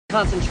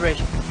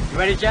concentration. You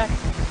ready, Jack?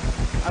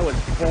 I was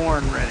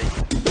born ready.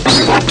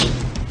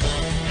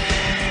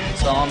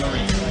 It's all in the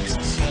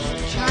reflexes.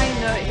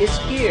 China is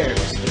here,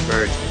 Mr.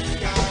 Bird.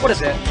 What does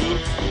that mean?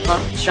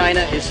 China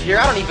is here?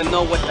 I don't even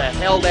know what the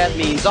hell that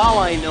means. All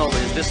I know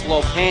is this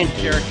Lopan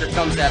character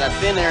comes out of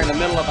thin air in the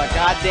middle of a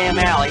goddamn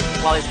alley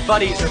while his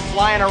buddies are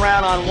flying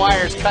around on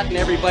wires cutting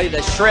everybody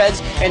to shreds,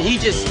 and he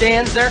just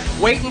stands there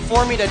waiting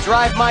for me to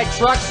drive my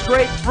truck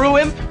straight through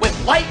him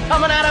with light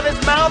coming out of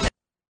his mouth.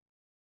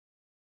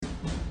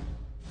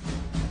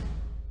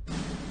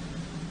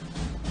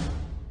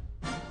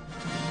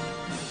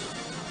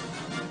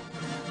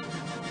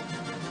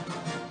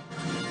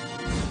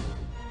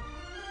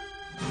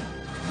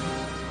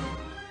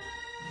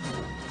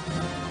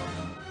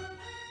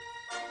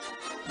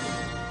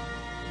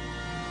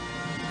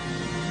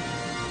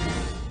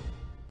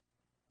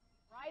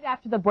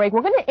 After the break,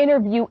 we're going to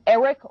interview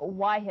Eric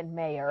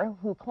Weihenmayer,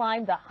 who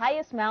climbed the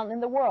highest mountain in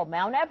the world,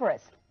 Mount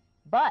Everest.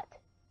 But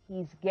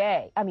he's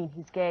gay. I mean,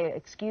 he's gay,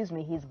 excuse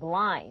me, he's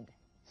blind.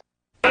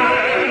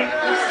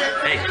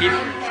 Hey, kid,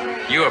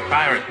 you're a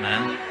pirate,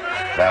 man.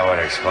 That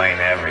would explain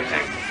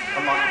everything.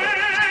 Come on.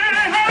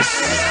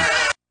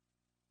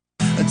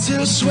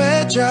 Until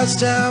sweat drops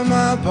down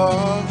my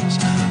balls.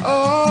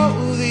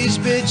 Oh, these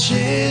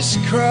bitches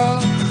crawl.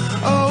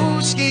 Oh,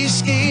 ski,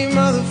 ski,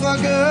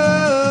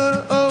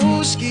 motherfucker.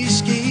 Oh, ski,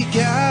 ski,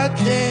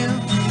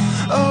 goddamn.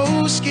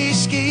 Oh, ski,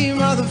 ski,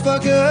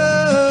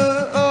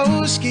 motherfucker.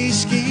 Oh, ski,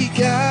 ski,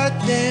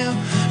 goddamn.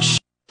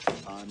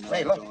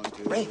 Ray, look.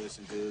 Ray.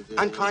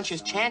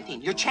 Unconscious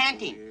chanting. You're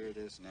chanting.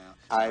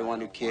 I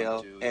want to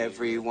kill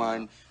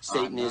everyone.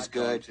 Satan is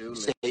good.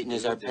 Satan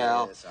is our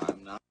pal.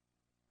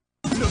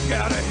 Look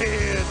out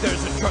ahead,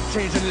 there's a truck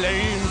changing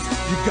lanes.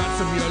 You got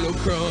some yellow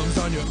crumbs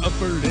on your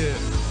upper lip,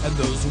 and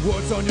those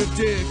warts on your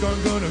dick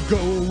aren't gonna go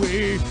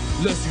away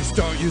unless you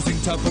start using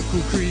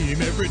topical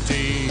cream every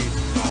day.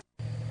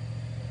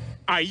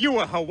 Are you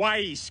a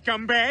Hawaii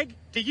scumbag?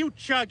 Do you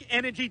chug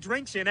energy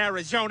drinks in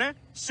Arizona?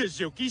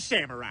 Suzuki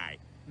Samurai.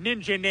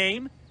 Ninja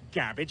name,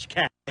 Garbage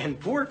Cat. And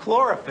poor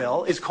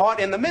chlorophyll is caught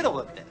in the middle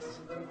of this.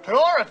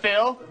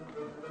 Chlorophyll?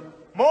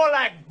 More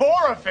like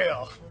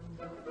borophyll.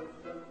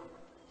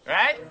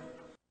 Right?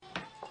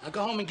 Now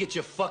go home and get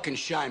your fucking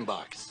shine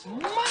box.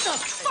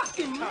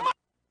 Motherfucking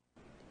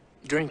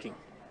Drinking.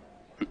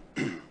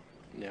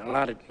 Yeah, a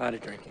lot of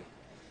drinking.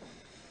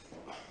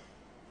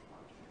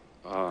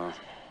 Are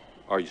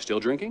you still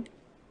drinking?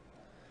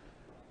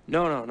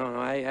 No,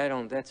 I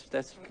don't.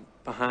 That's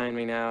behind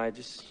me now.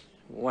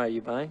 Why are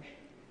you buying?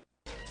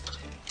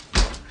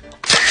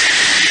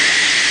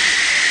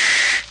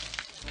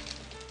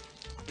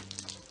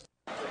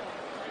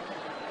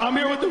 I'm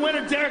here with the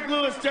winner, Derek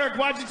Lewis. Derek,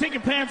 why'd you take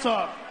your pants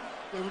off?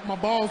 My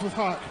balls was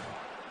hot.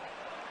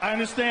 I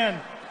understand.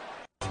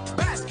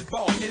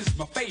 Basketball is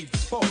my favorite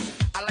sport.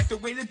 I like the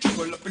way they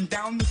dribble up and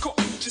down the court,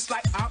 just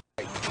like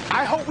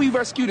I hope we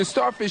rescue the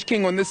Starfish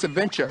King on this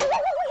adventure.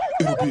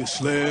 It'll be a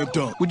slam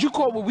dunk. Would you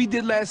call what we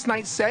did last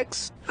night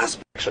sex? It's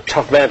a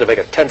tough man to make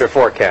a tender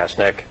forecast,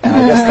 Nick.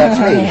 I guess that's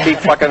me.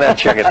 Keep fucking that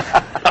chicken.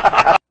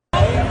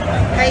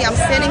 Hey, I'm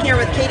standing here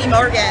with Katie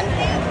Morgan.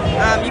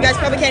 You guys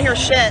probably can't hear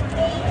shit.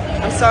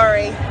 I'm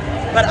sorry,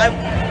 but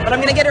I'm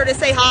gonna get her to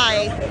say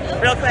hi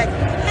real quick.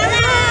 Hello,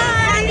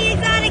 I'm the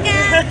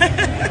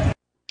Exotica.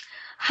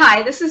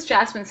 Hi, this is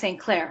Jasmine St.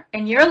 Clair,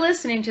 and you're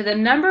listening to the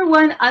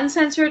 #1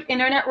 uncensored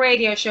internet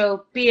radio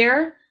show,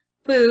 Beer,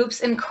 Boobs,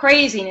 and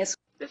Craziness.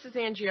 This is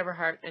Angie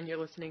Everhart, and you're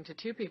listening to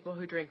two people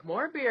who drink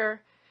more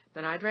beer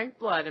than I drank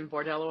blood in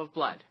Bordello of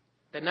Blood,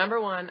 the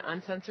 #1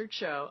 uncensored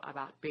show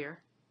about beer,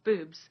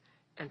 boobs,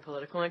 and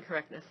political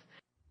incorrectness.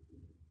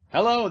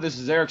 Hello, this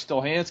is Eric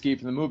Stolhansky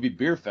from the movie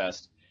Beer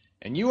Fest,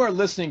 and you are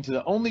listening to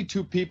the only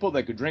two people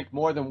that could drink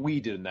more than we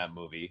did in that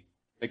movie,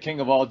 the king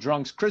of all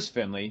drunks, Chris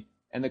Finley,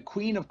 and the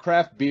queen of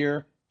craft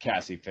beer,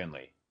 Cassie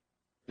Finley.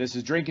 This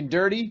is Drinking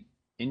Dirty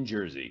in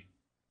Jersey.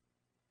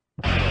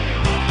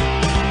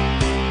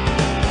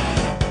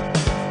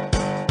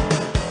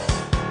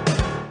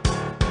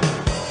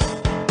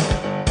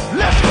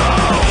 Let's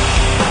go!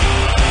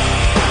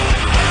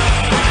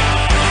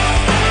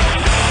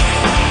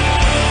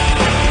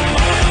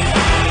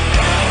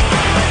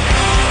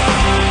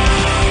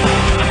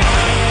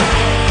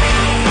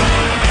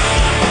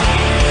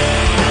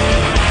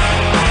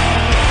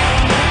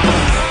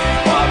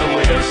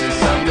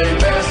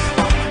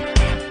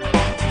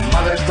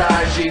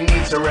 She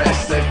needs a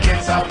rest. The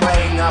kids are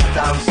playing up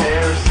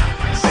downstairs.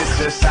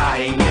 Sister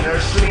sighing in her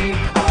sleep.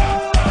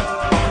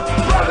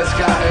 Brother's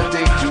got a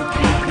dick to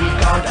keep. He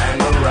can't hang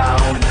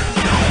around.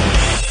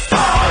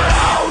 Our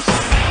house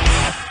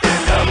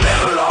in the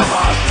middle of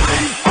our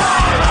street.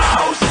 Our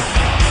house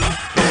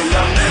in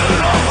the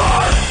middle of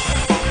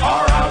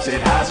our house.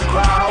 It has a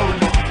crowd.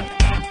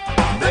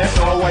 There's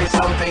always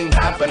something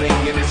happening,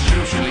 and it's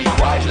usually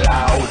quite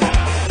loud.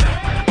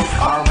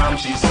 Our mom,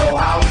 she's so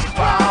house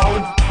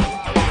proud.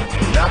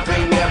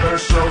 Nothing ever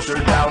slows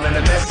her down, and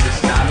the mess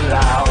is not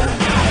allowed.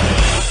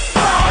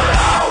 Our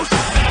house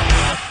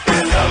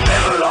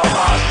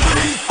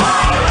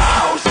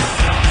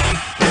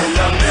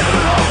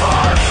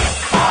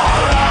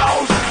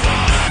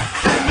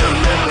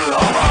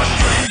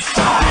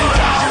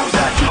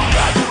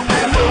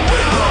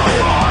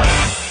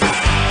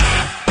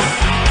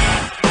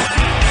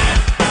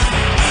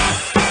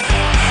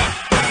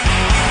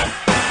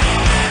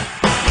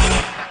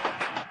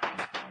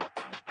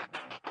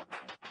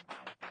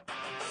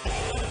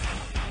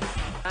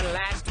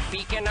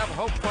beacon of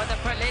hope for the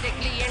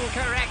politically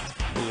incorrect.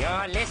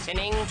 You're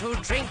listening to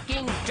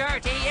Drinking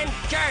Dirty in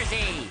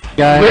Jersey.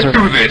 Let's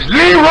do this.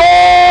 Leroy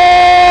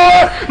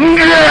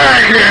Jenkins!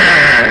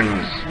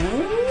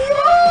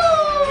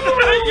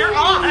 You're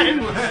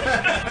on!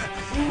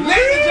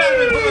 Ladies and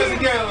gentlemen, boys and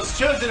girls,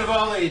 chosen of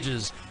all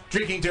ages,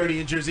 Drinking Dirty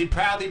in Jersey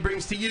proudly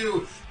brings to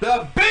you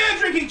the beer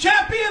drinking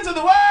champions of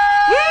the world!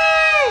 Woo!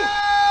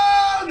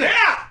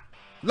 Yeah!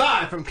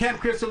 Live from Camp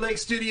Crystal Lake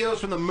Studios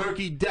from the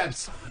murky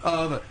depths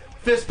of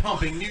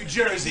fist-pumping New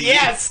Jersey.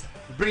 Yes!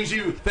 Brings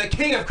you the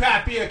king of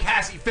craft beer,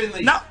 Cassie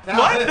Finley. No,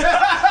 what?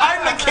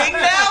 I'm the king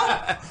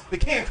now? The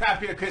king of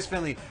craft beer, Chris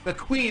Finley. The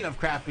queen of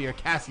craft beer,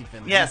 Cassie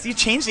Finley. Yes, you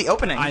changed the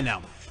opening. I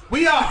know.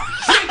 We are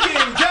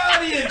Drinking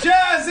Dirty in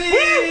Jersey!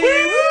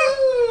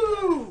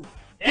 Woo!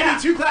 Give me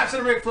 2 claps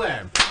and a Ric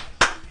Flair.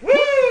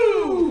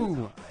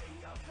 Woo!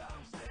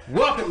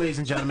 Welcome, ladies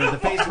and gentlemen, to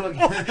Facebook.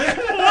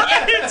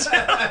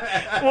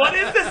 What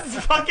is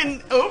this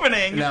fucking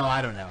opening? No,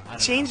 I don't know.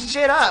 Change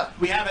shit up.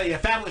 We have a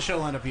fabulous show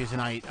lined up for you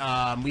tonight.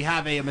 We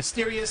have a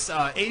mysterious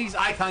 80s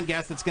icon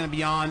guest that's going to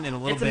be on in a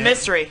little bit. It's a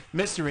mystery.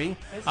 Mystery.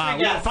 We'll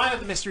find out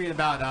the mystery in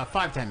about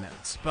 5-10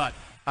 minutes. But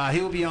he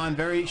will be on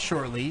very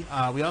shortly.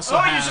 We also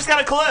have... you just got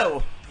a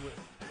clue.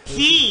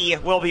 He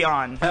will be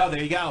on. Oh,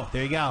 there you go.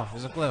 There you go.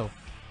 There's a clue.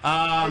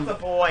 It's a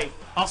boy.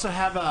 Also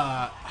have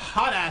a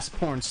hot-ass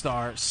porn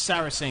star,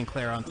 Sara St.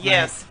 Clair, on tonight.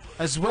 Yes.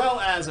 As well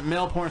as a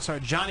male porn star,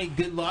 Johnny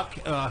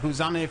Goodluck, who's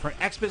nominated for an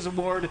XBiz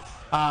Award.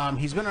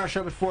 He's been on our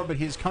show before, but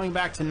he's coming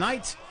back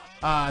tonight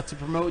to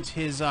promote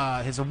his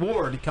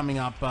award coming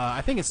up.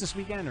 I think it's this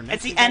weekend or next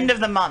It's the weekend? end of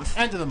the month.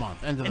 End of the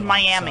month. In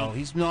Miami. So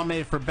he's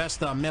nominated for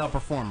Best Male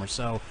Performer.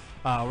 So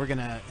we're going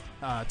to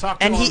talk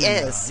to him. And he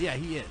is. Yeah,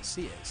 he is.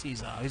 He is.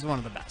 He's one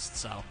of the best.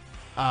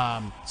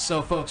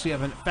 So, folks, we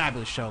have a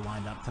fabulous show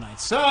lined up tonight.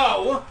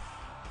 So,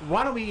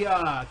 why don't we,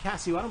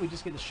 Cassie, why don't we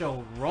just get the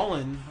show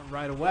rolling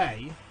right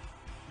away?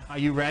 Are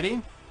you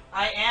ready?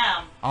 I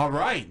am. All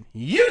right.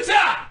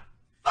 Utah!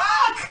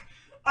 Fuck!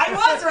 I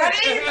was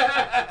ready!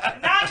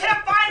 Now I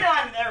can't find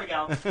one! There we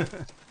go.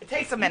 It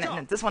takes a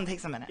minute. This one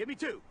takes a minute. Give me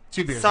 2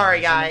 beers.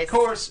 Sorry, guys. And of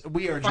course,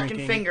 we are Fucking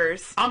drinking.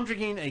 fingers. I'm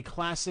drinking a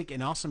classic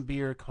and awesome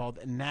beer called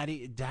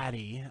Natty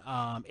Daddy.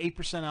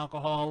 8%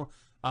 alcohol.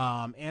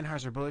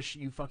 Anheuser-Busch,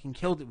 you fucking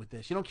killed it with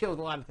this. You don't kill it with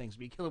a lot of things,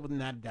 but you kill it with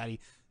Natty Daddy.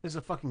 This is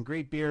a fucking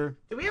great beer.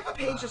 Do we have a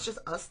page that's just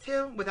us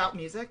two without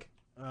music?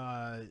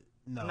 No.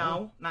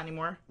 No, not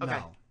anymore. Okay.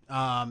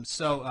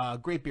 No.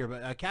 Great beer.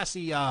 But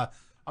Cassie, I'll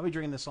be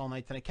drinking this all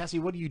night tonight. Cassie,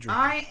 what are you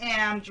drinking? I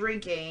am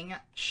drinking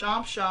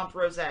Chomp Chomp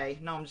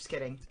Rosé. No, I'm just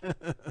kidding.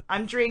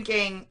 I'm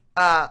drinking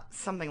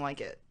something like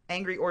it.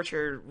 Angry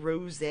Orchard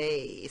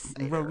Rosé.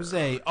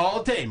 Rosé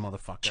all day,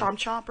 motherfucker. Chomp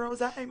Chomp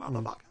Rosé,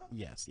 motherfucker.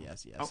 Yes.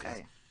 Okay.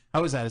 Yes.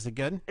 How is that? Is it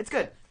good? It's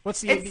good.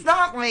 What's the? It's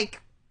not like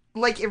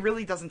it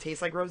really doesn't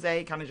taste like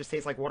rosé. It kind of just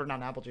tastes like watered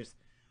down apple juice.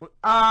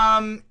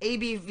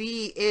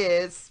 ABV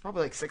is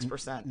probably like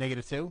 6%.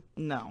 -2?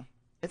 No,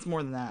 it's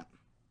more than that.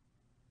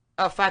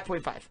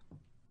 5.5.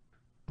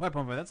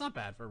 5.5. That's not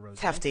bad for a rosé.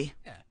 It's hefty.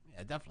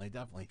 Yeah,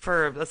 definitely.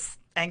 For this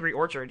Angry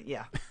Orchard,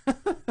 yeah.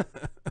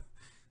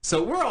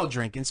 So we're all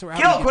drinking. So we're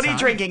having Gilk, a good what are you time.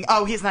 drinking?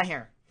 Oh, he's not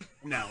here.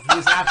 No, he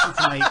was absent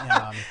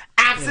tonight.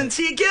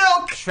 Absentee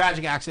Gilk!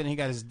 Tragic accident. He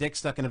got his dick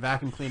stuck in a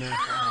vacuum cleaner.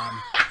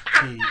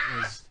 He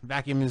was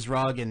vacuuming his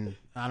rug, and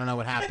I don't know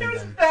what happened. He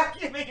was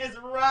vacuuming his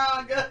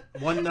rug.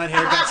 One nut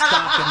hair got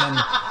stuck, and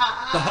then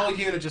the whole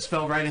unit just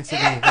fell right into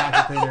the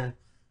vacuum cleaner.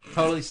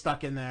 Totally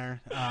stuck in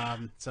there. I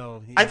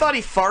thought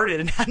he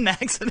farted and had an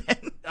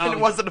accident. And it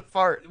wasn't a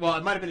fart. Well,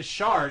 it might have been a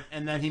shard,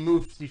 and then he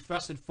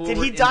thrusted forward.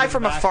 Did he die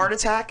from a fart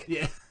attack?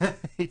 Yeah.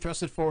 He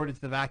thrusted forward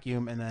into the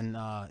vacuum, and then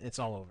it's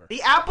all over.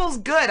 The apple's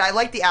good. I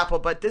like the apple,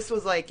 but this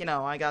was like,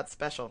 I got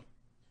special.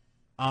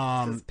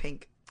 It's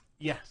pink.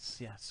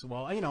 Yes.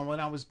 Well, when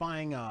I was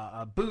buying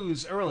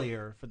booze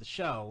earlier for the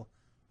show,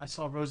 I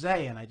saw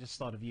rosé, and I just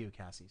thought of you,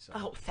 Cassie. So.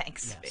 Oh,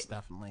 thanks. Yes,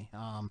 definitely.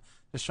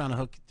 Just trying to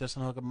hook a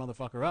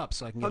motherfucker up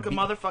so I can hook get a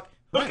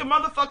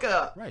motherfucker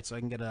up. Right, so I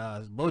can get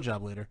a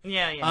blowjob later.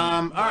 Yeah.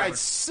 All right,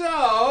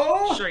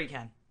 so sure you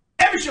can.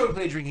 Every show we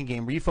play a drinking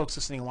game where you folks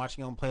listening and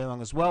watching and play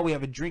along as well. We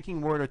have a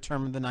drinking word or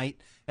term of the night,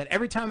 and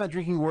every time that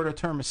drinking word or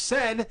term is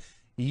said,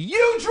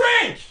 you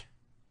drink.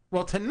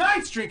 Well,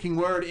 tonight's drinking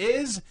word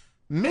is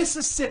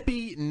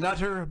Mississippi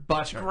Nutter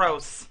Butter.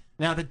 Gross.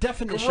 Now, the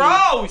definition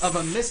Gross. of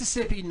a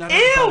Mississippi Nutter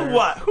Ew!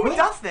 Butter. Who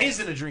does this?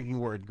 Isn't a drinking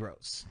word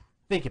gross?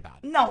 Think about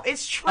it. No,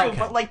 it's true, Okay.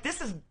 but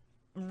this is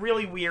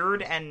really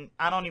weird, and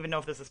I don't even know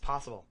if this is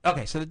possible.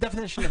 Okay, so the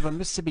definition of a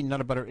Mississippi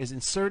Nutter Butter is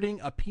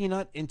inserting a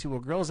peanut into a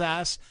girl's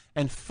ass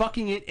and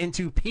fucking it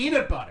into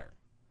peanut butter.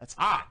 That's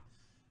hot.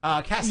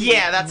 Cassie,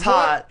 Yeah, that's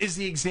hot. What is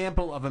the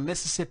example of a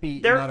Mississippi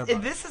Nutter Butter?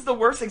 This is the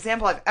worst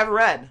example I've ever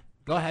read.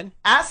 Go ahead.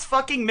 Ass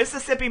fucking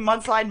Mississippi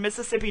mudslide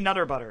Mississippi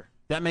Nutter Butter.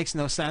 That makes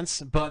no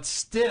sense, but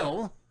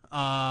still,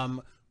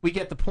 we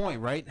get the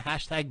point, right?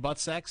 Hashtag butt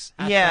sex.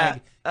 Hashtag Yeah,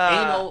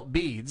 anal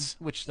beads,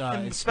 which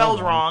is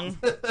spelled wrong.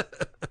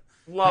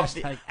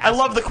 I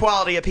love the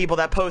quality of people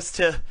that post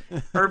to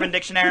Urban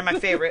Dictionary, my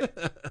favorite.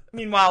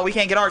 Meanwhile, we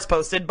can't get ours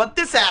posted, but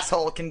this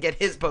asshole can get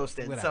his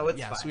posted, so it's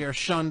yes, fine. we are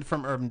shunned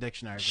from Urban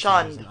Dictionary. for some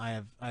Shunned.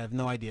 reason. I have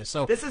no idea.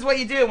 So This is what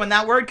you do when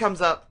that word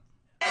comes up.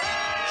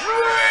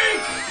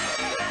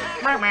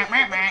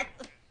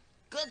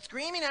 Good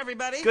screaming,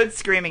 everybody. Good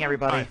screaming,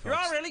 everybody. You're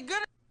all really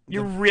good.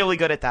 You're really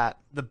good at that.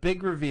 The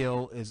big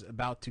reveal is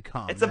about to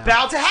come. It's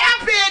about to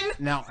happen!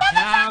 Now,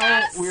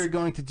 how we're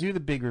going to do the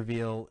big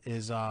reveal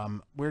is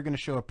we're going to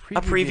show a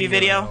preview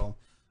video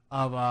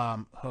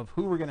of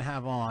who we're going to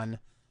have on.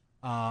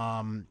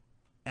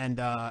 And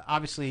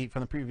obviously,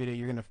 from the preview video,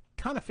 you're going to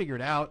kind of figure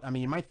it out. I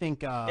mean, you might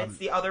think... it's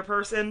the other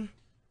person.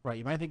 Right,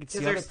 you might think it's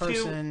 'Cause the other there's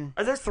person.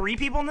 Are there 3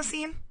 people in the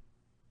scene?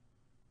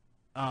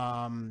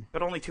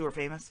 But only 2 are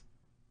famous?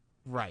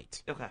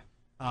 Right. Okay.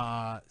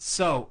 I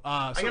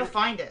gotta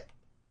find it.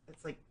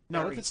 It's like...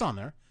 No, it's on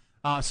there.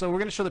 So we're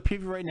going to show the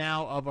preview right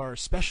now of our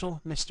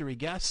special mystery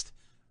guest.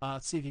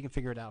 Let's see if you can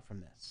figure it out from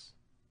this.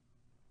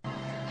 Well,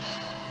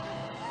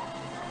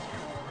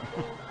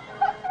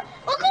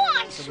 go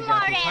on, So we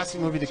got the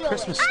classic movie, The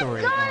Christmas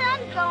Story.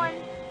 I'm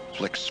going.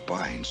 Flick's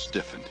spine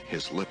stiffened,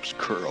 his lips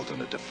curled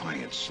in a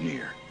defiant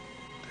sneer.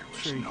 There was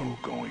Sure, you no can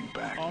going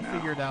back all now.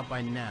 figure it out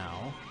by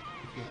now,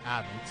 if you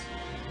haven't.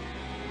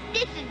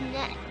 This is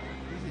nothing.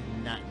 This is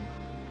nothing.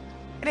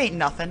 It ain't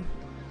nothing.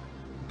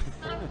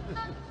 Stop.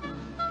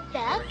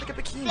 Look at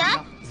bikini.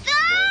 Stop.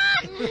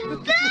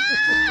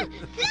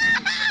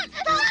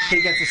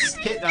 He gets his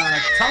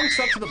tongue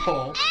stuck to the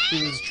pole.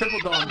 He was triple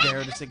dog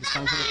dare to stick his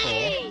tongue to the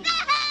pole. It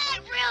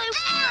really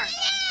works.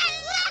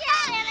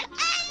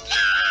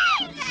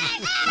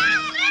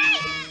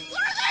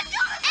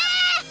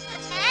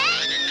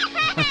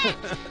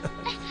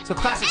 So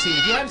classic scene.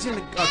 If you haven't seen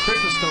the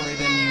Christmas Story,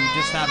 then you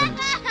just haven't.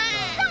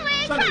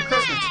 It's not even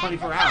Christmas. It's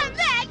 24 hours.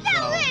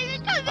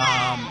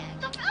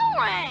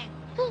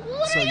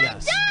 So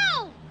yes.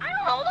 I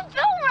don't know the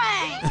bell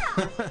rang.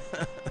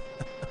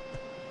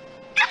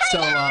 So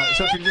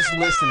if you're just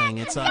listening,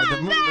 it's the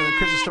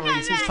Christmas Story.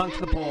 He sees his tongue to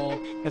the pole,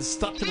 gets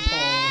stuck to the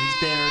pole. He's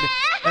dared.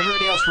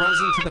 Everybody else runs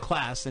into the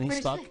class, and he's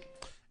stuck.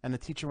 And the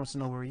teacher wants to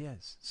know where he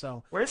is.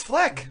 So where's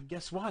Flick?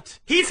 Guess what?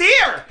 He's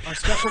here. Our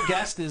special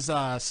guest is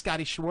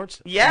Scotty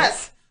Schwartz.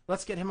 Yes.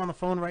 Let's get him on the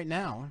phone right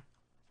now.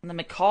 Let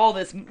me call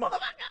this motherfucker.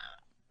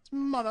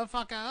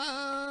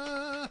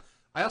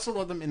 I also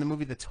loved him in the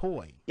movie The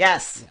Toy.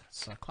 Yes.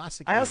 Yes, a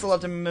classic. I also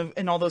loved him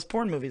in all those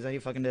porn movies that he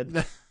fucking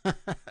did. I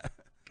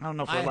don't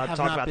know if we're allowed to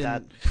talk about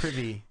that.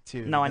 Privy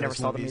to No, I never those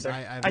saw them movies. either.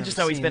 I've I just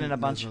never know he's been seen in a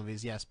bunch. those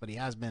movies. Yes, but he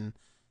has been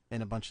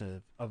in a bunch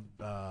of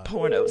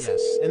pornos.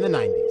 Yes, in the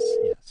 90s.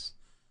 Yes,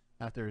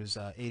 after his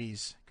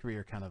 80s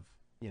career kind of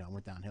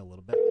went downhill a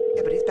little bit.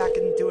 Yeah, but he's back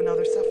and doing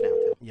other stuff now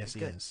too. Yes,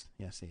 he is.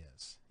 Yes, he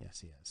is.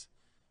 Yes, he is.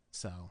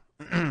 So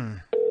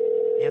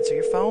answer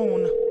your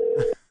phone.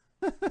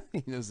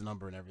 He knows the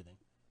number and everything.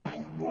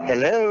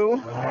 Hello.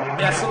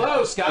 Yes,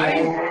 hello, Scotty.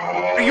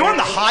 Are you on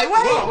the highway?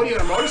 Whoa, what are you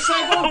on a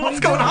motorcycle? What's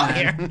going on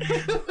here?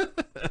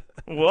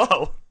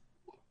 Whoa.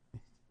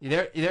 You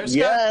there, Scott?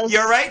 Yes. You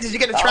all right? Did you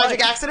get a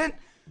tragic accident?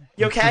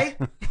 You okay?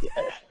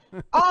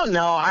 Oh,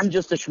 no, I'm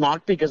just a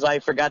schmuck because I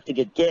forgot to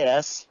get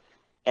gas,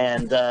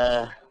 and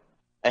I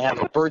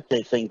have a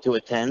birthday thing to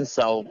attend,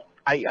 so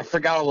I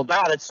forgot all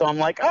about it. So I'm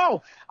like,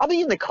 oh, I'll be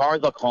in the car.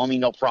 They'll call me,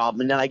 no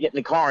problem. And then I get in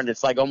the car, and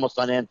it's like almost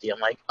on empty. I'm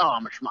like, oh,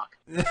 I'm a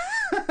schmuck.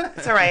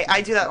 It's all right.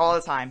 I do that all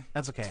the time.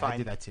 That's okay. It's fine. I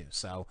do that too.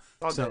 So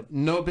good.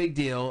 no big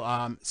deal.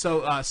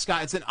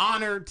 Scott, it's an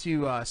honor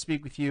to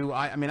speak with you.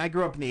 I mean, I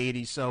grew up in the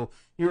 '80s, so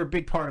you're a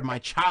big part of my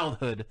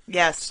childhood.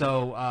 Yes.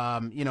 So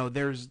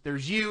there's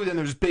you, then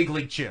there's Big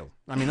League Chew.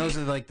 I mean, those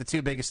are like the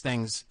two biggest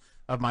things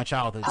of my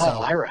childhood. Oh, So,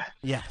 Ira.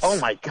 yes. Oh,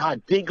 my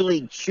God. Big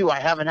League Chew. I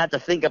haven't had to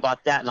think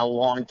about that in a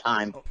long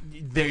time.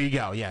 There you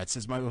go. Yeah, it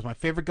was my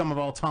favorite gum of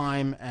all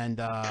time. And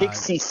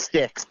Pixie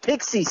Sticks.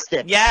 Pixie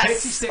Sticks. Yes.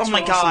 Pixie Sticks Oh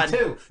my were awesome, God.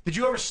 too. Did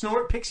you ever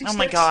snort Pixie Sticks? Oh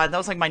my God. That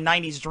was like my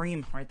 '90s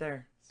dream right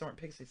there. Snort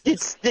Pixie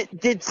Sticks.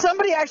 Did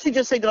somebody actually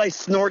just say that I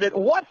snorted?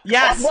 What?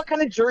 Yes. What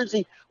kind of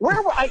Jersey? Where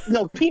were I?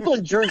 No, people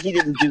in Jersey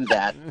didn't do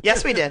that.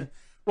 Yes, we did.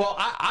 Well,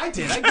 I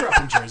did. I grew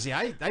up in Jersey.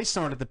 I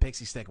snorted the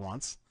Pixie Stick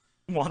once.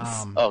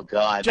 Oh,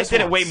 God. I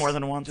did it way more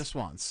than once. Just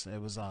once. It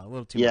was a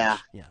little too Yeah. much.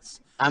 Yes.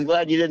 I'm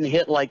glad you didn't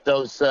hit like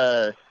those,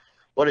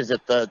 what is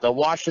it, the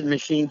washing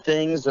machine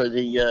things or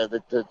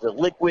the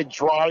liquid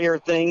dryer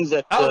things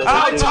that. Tide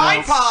Pods. Yeah,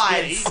 Tide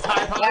Pods.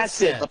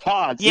 That's it, the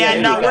pods. Yeah,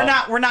 there no, you go.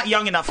 we're not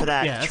young enough for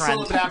that Yeah, that's trend. a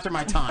little bit after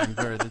my time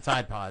for the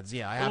Tide Pods.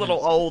 Yeah, I A haven't-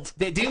 little old.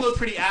 They do look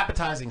pretty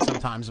appetizing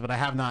sometimes, but I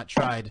have not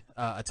tried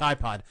a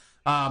Tide Pod.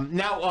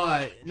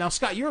 Now,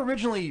 Scott, you're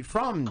originally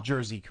from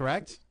Jersey,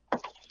 correct?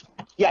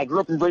 Yeah, I grew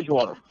up in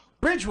Bridgewater.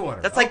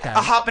 Bridgewater. That's like okay.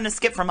 a hop and a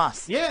skip from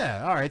us.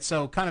 Yeah. All right.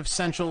 So kind of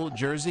central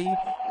Jersey.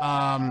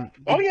 Oh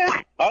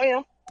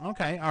yeah.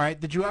 Okay. All right.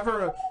 Did you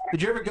ever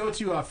go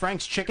to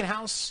Frank's Chicken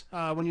House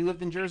when you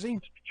lived in Jersey?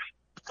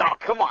 Oh,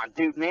 come on,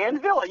 dude,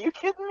 Manville, are you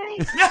kidding me?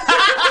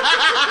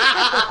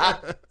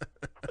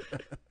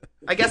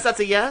 I guess that's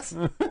a yes.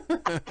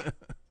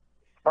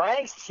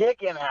 Frank's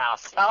Chicken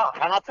House. Oh,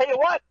 and I'll tell you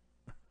what,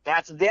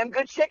 That's a damn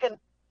good chicken.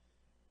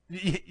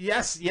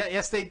 Yes,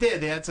 they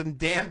did. They had some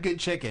damn good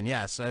chicken.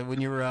 Yes,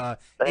 when you were.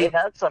 They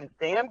had some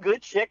damn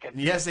good chicken.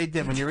 Yes, they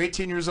did. When you were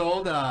 18 years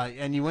old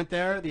and you went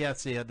there,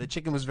 yes, the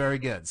chicken was very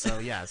good. So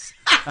yes,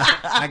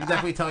 I can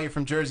definitely tell you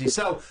from Jersey.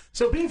 So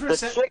being from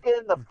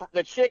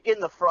the chicken,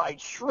 the fried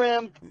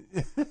shrimp.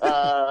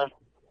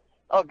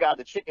 Oh God,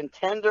 the chicken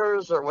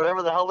tenders or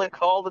whatever the hell they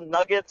call the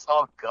nuggets.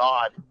 Oh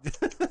God.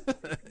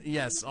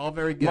 Yes, all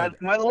very good.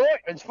 My lawyer.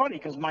 It's funny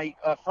because my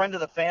friend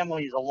of the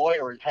family is a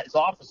lawyer. His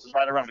office is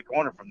right around the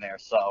corner from there.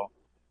 So.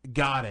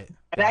 Got it.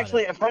 And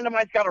actually, a friend of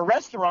mine's got a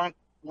restaurant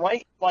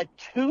right, like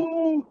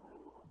I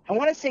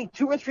want to say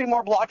 2 or 3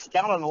 more blocks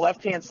down on the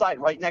left-hand side,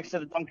 right next to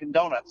the Dunkin'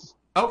 Donuts.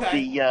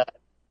 Okay.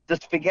 The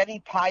Spaghetti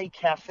Pie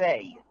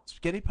Cafe.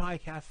 Spaghetti Pie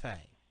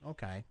Cafe.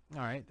 Okay.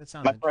 All right. That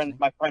sounds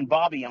My friend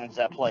Bobby owns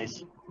that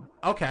place.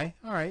 Okay.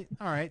 All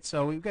right.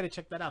 So we've got to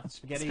check that out.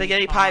 The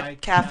Spaghetti Pie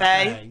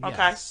Cafe. Okay.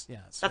 Yes.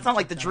 That's not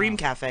like the Dream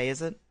Cafe,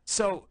 is it?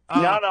 So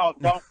no.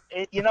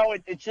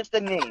 It's just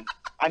a name.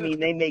 I mean,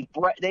 they make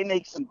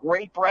some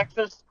great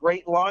breakfast,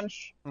 great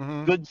lunch,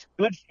 good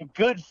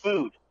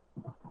food.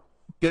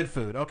 Good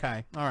food.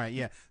 Okay. All right.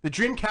 Yeah. The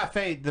Dream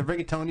Cafe, the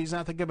rigatoni's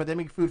not that good, but they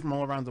make food from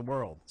all around the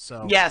world.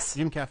 So yes,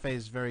 Dream Cafe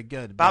is very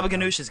good. Baba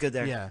Ganoush is good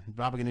there. Yeah,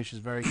 Baba Ganoush is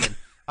very good.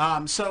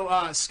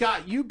 So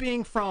Scott, you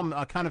being from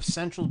kind of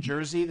central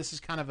Jersey, this is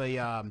kind of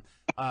a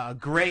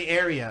gray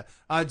area.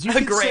 Do you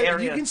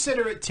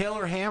consider it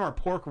Taylor ham or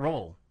pork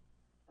roll?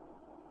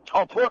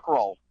 Oh, pork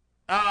roll.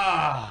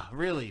 Ah,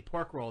 really?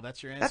 Pork roll?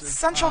 That's your answer? That's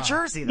Central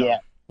Jersey, though. Yeah.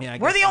 Yeah,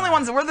 we're the only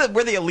ones. We're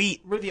the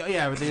elite. We're the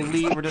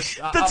elite. We're just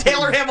the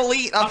Taylor ham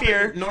elite up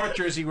here. North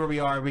Jersey, where we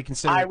are, we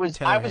consider. I was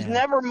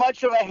never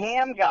much of a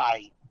ham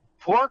guy.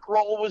 Pork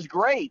roll was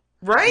great.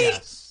 Right?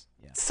 Yes.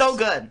 So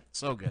good.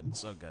 So good.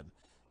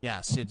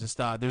 Yes, it just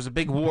there's a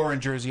big war in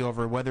Jersey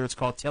over whether it's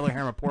called Taylor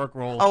ham or pork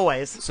roll.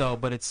 Always. So,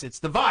 but it's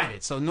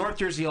divided. So North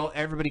Jersey,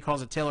 everybody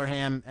calls it Taylor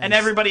ham, and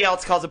everybody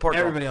else calls it pork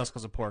roll. Everybody else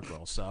calls it pork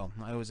roll. So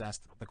I always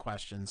ask the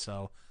question.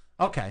 So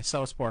okay,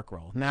 so it's pork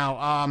roll.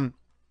 Now,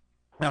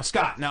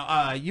 Scott,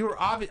 you were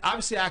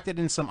obviously acted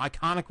in some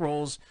iconic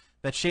roles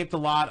that shaped a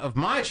lot of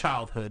my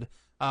childhood.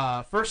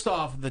 First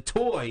off, The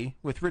Toy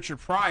with Richard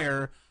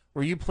Pryor,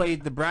 where you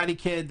played the bratty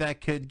kid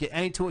that could get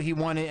any toy he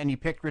wanted, and you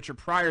picked Richard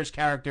Pryor's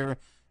character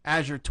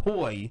as your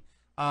toy.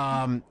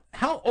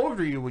 How old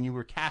were you when you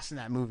were cast in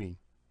that movie?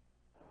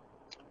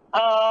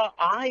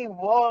 I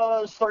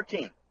was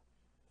 13.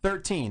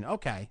 13.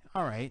 Okay.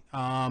 All right.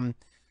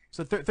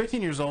 So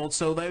 13 years old.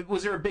 So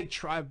was there a big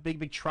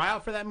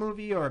tryout for that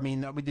movie, or I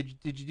mean,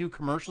 did you do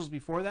commercials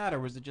before that, or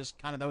was it just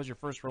kind of that was your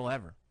first role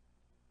ever?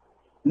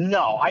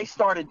 No, I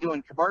started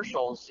doing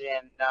commercials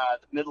in the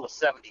middle of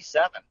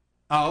 '77.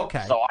 Oh,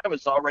 okay. So I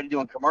was already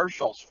doing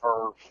commercials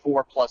for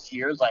 4+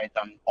 years. I had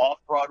done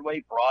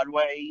off-Broadway,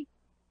 Broadway.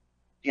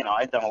 You know,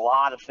 I'd done a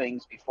lot of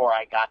things before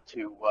I got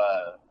to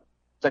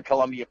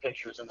Columbia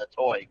Pictures and The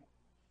Toy.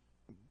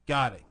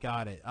 Got it.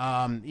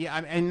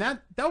 Yeah, and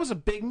that was a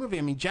big movie.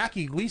 I mean,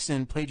 Jackie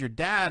Gleason played your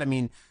dad. I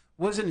mean,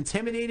 was it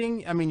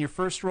intimidating? I mean, your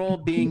first role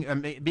being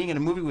in a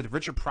movie with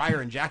Richard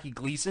Pryor and Jackie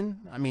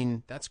Gleason? I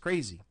mean, that's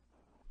crazy.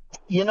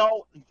 You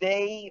know,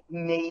 they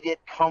made it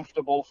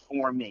comfortable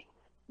for me.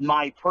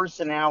 My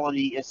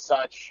personality is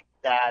such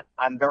that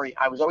I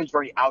was always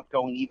very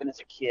outgoing, even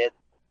as a kid.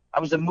 I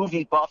was a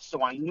movie buff,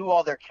 so I knew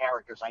all their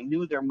characters. I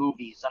knew their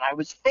movies, and I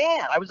was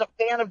a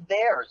fan of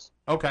theirs.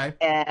 Okay.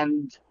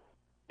 And,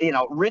 you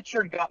know,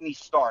 Richard got me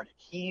started.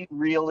 He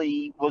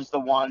really was the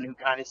one who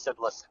kind of said,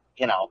 listen,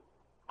 you know,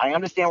 I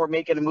understand we're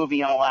making a movie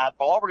and all that,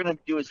 but all we're going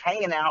to do is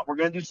hanging out. We're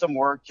going to do some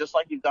work, just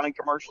like you've done in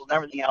commercials and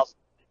everything else.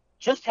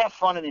 Just have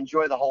fun and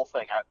enjoy the whole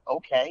thing.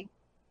 Okay.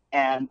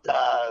 And,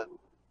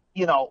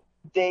 you know,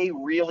 they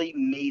really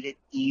made it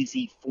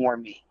easy for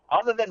me.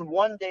 Other than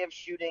one day of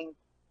shooting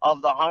of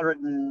the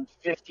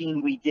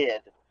 115 we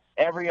did,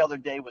 every other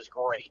day was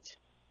great.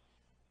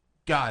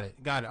 Got it.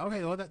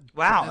 Okay, well, that's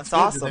good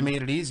awesome. That they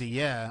made it easy,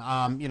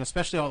 yeah. You know,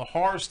 especially all the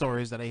horror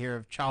stories that I hear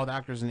of child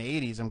actors in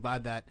the 80s. I'm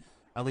glad that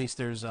at least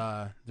there's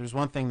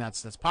one thing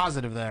that's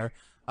positive there.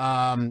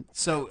 I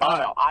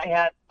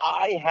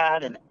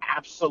had an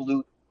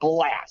absolute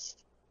blast.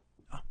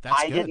 Oh,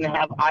 that's good.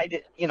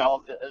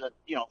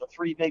 The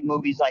 3 big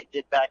movies I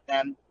did back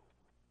then,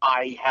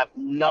 I have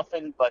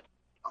nothing but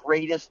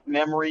greatest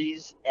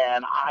memories,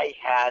 and I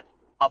had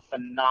a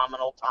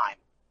phenomenal time.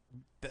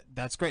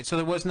 That's great. So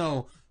there was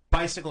no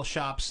bicycle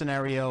shop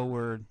scenario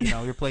where, you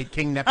know, you played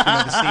King Neptune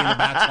of the Sea in the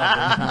bachelor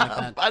or anything like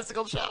that?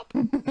 Bicycle shop.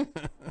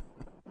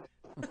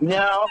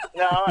 No,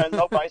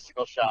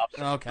 bicycle shops.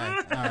 Okay,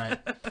 all right.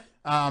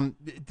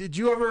 Did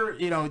you ever,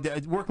 you know,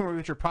 working with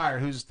Richard Pryor,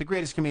 who's the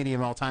greatest comedian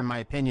of all time, in my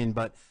opinion,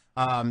 but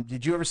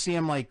did you ever see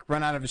him like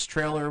run out of his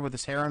trailer with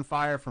his hair on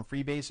fire from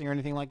freebasing or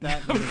anything like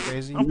that? Was it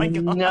crazy? Oh my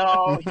God.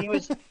 No, he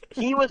was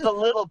a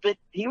little bit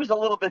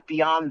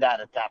beyond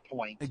that at that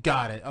point.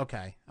 Got it.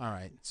 Okay, all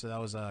right. So that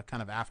was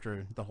kind of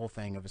after the whole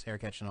thing of his hair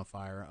catching on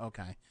fire.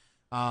 Okay.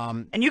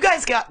 And you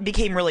guys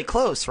became really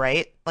close,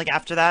 right? Like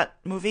after that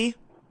movie.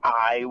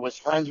 I was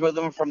friends with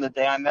him from the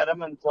day I met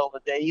him until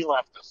the day he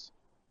left us.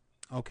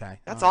 Okay.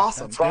 That's All right,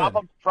 awesome. that's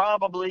good.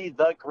 Probably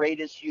the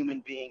greatest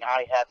human being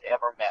I have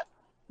ever met.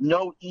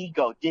 No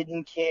ego,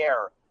 didn't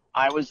care.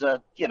 I was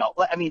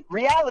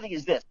reality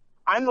is this.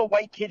 I'm the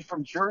white kid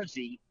from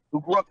Jersey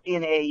who grew up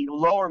in a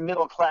lower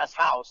middle class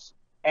house,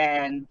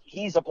 and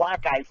he's a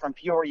black guy from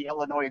Peoria,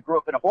 Illinois, who grew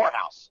up in a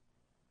whorehouse.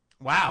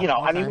 Wow.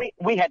 I mean,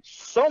 we had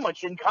so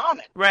much in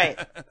common. Right.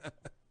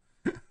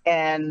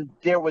 And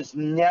there was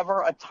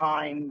never a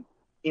time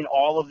in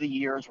all of the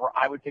years where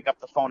I would pick up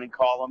the phone and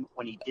call him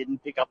when he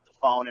didn't pick up the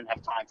phone and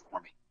have time for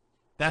me.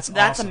 That's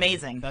That's awesome.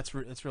 amazing. That's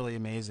really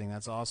amazing.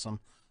 That's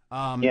awesome.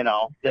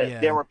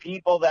 There were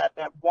people that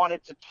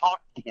wanted to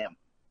talk to him.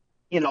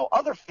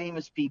 Other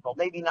famous people,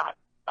 maybe not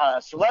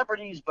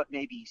celebrities, but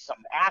maybe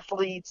some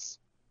athletes.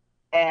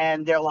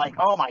 And they're like,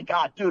 oh, my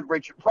God, dude,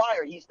 Richard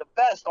Pryor, he's the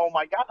best. Oh,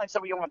 my God. And I said,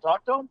 well, you want to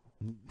talk to him?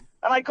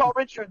 And I call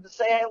Richard and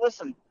say, hey,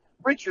 listen,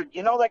 Richard,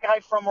 you know that guy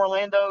from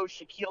Orlando,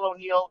 Shaquille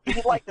O'Neal?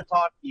 He'd like to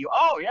talk to you.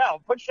 Oh, yeah,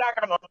 put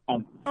Shaq on the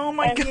phone. Oh,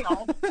 my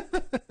God.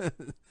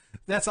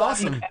 That's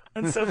awesome.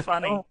 That's so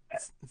funny.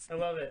 I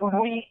love it.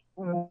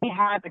 We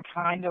had the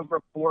kind of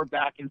rapport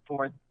back and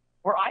forth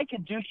where I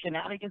could do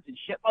shenanigans and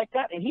shit like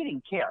that, and he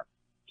didn't care.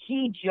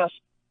 He just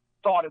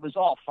thought it was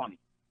all funny.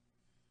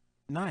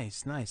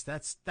 Nice.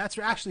 That's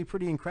actually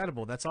pretty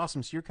incredible. That's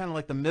awesome. So you're kind of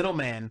like the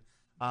middleman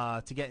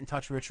to get in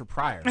touch with Richard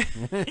Pryor.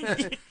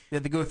 They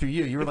had to go through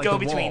you. You were like the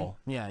wall.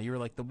 Yeah, you were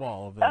like the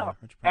wall of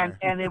Richard Pryor.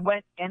 And it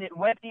went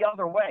the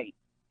other way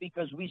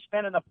because we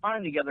spent enough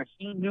time together.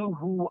 He knew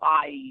who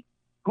I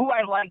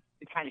liked,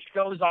 the kind of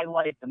shows I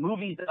liked, the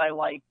movies that I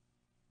liked,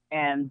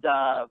 and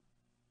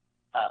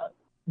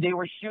they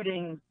were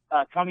shooting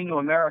Coming to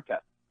America.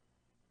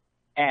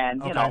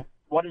 And you know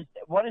what is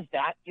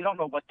that? You don't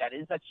know what that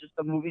is. That's just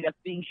a movie that's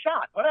being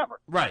shot.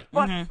 Whatever. Right.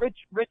 But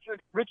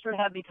Richard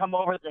had me come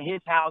over to his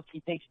house. He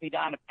takes me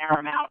down to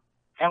Paramount,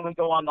 and we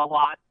go on the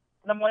lot.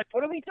 And I'm like,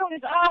 what are we doing?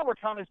 He's, we're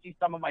coming to see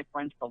some of my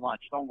friends for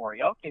lunch. Don't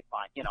worry. Okay,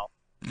 fine.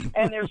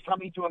 And there's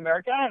Coming to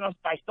America.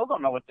 I still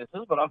don't know what this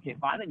is, but okay,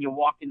 fine. And you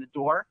walk in the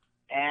door,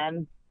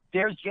 and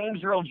there's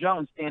James Earl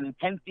Jones standing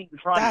 10 feet in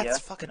front of you.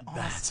 That's fucking awesome.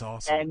 That's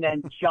awesome. And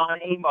then John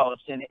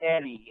Amos and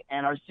Eddie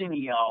and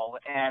Arsenio.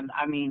 And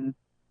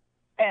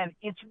and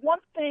it's one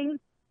thing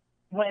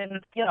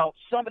when,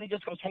 somebody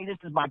just goes, hey, this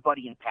is my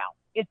buddy and pal.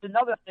 It's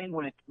another thing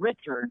when it's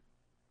Richard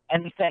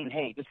and he's saying,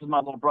 hey, this is my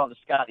little brother,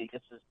 Scotty.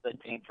 This is the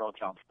James Earl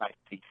Jones. Nice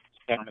to meet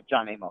you.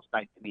 John Amos,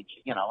 nice to meet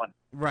you. And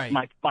right.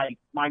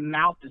 My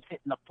mouth is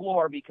hitting the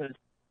floor because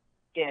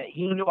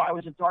he knew I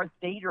was a Darth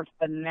Vader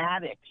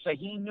fanatic. So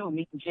he knew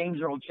meeting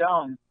James Earl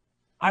Jones,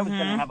 I was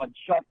going to have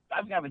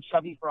a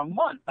chubby for a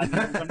month. I mean,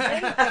 it was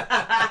amazing.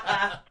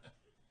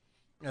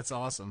 That's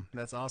awesome.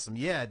 That's awesome.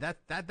 Yeah,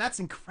 that's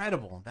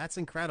incredible. That's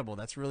incredible.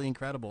 That's really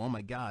incredible. Oh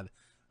my God.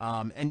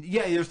 And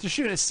yeah, they're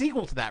shooting a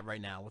sequel to that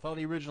right now with all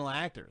the original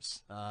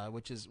actors,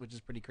 which is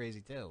pretty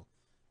crazy too.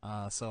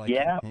 I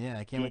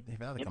can't wait for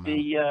that to come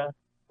out.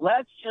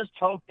 Let's just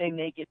hope they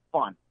make it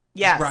fun.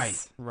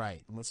 Yes.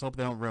 Right. Let's hope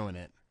they don't ruin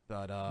it.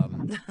 But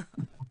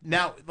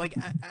now, like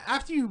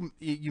after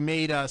you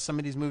made some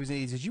of these movies in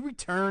the 80s, did you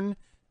return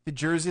to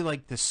Jersey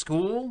like to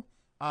school?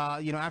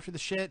 After the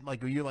shit,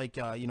 like were you like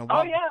Oh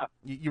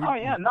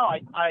yeah. No,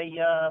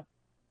 I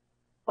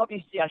let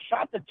me see. I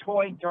shot the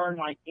toy during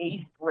my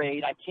 8th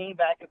grade. I came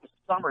back. It was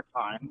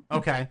summertime.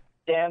 Okay.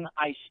 Then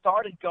I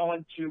started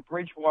going to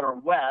Bridgewater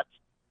West,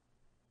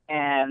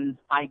 and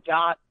I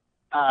got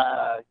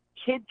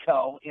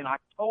Kidco in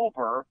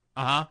October.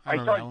 I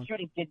started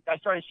shooting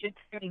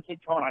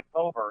Kidco in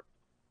October,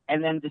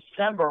 and then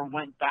December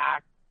went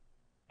back,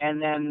 and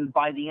then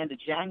by the end of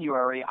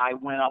January I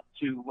went up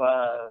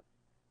to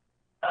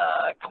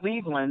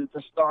Cleveland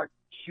to start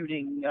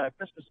shooting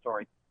Christmas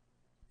Story.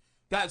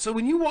 God, so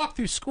when you walked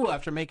through school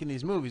after making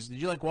these movies,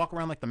 did you like walk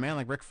around like the man,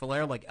 like Ric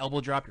Flair, like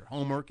elbow drop your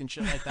homework and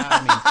shit like that?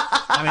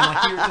 I mean,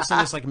 like you were just in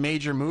this like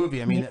major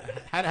movie. I mean,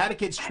 how do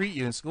kids treat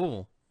you in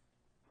school?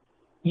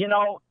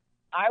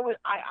 I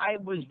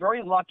was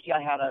very lucky.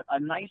 I had a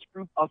nice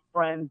group of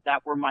friends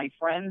that were my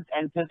friends,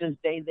 and to this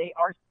day they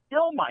are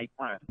still my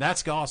friends.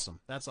 That's awesome.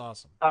 That's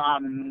awesome.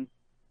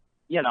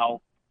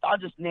 I'll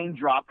just name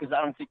drop because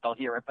I don't think they'll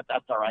hear it, but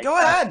that's all right. Go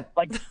ahead.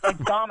 Like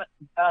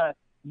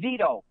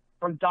Vito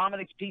from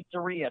Dominic's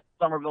Pizzeria,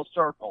 Somerville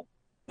Circle.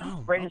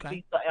 Greatest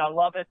pizza. I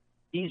love it.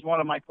 He's one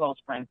of my close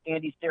friends.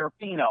 Andy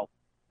Serafino,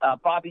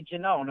 Bobby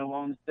Janone, who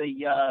owns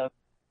the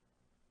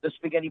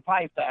Spaghetti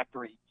Pie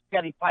Factory,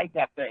 Spaghetti Pie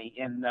Cafe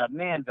in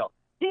Manville.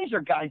 These are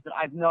guys that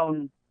I've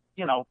known,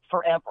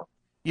 forever.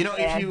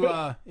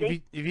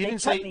 If you didn't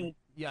say,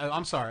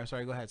 I'm sorry.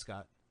 Go ahead,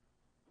 Scott.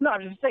 No, I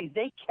was going to say,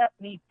 they kept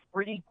me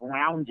pretty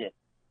grounded.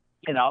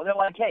 They're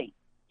like, hey,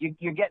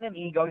 you're getting an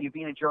ego, you're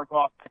being a jerk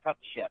off, I cut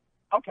the shit.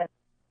 Okay.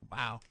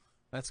 Wow.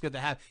 That's good to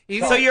have.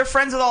 So you're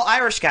friends with all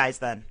Irish guys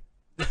then?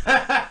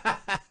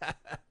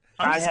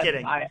 I'm just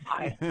kidding.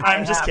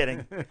 I'm just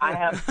kidding. I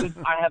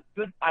have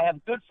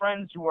good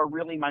friends who are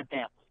really my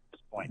family at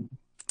this point.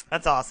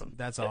 That's awesome.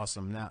 That's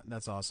awesome.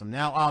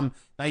 Now,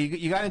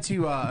 you got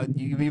into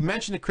you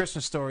mentioned the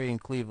Christmas Story in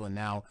Cleveland.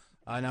 Now,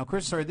 Now,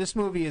 Chris, sorry, this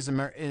movie is an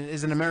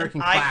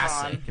American Icon.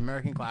 classic.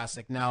 American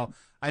classic. Now,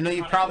 I know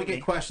you probably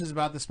get questions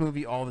about this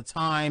movie all the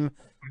time,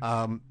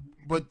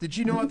 but did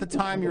you know at the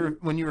time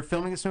when you were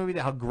filming this movie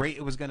how great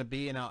it was going to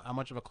be and how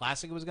much of a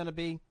classic it was going to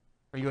be,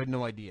 or you had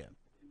no idea?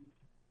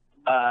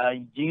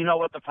 Do you know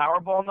what the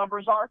Powerball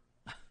numbers are?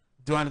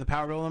 Do I know the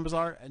Powerball numbers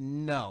are?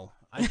 No,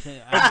 I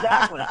can't.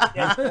 Exactly.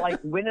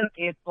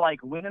 It's like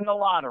winning the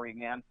lottery,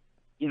 man.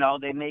 You know,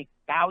 they make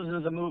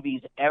thousands of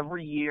movies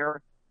every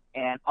year,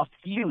 and a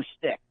few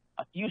stick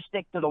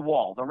to the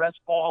wall. The rest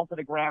fall to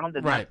the ground,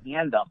 and that's the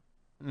end of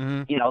it.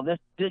 Mm-hmm. You know, this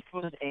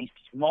was a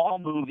small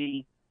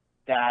movie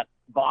that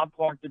Bob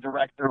Clark, the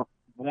director,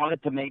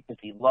 wanted to make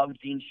because he loved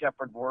Gene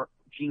Shepard's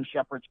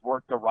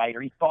work, the writer.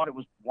 He thought it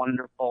was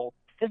wonderful.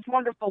 This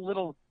wonderful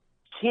little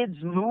kids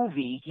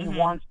movie he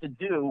wants to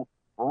do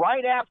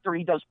right after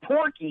he does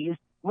Porky's,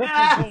 which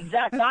is the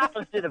exact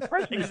opposite of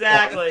Christmas.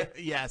 Exactly.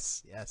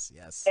 Yes.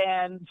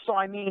 And so,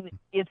 I mean,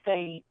 it's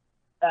a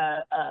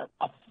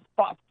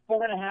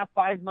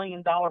 $4.5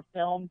 million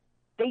film.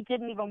 They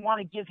didn't even want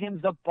to give him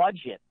the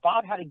budget.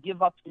 Bob had to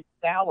give up his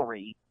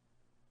salary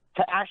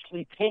to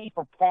actually pay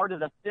for part of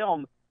the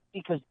film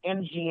because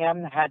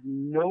MGM had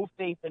no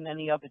faith in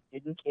any of it,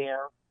 didn't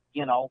care,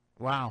 you know.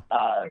 Wow.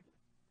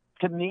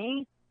 To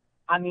me,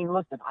 I mean,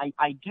 listen,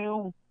 I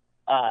do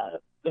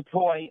The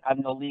Toy,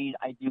 I'm the lead.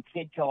 I do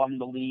Kid Kill, I'm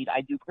the lead.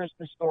 I do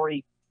Christmas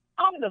Story,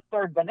 I'm the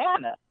third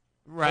banana.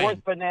 Right.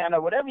 Fourth banana,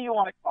 whatever you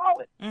want to call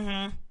it.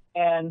 Mm-hmm.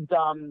 And,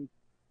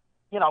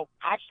 you know,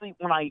 actually,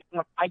 when I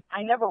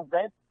never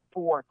read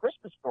for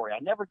Christmas Story. I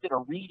never did a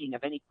reading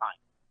of any kind.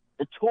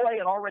 The Toy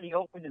had already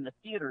opened in the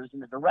theaters,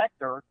 and the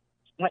director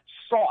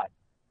saw it.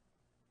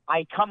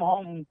 I come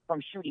home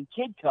from shooting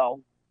Kid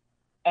Co.,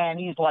 and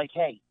he's like,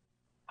 hey,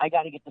 I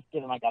got to get this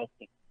kid, and I got to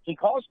see. He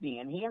calls me,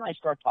 and he and I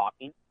start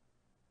talking.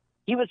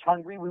 He was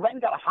hungry. We went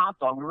and got a hot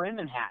dog. We were in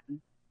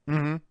Manhattan.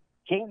 Mm-hmm.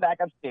 Came back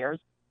upstairs.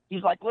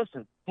 He's like,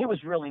 listen, it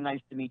was really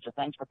nice to meet you.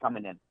 Thanks for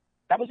coming in.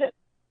 That was it.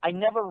 I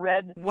never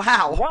read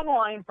one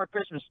line for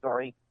Christmas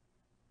Story.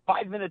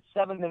 5 minutes,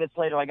 7 minutes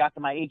later, I got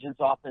to my agent's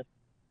office.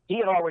 He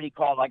had already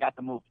called. I got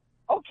the movie.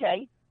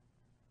 Okay.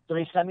 So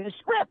they sent me the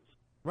script.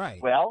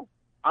 Right. Well,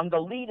 I'm the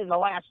lead in the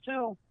last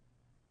two.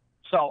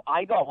 So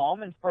I go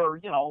home, and for,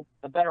 you know,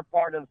 the better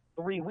part of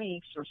 3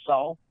 weeks or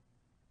so,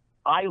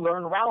 I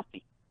learned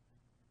Ralphie.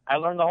 I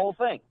learned the whole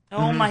thing.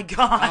 Oh, my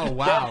God. Oh,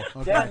 wow.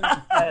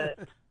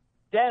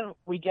 Then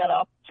we get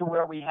up to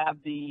where we have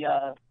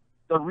the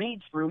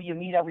read-through. You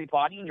meet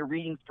everybody, and you're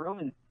reading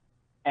through,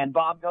 and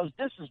Bob goes,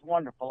 this is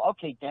wonderful.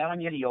 Okay,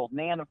 Dan, you're the old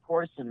man, of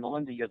course, and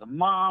Melinda, you're the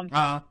mom.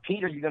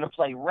 Peter, you're going to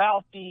play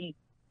Ralphie.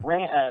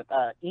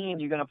 Ian,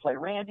 you're going to play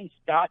Randy.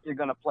 Scott, you're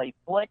going to play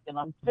Flick. And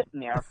I'm sitting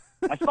there.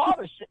 My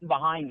father's sitting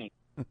behind me.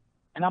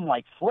 And I'm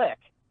like, Flick?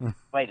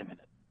 Wait a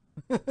minute.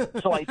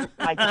 So I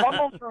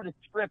fumbled through the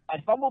script. I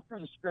fumbled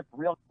through the script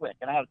real quick.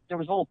 And there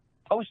was a little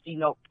Post-it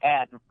note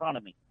pad in front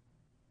of me.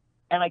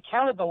 And I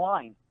counted the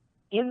lines.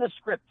 In the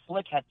script,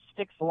 Flick had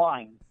 16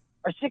 lines,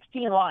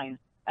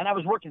 and I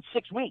was working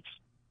 6 weeks.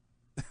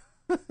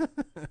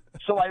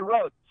 So I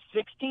wrote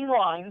 16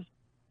 lines,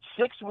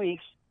 6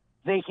 weeks,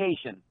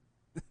 vacation.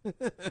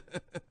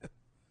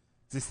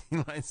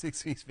 16 lines,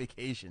 6 weeks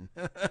vacation.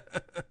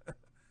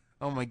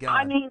 Oh, my God.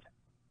 I mean,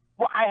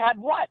 well, I had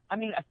what? I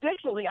mean,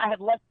 officially, I had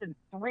less than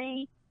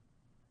 3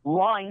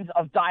 lines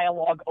of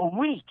dialogue a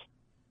week.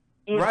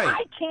 If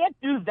I can't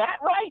do that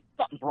right,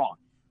 something's wrong.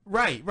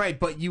 Right.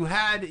 But you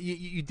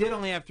did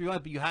only have 3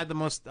 lines, but you had the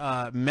most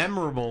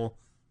memorable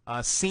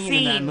scene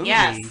in that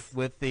movie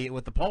with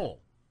the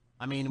pole.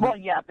 I mean, well,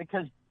 yeah,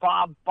 because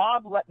Bob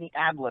let me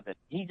ad-lib it.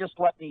 He just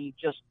let me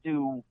just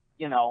do,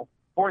 you know,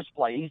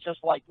 horseplay. He's just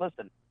like,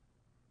 listen,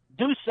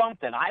 do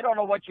something. I don't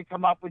know what you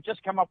come up with.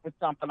 Just come up with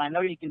something. I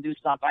know you can do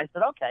something. I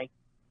said, okay.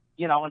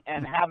 You know,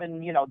 and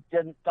having, you know,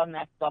 done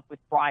that stuff with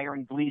Pryor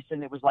and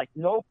Gleason, it was like,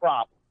 no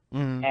problem.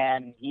 Mm-hmm.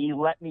 And he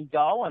let me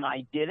go, and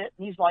I did it.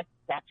 And he's like,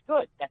 that's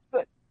good. That's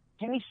good.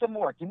 Give me some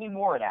more. Give me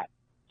more of that.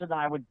 So then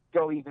I would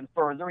go even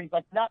further. He's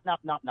like, no.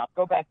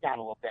 Go back down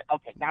a little bit.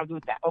 Okay, now do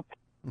that. Okay.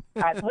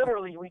 That's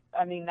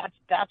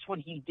what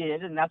he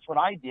did, and that's what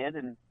I did.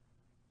 And,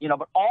 you know,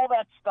 but all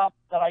that stuff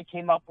that I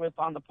came up with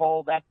on the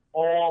pole, that's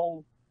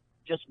all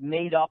just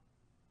made up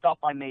stuff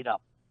I made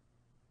up.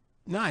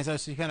 Nice.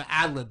 So you kind of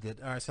ad-libbed it.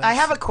 All right, so I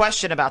have a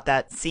question about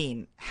that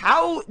scene.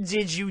 How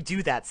did you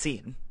do that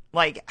scene?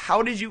 Like,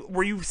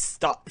 were you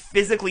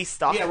physically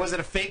stuck? Yeah, was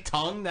it a fake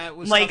tongue that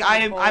was like, stuck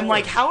on the pole, I'm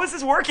like, how is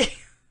this working?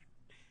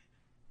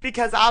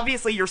 Because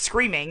obviously you're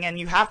screaming and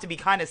you have to be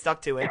kind of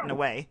stuck to it in a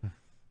way.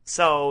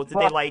 So did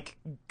they like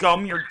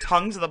gum your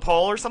tongue to the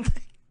pole or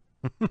something?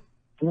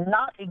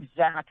 Not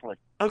exactly.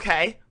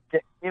 Okay.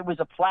 It was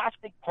a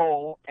plastic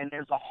pole, and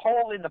there's a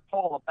hole in the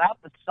pole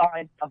about the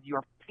size of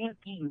your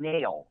pinky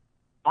nail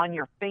on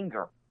your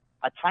finger,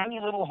 a tiny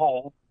little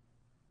hole.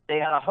 They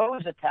had a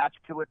hose attached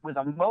to it with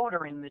a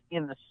motor in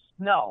the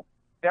snow,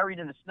 buried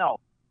in the snow,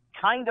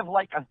 kind of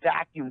like a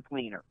vacuum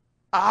cleaner.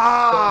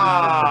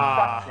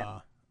 Ah.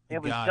 So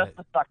it was just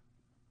a suction.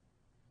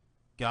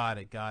 Got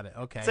it.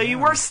 Okay. So you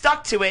were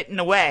stuck to it in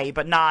a way,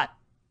 but not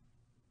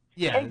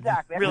Yeah,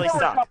 exactly. really there were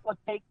suck. a couple of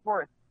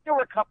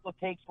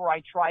takes where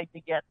I tried to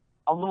get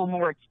a little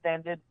more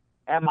extended,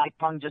 and my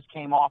tongue just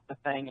came off the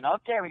thing. And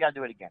okay, we got to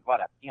do it again.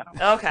 Whatever, you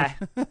know. Okay.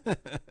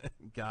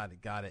 Got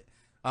it.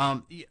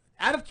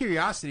 Out of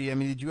curiosity, I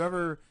mean, did you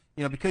ever,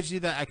 because you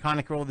did that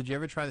iconic role, did you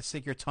ever try to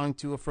stick your tongue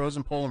to a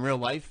frozen pole in real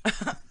life?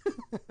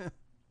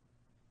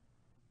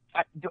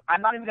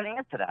 I'm not even going to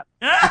answer that.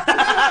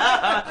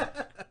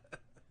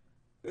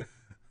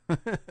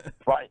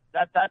 Right.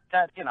 That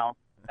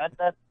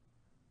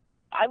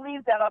I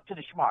leave that up to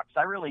the schmucks.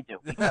 I really do,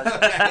 because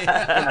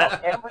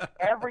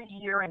every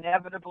year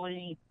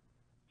inevitably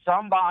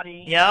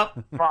somebody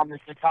from the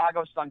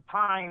Chicago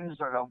Sun-Times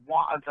or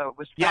the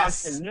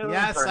Wisconsin News or the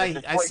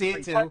Detroit I see it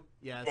Free too. Press,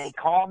 Yes. they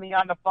call me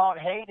on the phone.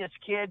 Hey, this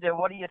kid,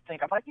 what do you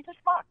think? I'm like, he's a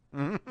schmuck.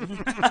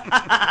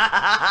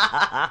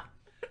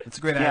 It's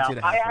a great attitude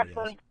to have. I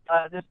actually,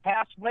 this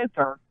past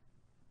winter,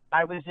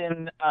 I was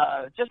in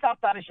just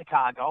outside of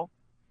Chicago.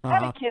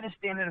 Had a kid is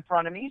standing in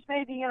front of me. He's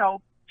maybe,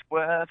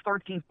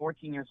 13,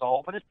 14 years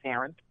old with his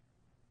parents.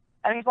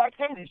 And he's like,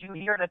 hey, did you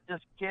hear that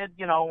this kid,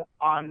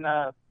 on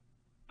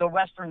the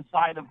western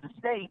side of the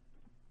state,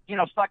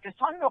 stuck his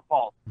tongue to a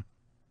pole? And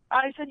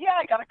I said, yeah,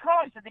 I got a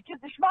call. He said, the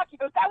kid's a schmuck. He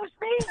goes, that was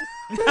me.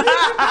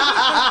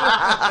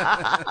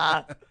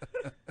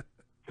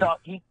 So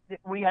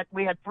we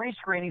had 3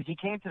 screenings. He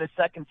came to the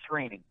second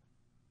screening.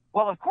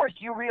 Well, of course,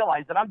 you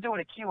realize that I'm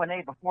doing a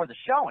Q&A before the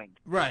showing.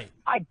 Right.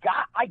 I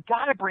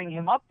got to bring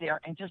him up there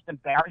and just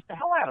embarrass the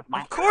hell out of him.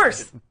 Of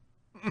course.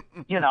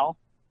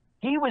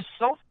 He was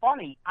so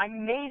funny. I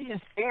made his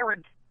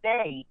parents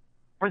stay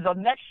for the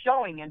next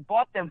showing and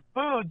bought them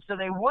food so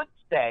they would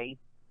stay,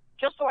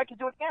 just so I could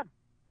do it again.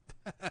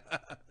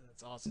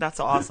 That's awesome. That's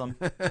awesome.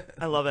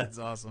 I love it. That's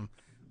awesome.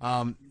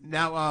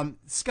 Now,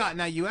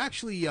 Scott, you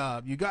actually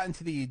you got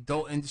into the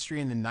adult industry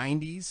in the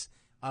 90s,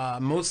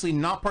 mostly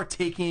not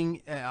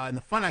partaking in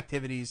the fun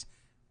activities,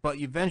 but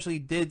you eventually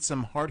did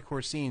some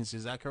hardcore scenes.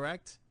 Is that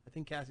correct? I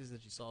think Cassie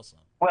said she saw some.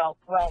 Well,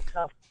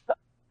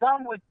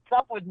 some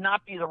would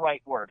not be the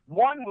right word.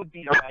 One would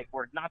be the right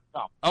word, not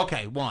some.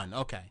 Okay, one.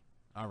 Okay,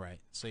 all right.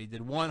 So you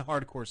did one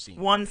hardcore scene.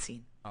 One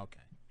scene.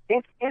 Okay.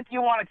 If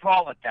you want to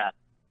call it that.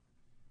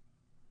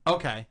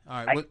 Okay,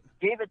 all right.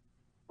 Gave it.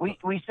 We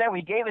said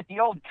we gave it the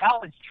old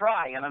college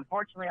try, and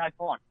unfortunately, I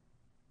flunked.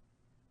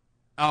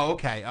 Oh,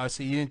 okay.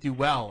 So you didn't do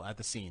well at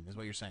the scene, is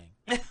what you're saying.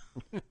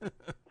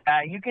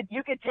 You could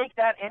take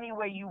that any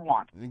way you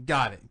want.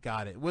 Got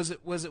it. Was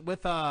it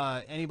with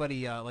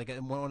anybody like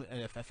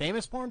a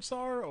famous porn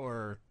star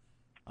or?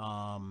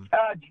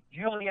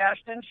 Julie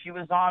Ashton. She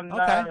was on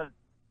Okay.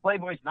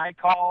 Playboy's Night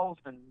Calls,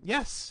 and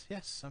Yes,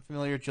 I'm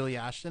familiar with Julie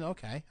Ashton.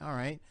 Okay, all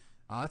right.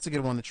 That's a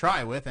good one to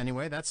try with.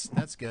 Anyway, that's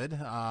good.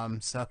 Now,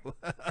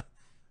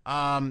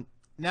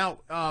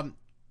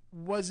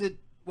 was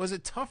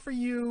it tough for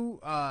you?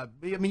 I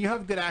mean, you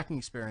have good acting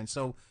experience.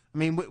 So, I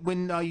mean,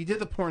 when you did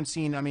the porn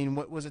scene, I mean,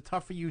 was it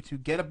tough for you to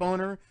get a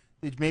boner?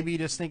 Did maybe you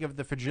just think of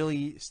the fragile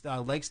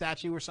leg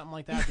statue or something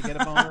like that to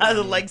get a boner?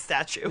 The leg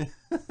statue.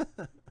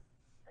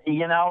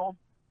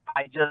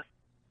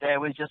 there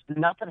was just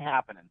nothing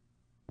happening.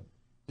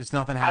 Just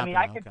nothing happening.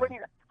 I mean,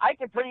 I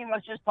could pretty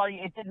much just tell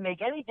you it didn't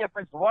make any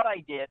difference what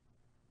I did,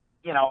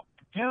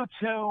 due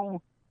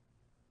to,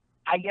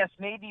 I guess,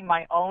 maybe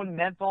my own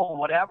mental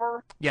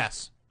whatever.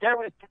 Yes.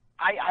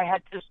 I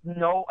had just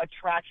no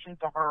attraction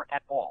to her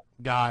at all.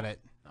 Got it.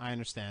 I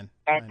understand.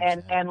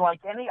 And like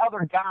any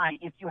other guy,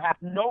 if you have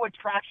no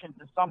attraction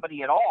to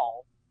somebody at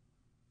all,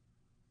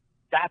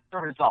 that's the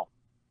result.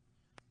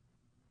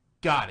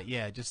 Got it.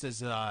 Yeah, just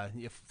as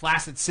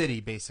flaccid city,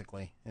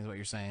 basically, is what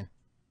you're saying.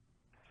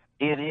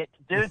 Dude,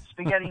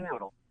 spaghetti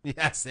noodle.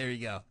 Yes, there you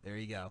go.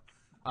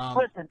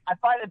 Listen, if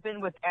I'd have been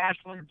with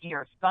Ashland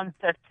Gear,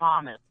 Sunset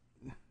Thomas,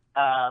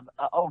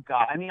 oh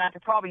God, I mean, I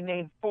could probably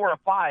name 4 or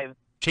 5.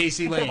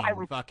 Chasey Lane,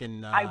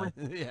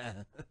 yeah.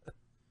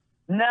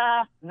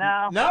 No,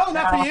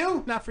 not for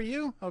you. Not for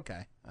you.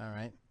 Okay, all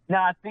right.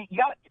 No, see,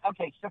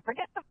 okay. So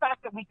forget the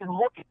fact that we can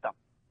look at them.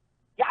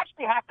 You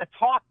actually have to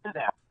talk to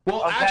them.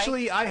 Well, okay?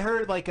 actually, I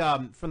heard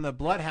from the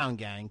Bloodhound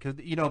Gang, because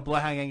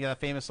Bloodhound Gang got a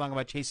famous song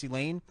about Chasey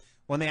Lane.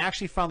 When they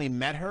actually finally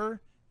met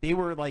her, they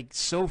were like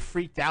so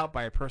freaked out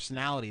by her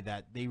personality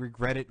that they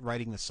regretted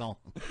writing the song.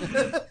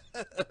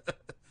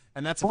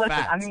 And that's a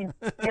fact. I mean,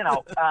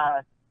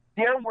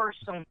 there were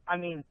some. I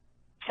mean,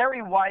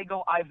 Terry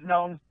Weigel I've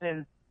known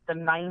since the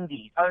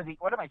 90s.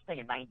 What am I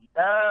saying? 90s?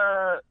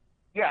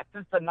 Yeah,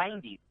 since the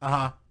 90s.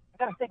 I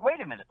gotta think.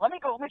 Wait a minute. Let me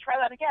try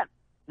that again.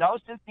 No,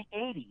 since the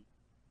 80s.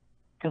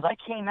 Because I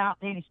came out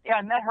in 80s. Yeah,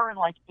 I met her in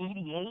like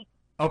 88.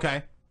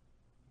 Okay.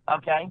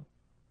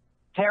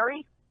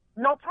 Terry,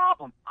 no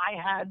problem. I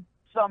had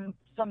some.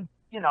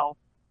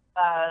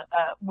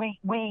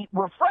 We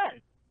were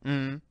friends.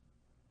 Mm-hmm.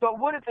 So it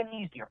would have been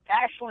easier.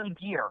 Ashland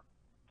Gear,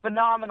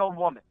 phenomenal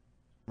woman.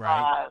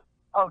 Right.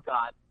 Oh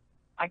God.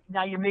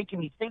 Now you're making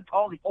me think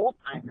all the old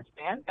timers,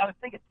 man. Got to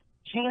think of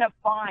Gina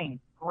Fine,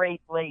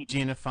 great lady.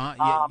 Gina Fine,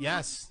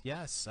 yes.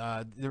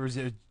 There was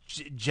a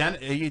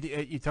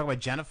you talk about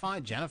Jenna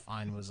Fine. Jenna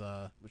Fine was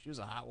she was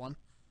a hot one.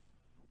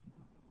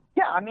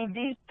 Yeah, I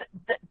mean,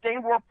 they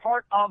were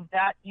part of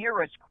that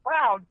era's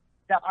crowd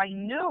that I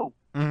knew.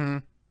 Mm-hmm.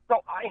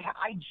 So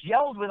I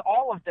gelled with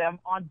all of them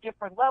on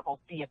different levels,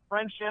 be it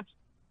friendships,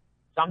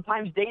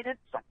 sometimes dated,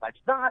 sometimes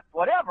not,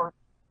 whatever.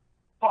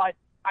 But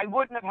I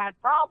wouldn't have had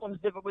problems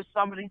if it was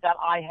somebody that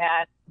I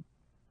had,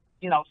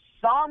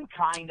 some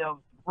kind of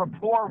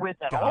rapport with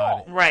at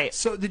all. Right.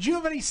 So did you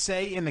have any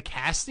say in the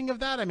casting of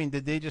that? I mean,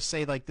 did they just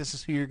say, like, this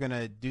is who you're going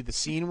to do the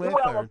scene with?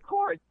 Well, or? of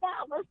course.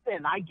 Now,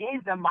 listen, I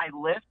gave them my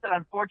list, and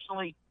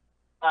unfortunately,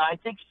 I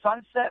think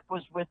Sunset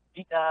was with,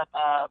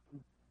 I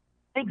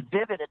think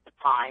Vivid at the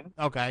time.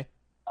 Okay.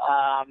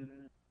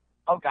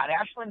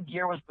 Ashlyn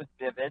Gear was with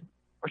Vivid,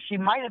 or she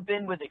might have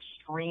been with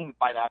Extreme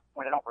by that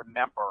point. I don't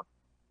remember.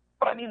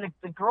 But, I mean,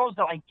 the girls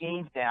that I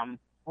gave them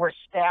were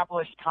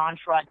established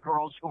contract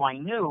girls who I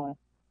knew,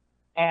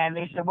 and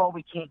they said, well,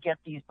 we can't get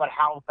these, but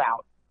how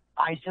about?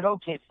 I said,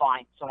 okay,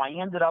 fine. So I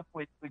ended up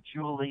with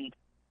Julie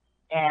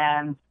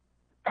and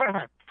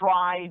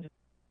tried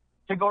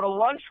to go to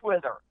lunch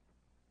with her.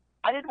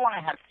 I didn't want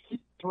to have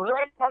sex with her.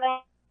 I didn't want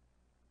to,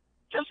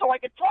 just so I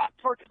could talk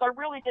to her because I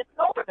really didn't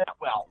know her that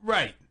well.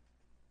 Right.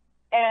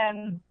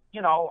 And,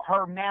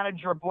 her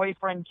manager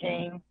boyfriend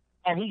came,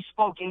 and he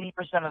spoke 80%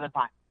 of the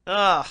time.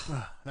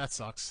 Ugh. That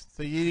sucks.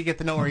 So you get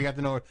to know her, you got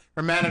to know her.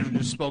 Her manager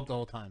just spoke the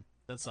whole time.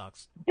 That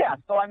sucks. Yeah,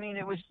 so I mean,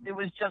 it was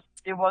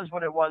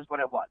what it was,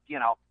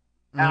 And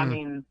I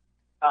mean,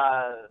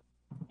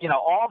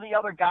 all the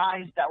other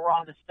guys that were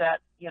on the set,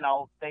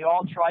 they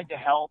all tried to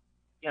help,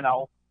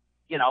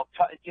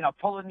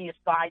 pulling me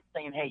aside,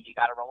 saying, hey, you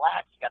got to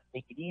relax, you got to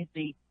take it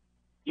easy.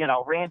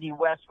 Randy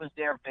West was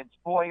there, Vince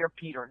Boyer,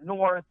 Peter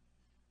North.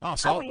 Oh,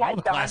 so all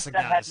the classic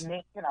guys.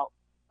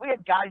 We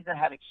had guys that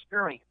had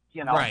experience,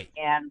 Right.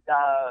 And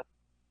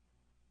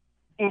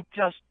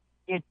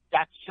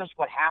that's just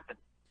what happened.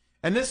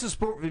 And this is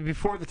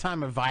before the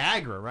time of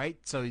Viagra, right?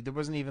 So there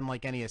wasn't even,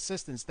 like, any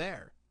assistance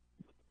there.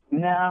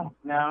 No.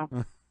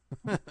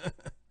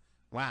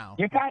 Wow.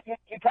 You're kind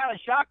of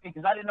shocked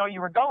because I didn't know you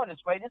were going this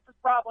way. This is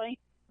probably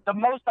the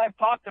most I've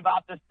talked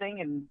about this thing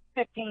in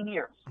 15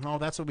 years. Oh,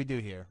 that's what we do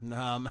here.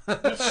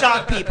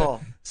 Shock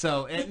people.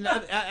 So,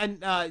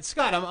 and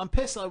Scott, I'm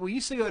pissed. We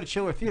used to go to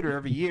Chiller Theater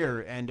every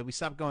year, and we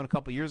stopped going a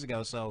couple years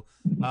ago. So,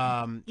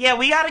 yeah,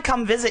 we got to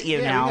come visit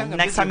you now.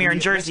 Next time you're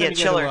in Jersey at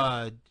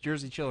Chiller.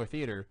 Jersey Chiller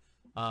Theater.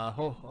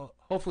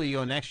 Hopefully you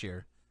go next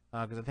year,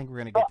 because I think we're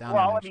going to get down there.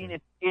 Well, I mean,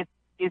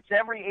 it's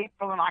every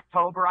April and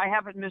October. I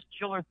haven't missed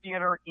Chiller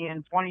Theater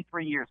in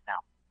 23 years now.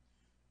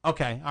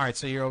 Okay, all right,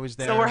 so you're always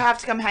there. So we'll have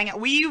to come hang out.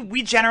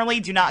 We generally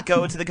do not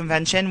go to the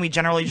convention. We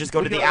generally just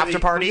go to the after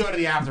party. We go to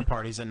the after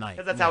parties at night.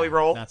 Because that's how we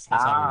roll. That's how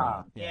we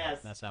roll. Yeah,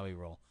 yes. That's how we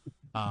roll.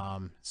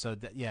 So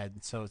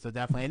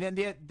definitely. And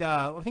then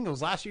I think it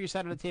was last year you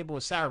sat at a table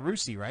with Sara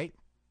Rusi, right?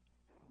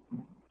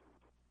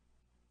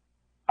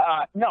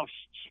 No,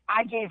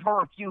 I gave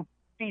her a few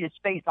feet of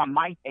space on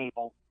my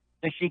table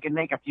so she could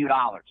make a few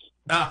dollars.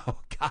 Oh,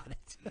 got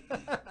it.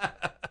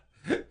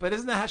 But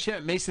isn't that how she,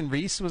 Mason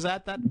Reese was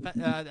at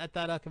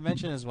that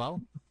convention as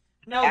well?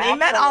 No, they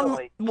met on.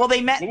 Well,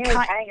 they met. He was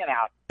hanging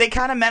out. They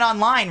kind of met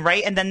online,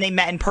 right? And then they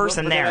met in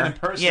person there. They met in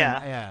person.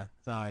 Yeah. Yeah.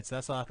 All right. So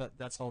that's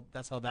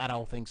how that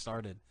whole thing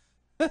started.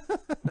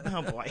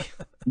 Oh boy.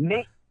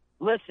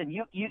 Listen,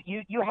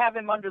 you have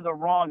him under the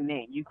wrong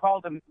name. You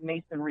called him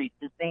Mason Reese.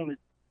 His name is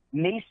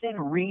Mason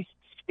Reese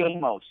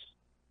Stamos.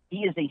 He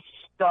is a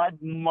stud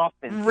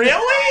muffin.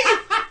 Really?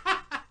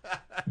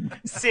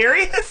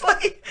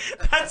 Seriously?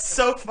 That's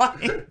so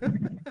funny.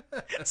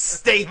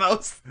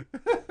 Stamos.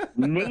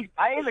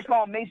 I either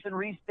call him Mason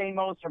Reese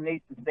Stamos or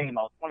Mason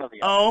Stamos. One of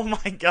the other. Oh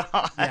my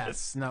god.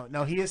 Yes.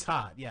 No. He is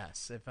hot.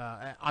 Yes. If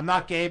I'm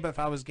not gay, but if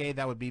I was gay,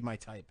 that would be my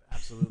type.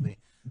 Absolutely.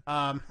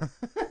 Holy,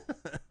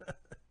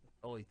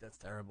 that's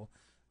terrible.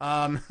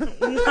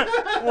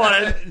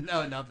 What?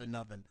 No,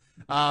 nothing.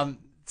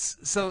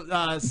 So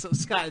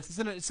Scott,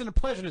 it's been a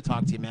pleasure to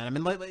talk to you, man. I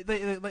mean,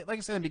 like I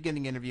said in the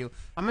beginning interview,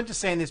 I'm not just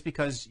saying this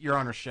because you're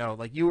on our show.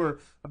 Like, you were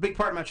a big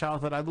part of my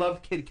childhood. I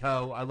love Kid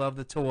Co. I love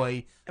the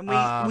toy. And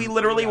we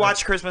literally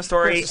watch Christmas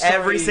Story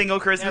every single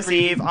Christmas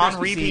Eve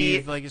on repeat.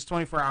 Eve. Like, it's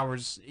 24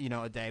 hours,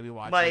 a day we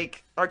watch.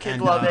 Like, our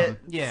kids love it.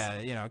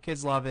 Yeah,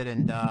 kids love it,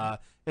 and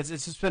it's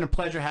just been a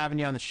pleasure having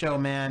you on the show,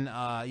 man.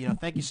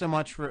 Thank you so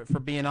much for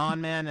being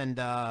on, man,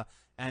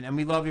 and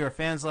we love you. Our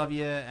fans love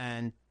you,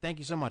 and thank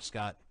you so much,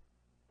 Scott.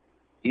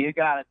 You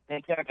got it.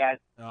 Take care, guys.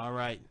 All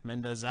right.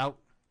 Mendez out.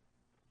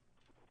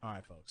 All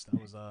right, folks.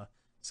 That was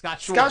Scott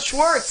Schwartz. Scott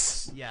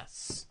Schwartz.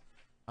 Yes.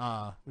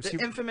 The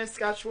infamous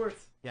Scott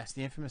Schwartz. Yes,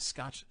 the infamous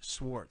Scott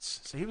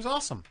Schwartz. So he was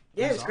awesome.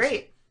 Yeah, he was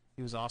great.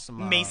 He was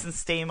awesome. Mason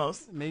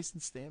Stamos. Mason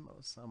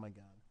Stamos. Oh, my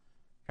God.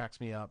 Cracks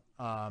me up.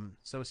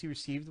 So was he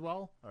received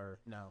well or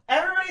no?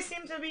 Everybody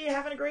seemed to be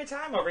having a great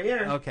time over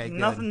here. Okay,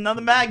 good.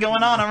 Nothing bad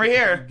going on over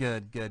here.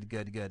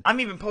 Good.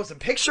 I'm even posting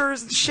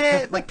pictures and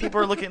shit. Like,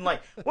 people are looking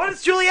like, what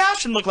does Julie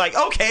Ashton look like?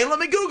 Okay, let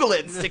me Google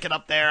it and stick it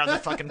up there on the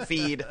fucking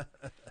feed.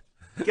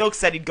 Gilk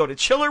said he'd go to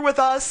Chiller with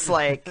us.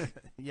 Like,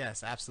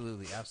 yes,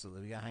 absolutely.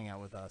 We gotta hang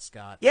out with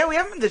Scott. Yeah, we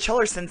haven't been to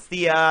Chiller since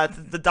the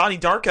Donnie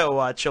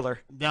Darko Chiller.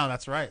 No,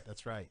 that's right.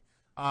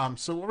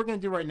 So what we're gonna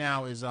do right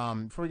now is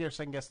before we get our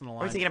second guest on the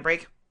line, Are we taking a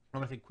break? I'm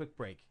gonna take a quick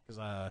break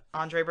because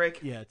Andre break.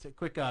 Yeah, take a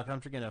quick. I'm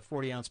drinking a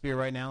 40-ounce beer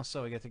right now,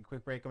 so we gotta take a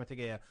quick break. We're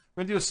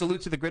gonna do a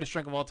salute to the greatest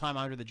drink of all time,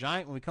 Andre the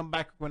Giant. When we come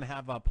back, we're gonna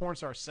have porn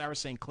star Sara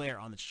St. Clair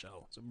on the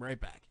show. So we'll be right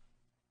back.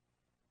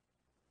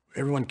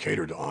 Everyone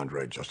catered to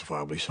Andre,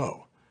 justifiably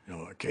so.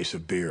 A case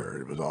of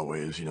beer, it was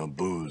always,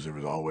 booze, it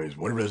was always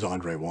whatever it is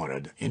Andre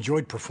wanted. He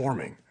enjoyed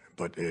performing,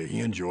 but he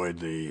enjoyed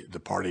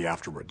the party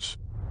afterwards.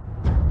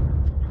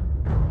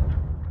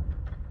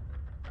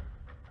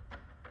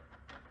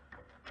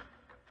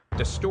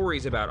 The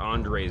stories about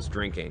Andre's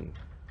drinking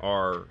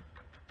are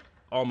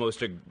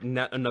almost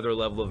another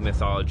level of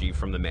mythology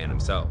from the man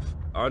himself.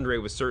 Andre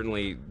was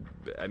certainly,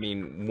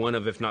 one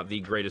of, if not the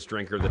greatest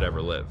drinker that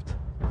ever lived.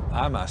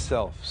 I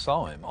myself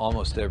saw him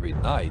almost every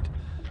night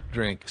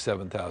drink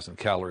 7,000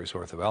 calories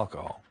worth of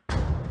alcohol.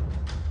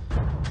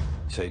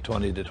 Say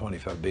 20 to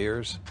 25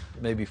 beers,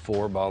 maybe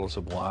 4 bottles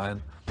of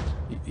wine,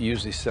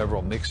 usually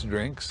several mixed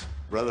drinks.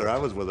 Brother, I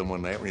was with him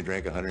one night when he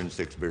drank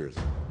 106 beers.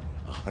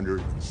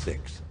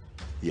 106.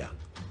 Yeah.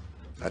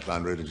 That's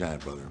Andre the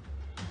Giant, brother.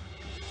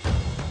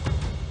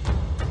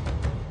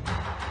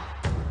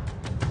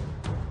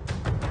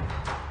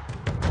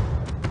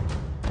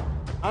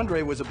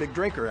 Andre was a big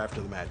drinker after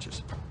the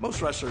matches.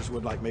 Most wrestlers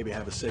would maybe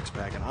have a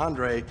 6-pack, and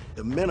Andre,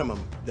 the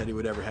minimum that he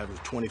would ever have was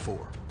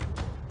 24.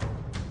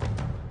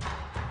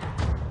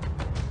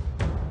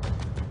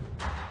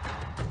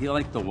 He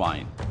liked the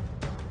wine.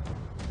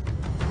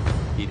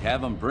 He'd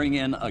have him bring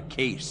in a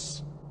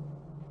case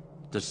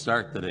to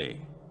start the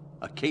day.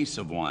 A case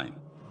of wine.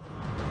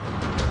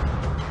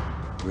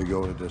 We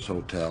go to this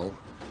hotel.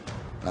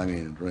 Drinking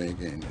and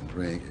drinking and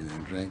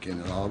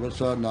drinking, and all of a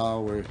sudden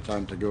now it's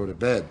time to go to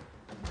bed.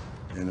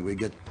 And we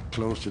get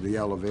close to the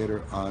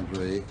elevator,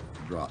 Andre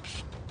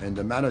drops. And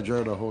the manager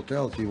of the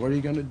hotel says, "What are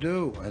you going to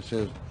do?" I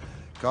says,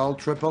 "Call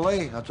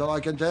AAA, that's all I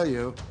can tell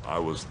you." I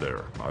was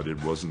there.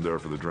 Wasn't there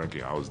for the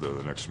drinking. I was there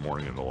the next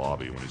morning in the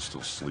lobby when he's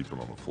still sleeping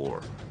on the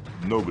floor.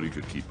 Nobody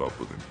could keep up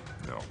with him.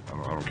 No,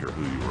 I don't care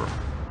who you were.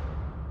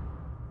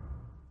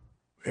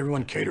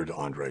 Everyone catered to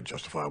Andre,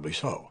 justifiably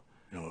so.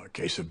 A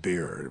case of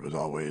beer, it was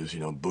always,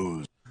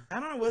 booze. I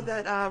don't know what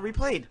that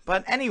replayed,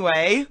 but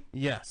anyway.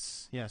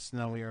 Yes.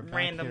 No, we are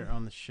back here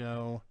on the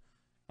show.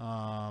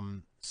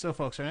 So,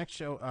 folks, our next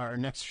show.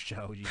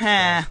 Jesus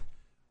Christ.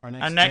 Our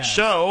next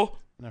show.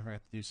 I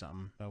forgot to do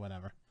something, but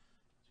whatever.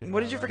 What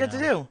did you forget to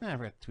do? I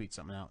forgot to tweet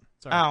something out.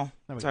 Sorry.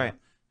 Sorry.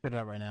 Put it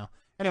out right now.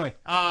 Anyway,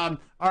 our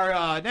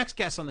next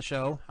guest on the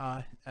show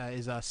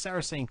is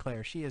Sara St.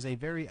 Clair. She is a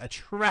very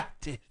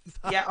attractive.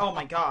 Yeah. Oh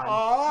my God.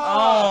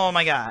 Oh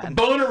my God.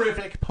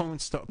 Bonerific porn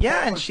star.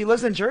 Yeah, and she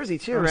lives in Jersey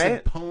too,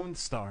 right? Porn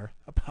star.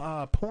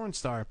 Porn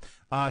star.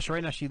 So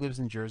right now she lives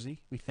in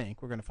Jersey. We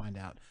think we're gonna find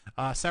out.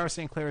 Sara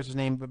St. Clair is her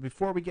name. But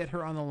before we get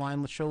her on the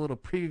line, let's show a little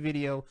preview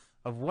video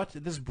of what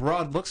this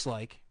broad looks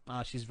like.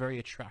 She's very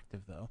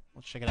attractive, though.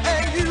 Let's check it out.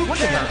 Look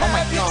at her. Oh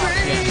my God.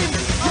 Yeah.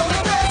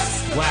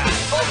 Wow.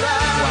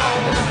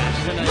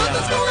 She's in a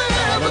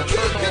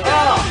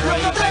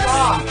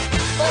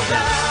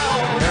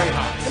very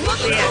hot.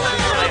 She is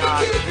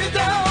really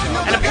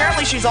hot. And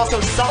apparently she's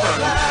also Southern.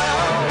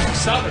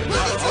 Southern?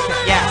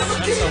 Okay. Yes.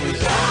 That's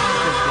always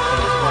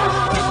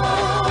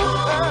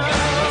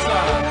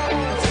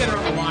let's get her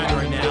on the line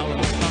right now.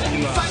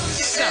 Let's talk to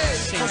Sara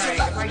St.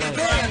 Clair.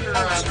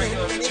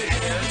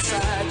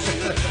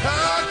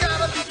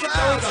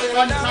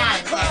 One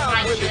time.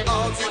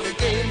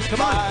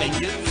 Come on,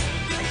 Bacon.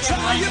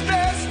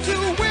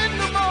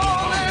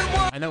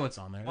 I know it's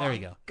on there. There we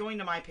go. Going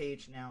to my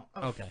page now.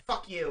 Oh, okay.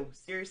 Fuck you.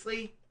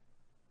 Seriously?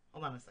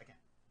 Hold on a second.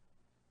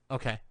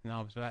 Okay.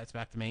 No, it's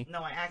back to me.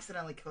 No, I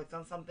accidentally clicked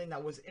on something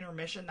that was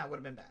intermission. That would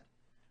have been bad.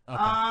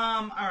 Okay.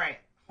 All right.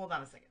 Hold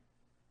on a second.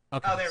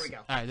 Okay. Oh, there we go.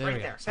 All right, there we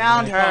go. So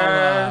Found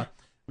her.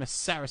 Miss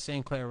Sara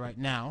St. Clair right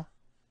now.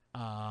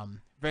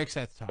 Very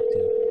excited to talk to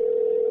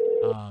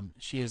you.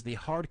 She is the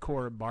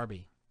hardcore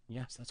Barbie.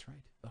 Yes, that's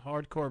right. The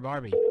hardcore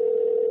Barbie.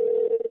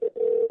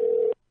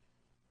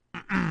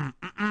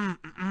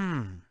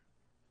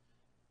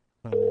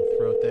 Put a little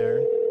throat there.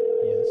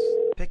 Yes.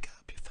 Pick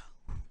up your phone.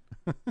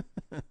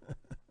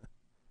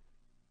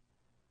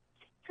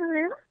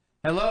 Hello?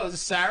 Hello, is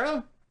this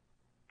Sara?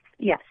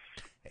 Yes.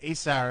 Hey,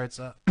 Sara, it's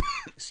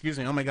excuse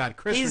me. Oh my God,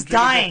 Chris. He's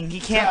dying.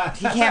 He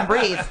can't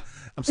breathe.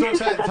 I'm so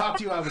excited to talk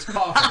to you. I was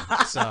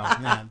coughing. So,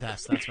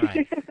 that's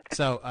right.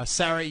 So,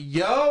 Sara,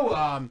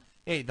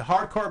 hey, the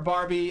hardcore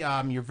Barbie.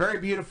 You're very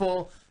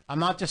beautiful. I'm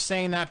not just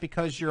saying that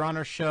because you're on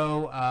our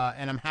show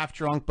and I'm half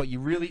drunk, but you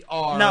really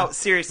are. No,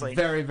 seriously.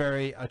 Very,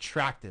 very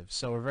attractive.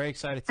 So we're very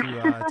excited to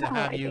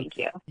have you. Thank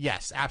you.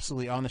 Yes,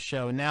 absolutely on the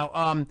show.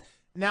 Now,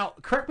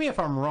 correct me if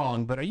I'm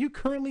wrong, but are you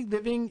currently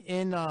living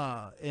in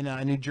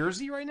New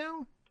Jersey right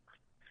now?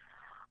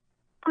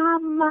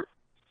 I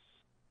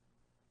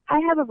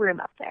have a room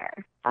up there.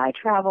 I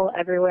travel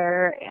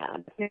everywhere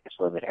and I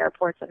live at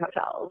airports and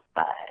hotels,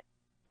 but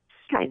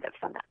kind of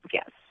sometimes,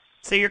 yes.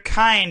 So you're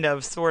kind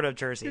of, sort of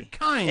Jersey. You're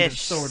kind of,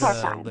 sort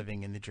of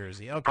living in New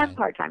Jersey. Okay. I'm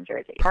part-time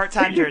Jersey.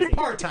 Part-time Jersey.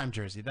 Part-time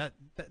Jersey.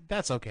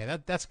 That's okay.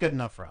 That's good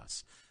enough for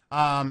us.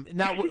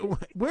 Now,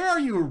 where are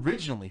you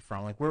originally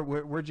from? Like,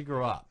 where'd you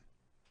grow up?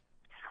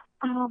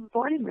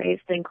 Born and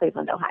raised in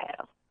Cleveland,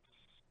 Ohio.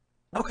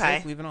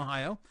 Okay. Cleveland,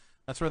 Ohio.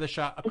 That's where they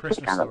shot A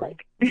Christmas Story.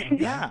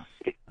 Yeah.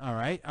 All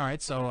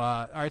right.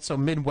 So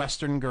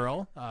Midwestern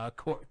girl,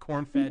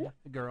 corn-fed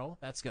girl.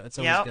 That's good. That's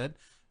always good.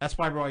 That's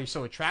probably why you're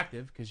so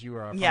attractive, because you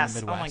are from the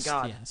Midwest. Oh my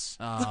God. Yes.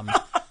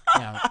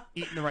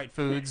 Eating the right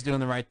foods, doing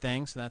the right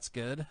things. So that's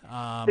good.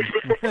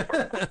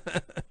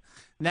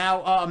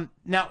 Now,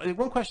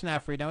 one question I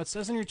have for you. Now, it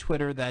says on your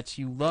Twitter that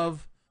you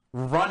love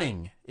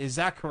running. Is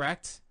that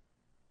correct?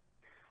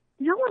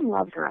 No one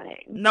loves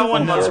running. No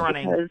one loves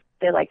running. Because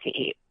they like to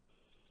eat.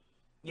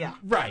 Yeah.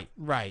 Right.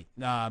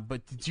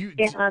 But did you...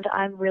 And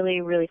I'm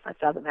really, really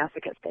fucked up and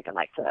masochistic and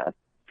like to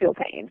feel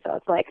pain. So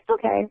it's like,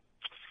 okay,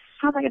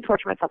 how am I going to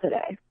torture myself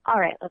today? All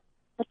right, let's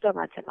go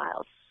run 10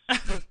 miles.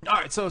 All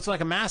right, so it's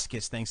like a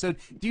masochist thing. So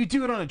do you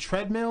do it on a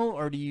treadmill,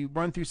 or do you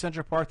run through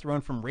Central Park to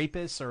run from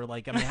rapists, or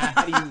like, I mean,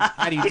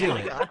 how do you do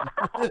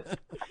it?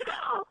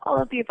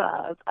 All of the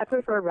above. I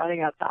prefer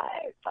running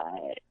outside,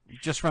 but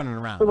Just running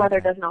around. the weather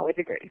doesn't always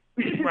agree.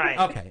 Right.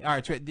 Okay. All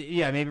right. So,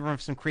 yeah, maybe run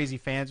for some crazy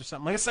fans or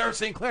something like Sarah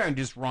St. Clair and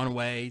just run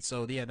away.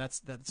 So yeah, that's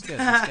good.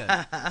 That's good.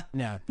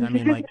 Yeah, I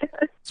mean, like,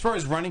 as far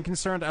as running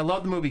concerned, I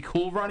love the movie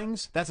Cool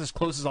Runnings. That's as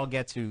close as I'll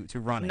get to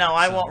running. No,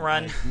 I won't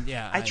run.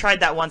 I tried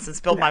that once and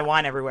spilled my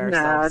wine everywhere,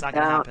 so it's not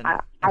going to happen.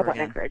 I wouldn't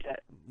encourage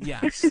it.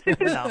 Yes.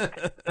 No.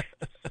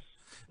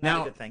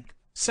 Now, a good thing.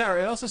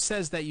 Sarah, it also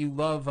says that you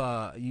love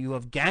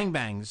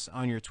gangbangs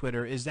on your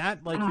Twitter. Is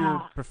that like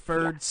your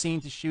preferred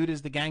scene to shoot?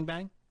 Is the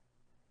gangbang?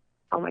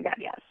 Oh my God,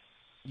 yes.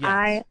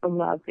 I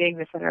love being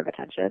the center of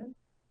attention.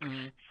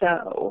 Mm-hmm.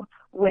 So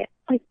I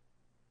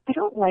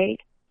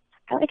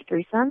like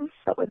threesomes,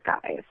 but with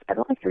guys. I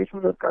don't like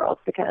threesomes with girls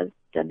because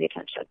then the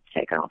attention's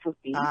taken off of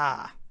me.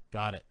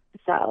 Got it.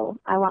 So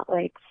I want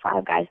like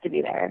 5 guys to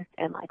be there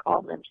and like all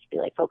of them just be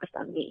like focused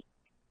on me.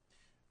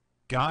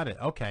 Got it.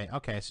 Okay.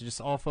 So just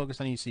all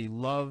focused on you. So you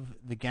love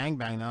the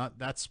gangbang. Now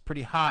that's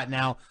pretty hot.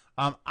 Now,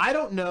 I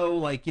don't know,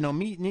 like, you know,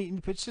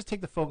 let's just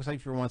take the focus off you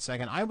for 1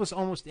 second. I was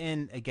almost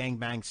in a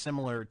gangbang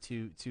similar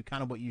to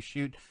kind of what you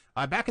shoot.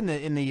 Back in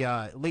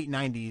the late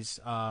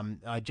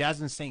 '90s,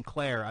 Jasmine St.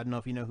 Clair. I don't know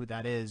if you know who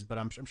that is, but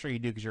I'm sure you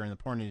do because you're in the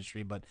porn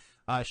industry. But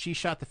she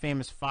shot the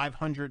famous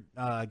 500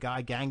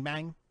 guy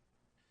gangbang.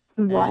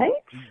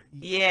 What?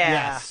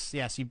 Yeah.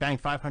 Yes. He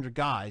banged 500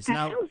 guys.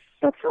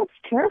 That sounds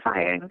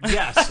terrifying.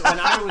 Yes, and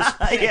I was.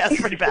 Yeah, it's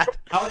pretty bad.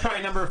 I was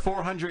probably number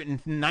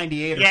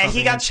 498. Or yeah, something.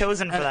 he got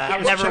chosen for that.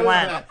 I Never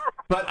went.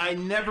 But I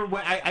never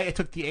went. I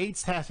took the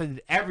AIDS test. I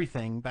did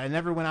everything, but I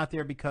never went out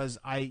there because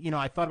I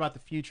thought about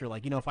the future.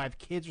 Like, if I have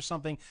kids or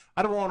something,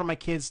 I don't want one of my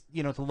kids,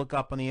 to look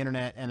up on the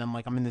internet and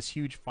I'm in this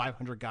huge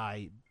 500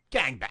 guy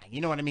gangbang. You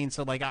know what I mean?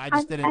 So like, I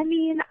just didn't. I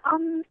mean,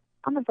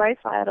 on the bright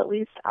side, at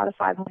least out of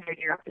 500,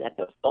 you're up to that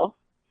postal.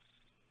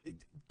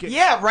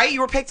 Yeah, right.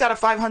 You were picked out of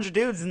 500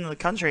 dudes in the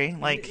country.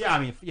 Like, yeah, I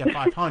mean,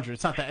 500.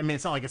 It's not that. I mean,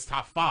 it's not like it's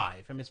top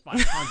 5. I mean, it's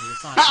 500.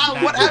 It's not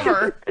that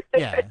whatever. Good.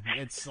 Yeah,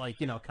 it's like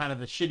kind of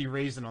the shitty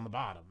raisin on the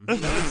bottom.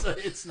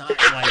 It's not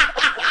like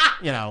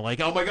like,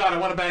 oh my God, I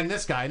want to bang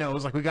this guy. No, it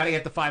was like we got to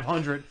get to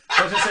 500.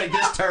 Let's just say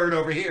this turd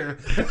over here.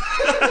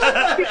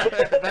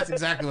 That's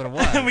exactly what it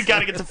was. We got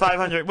to get to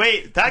 500.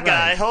 Wait, that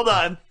guy. Hold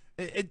on.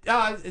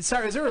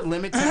 Sorry, is there a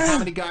limit to how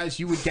many guys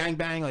you would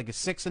gangbang? Like, is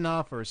 6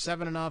 enough or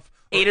 7 enough?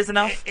 8 is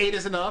enough. 8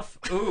 is enough.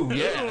 Ooh,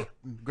 yeah.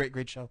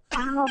 Great show.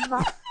 No, so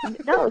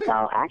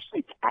I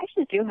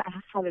actually do have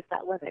a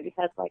set limit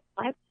because like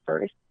one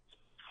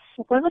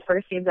of the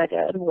first scenes I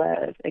did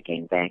was a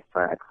gangbang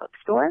for a cook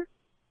store,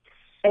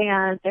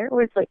 and there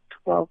was like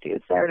 12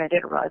 dudes there, and I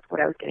didn't realize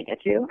what I was getting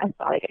into. I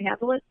thought I could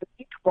handle it, but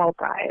 12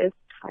 guys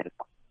kind of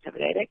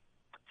intimidating.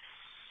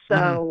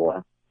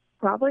 So.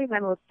 Probably my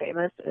most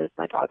famous is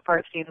my dog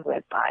park scene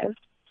with 5,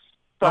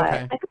 but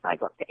I could probably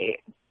go up to 8.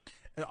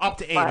 Up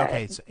to 8,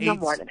 okay. So 8, no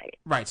more than 8.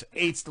 Right, so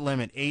 8's the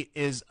limit. 8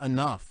 is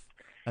enough,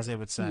 as they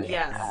would say.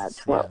 Yes.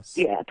 12. Yes.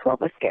 Yeah,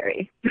 12 is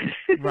scary.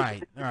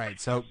 Right, all right.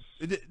 So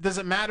does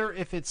it matter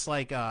if it's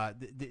like, does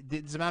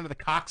it matter the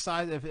cock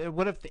size?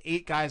 What if the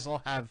 8 guys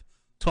all have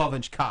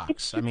 12-inch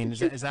cocks? I mean,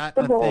 is that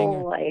a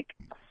thing? Like,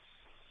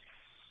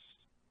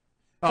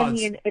 I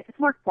mean, it's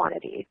more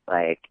quantity.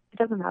 Like, it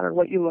doesn't matter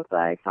what you look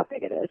like, how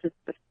big it is. It's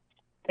just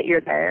that you're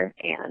there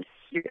and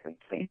you're giving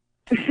to me.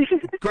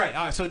 Great.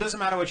 So it doesn't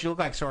matter what you look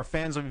like. So our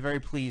fans will be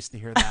very pleased to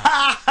hear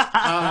that.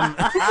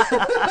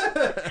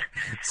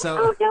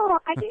 Oh no,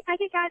 I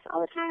get guys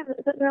all the time.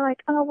 They're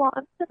like, "Oh well,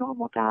 I'm just a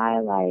normal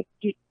guy. Like,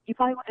 you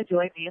probably want to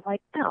join me." I'm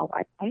like, no,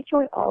 I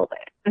enjoy all of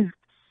it.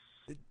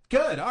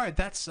 Good. All right.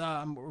 That's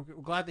we're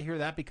glad to hear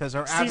that because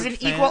our average she's an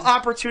fan, equal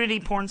opportunity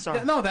porn star.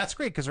 Yeah, no, that's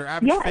great because our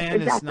average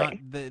fan is not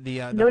the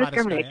no hottest guy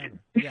discrimination.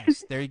 ever.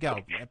 Yes, there you go.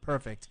 Yeah,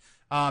 perfect.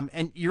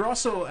 And you're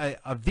also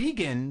a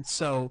vegan,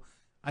 so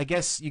I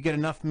guess you get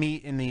enough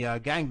meat in the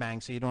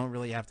gangbang, so you don't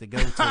really have to go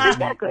to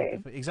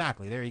exactly.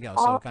 Exactly. There you go.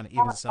 All, so it kind of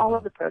evens itself all out.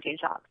 of the protein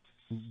shops.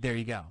 There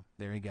you go.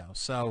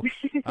 So,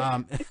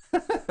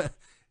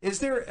 Is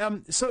there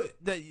so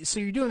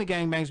you're doing the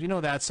gangbangs? We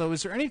know that. So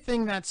is there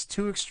anything that's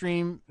too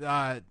extreme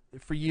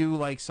for you,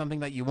 like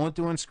something that you won't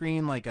do on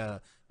screen, like a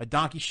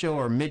donkey show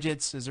or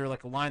midgets? Is there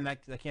like a line that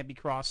can't be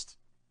crossed?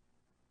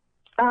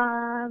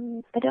 I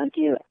don't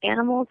do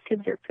animals,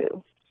 kids, or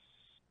poo.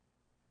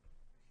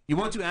 You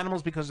won't do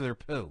animals because of their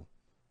poo.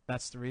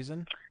 That's the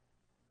reason?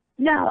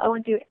 No, I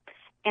won't do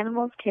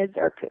animals, kids,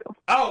 or poo.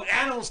 Oh,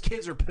 animals,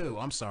 kids, or poo.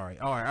 I'm sorry.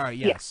 All right,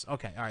 yes. Yeah.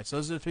 Okay, all right. So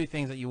those are the three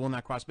things that you will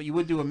not cross. But you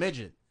would do a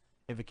midget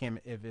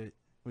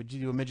would you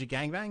do a midget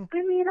gangbang?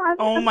 I mean,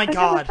 Oh my I've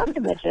God. never fucked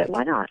a midget.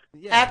 Why not?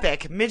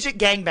 Epic midget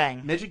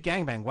gangbang. Midget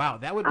gangbang. Wow,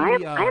 that would be.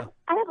 I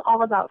am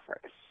all about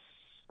first.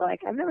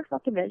 Like, I've never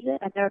fucked a midget.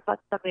 I've never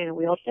fucked somebody in a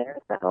wheelchair.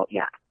 So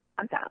yeah,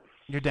 I'm down.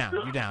 You're down.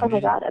 You're down. Oh my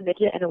God, a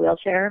midget in a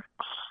wheelchair.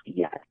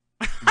 Yes.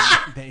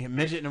 A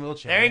midget in a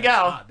wheelchair. There you yeah.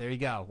 go. Ah, there you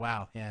go.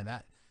 Wow. Yeah,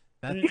 that.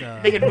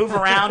 They can move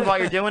around while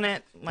you're doing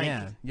it. Like,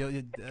 yeah,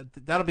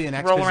 that'll be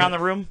an roll around the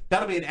room.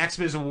 That'll be an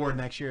XBiz award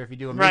next year if you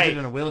do a midget Right.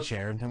 in a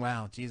wheelchair.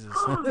 Wow, Jesus.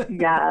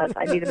 Yes,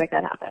 I need to make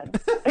that happen.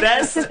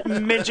 Best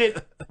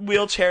midget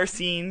wheelchair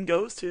scene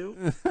goes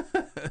to.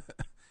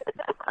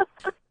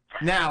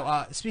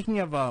 Now, speaking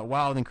of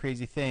wild and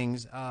crazy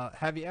things,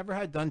 have you ever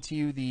had done to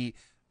you the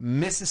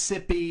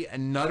Mississippi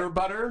Nutter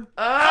Butter?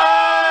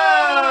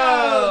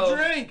 Oh!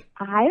 Drink!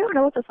 I don't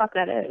know what the fuck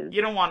that is.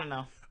 You don't want to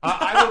know.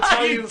 I will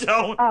tell you.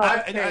 Don't.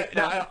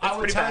 I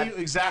will tell you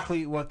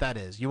exactly what that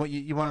is. You want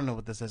to know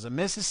what this is? A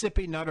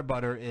Mississippi Nutter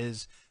Butter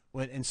is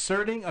when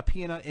inserting a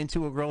peanut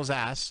into a girl's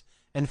ass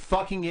and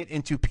fucking it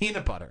into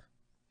peanut butter.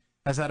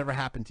 Has that ever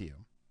happened to you?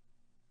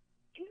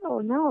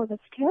 Ew, no,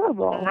 that's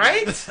terrible.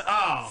 Right?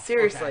 Oh,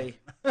 seriously.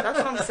 That's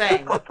what I'm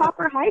saying.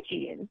 Proper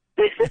hygiene.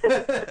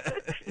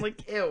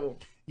 Like, ew.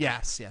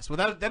 Yes.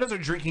 Well, that is our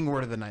drinking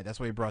word of the night. That's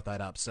why we brought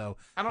that up. So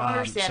I don't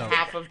understand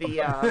half of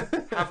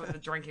the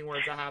drinking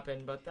words that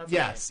happen, but that's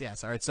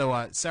yes. All right.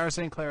 So Sara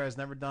St. Clair has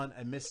never done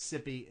a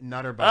Mississippi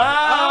Nutter Butter.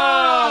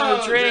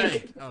 Oh,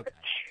 drink. Okay.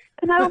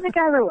 And I don't think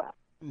I ever will.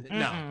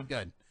 No.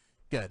 Good.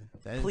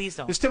 Please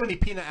don't. There's too many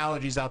peanut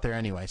allergies out there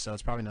anyway, so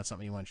it's probably not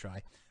something you want to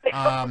try.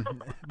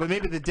 But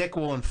maybe the dick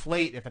will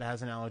inflate if it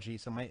has an allergy,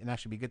 so it might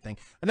actually be a good thing.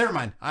 But never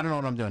mind. I don't know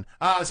what I'm doing.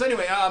 So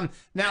anyway,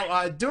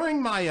 now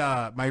during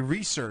my my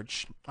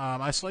research,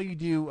 I saw you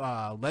do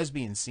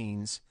lesbian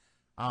scenes.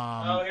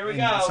 Oh, here we in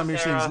go, some of your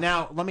Sarah. scenes.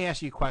 Now, let me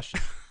ask you a question.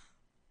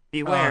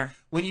 Beware.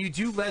 When you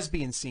do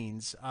lesbian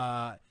scenes,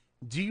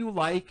 do you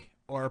like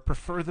or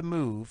prefer the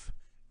move,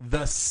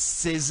 the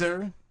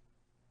scissor?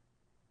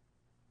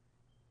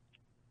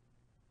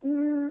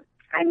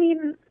 I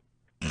mean,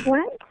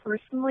 when I'm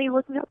personally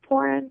looking at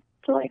porn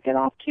to like get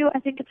off to, I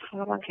think it's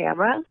hot on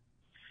camera.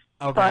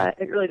 Okay. But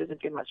it really doesn't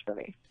do much for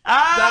me.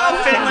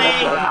 Oh,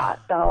 Finley!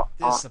 So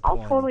I'll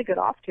Disappointing. totally get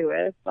off to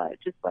it, but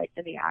just like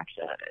in the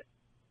action of it.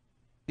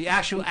 The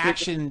actual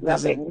action rubbing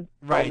doesn't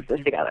right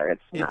bones together.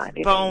 It's not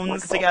even Bones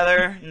wonderful.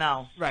 together?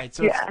 No. Right.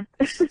 So Yeah.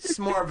 it's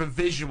more of a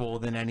visual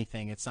than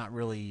anything. It's not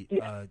really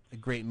a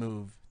great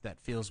move that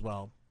feels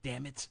well.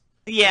 Damn it.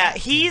 Yeah,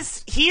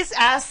 he's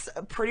asked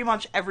pretty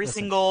much every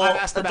single I've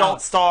asked adult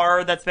about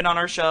star that's been on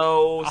our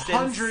show since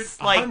 100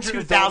 like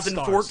adult 2014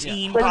 stars,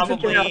 yeah.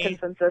 probably.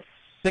 Consensus.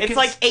 It's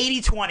like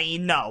 80-20,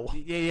 no.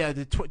 Yeah.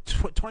 The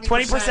 20%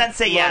 20%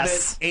 say love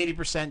yes. it,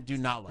 80% do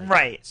not like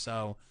Right. it.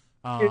 So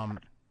It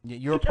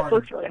you're a just part of.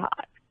 looks really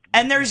hot.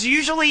 And there's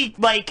usually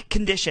like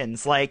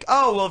conditions, like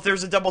if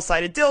there's a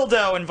double-sided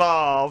dildo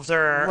involved,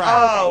 or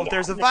if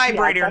there's a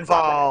vibrator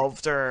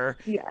involved, or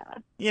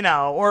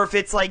or if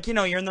it's like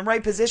you're in the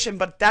right position,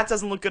 but that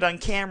doesn't look good on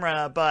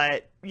camera,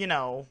 but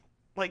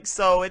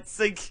so it's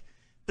like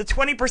the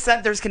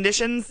 20% there's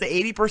conditions, the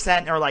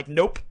 80% are like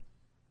nope,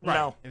 Right.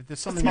 no, If there's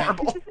something it's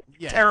horrible,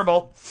 yeah,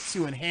 terrible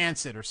to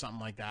enhance it or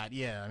something like that,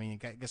 yeah. I mean,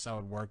 I guess that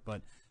would work,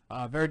 but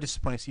very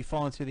disappointing. So you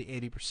fall into the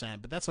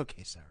 80%, but that's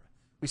okay, Sarah.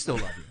 We still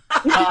love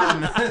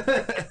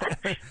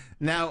you.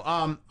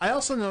 Now, I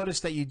also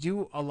noticed that you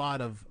do a lot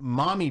of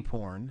mommy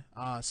porn.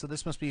 So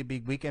this must be a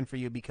big weekend for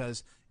you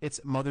because it's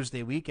Mother's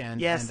Day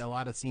weekend, Yes. and a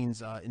lot of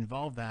scenes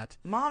involve that.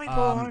 Mommy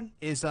porn.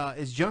 Is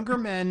younger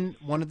men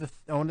one of the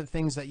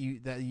things that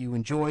you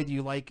enjoy? Do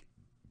you like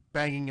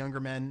banging younger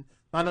men,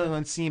 not only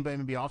on scene but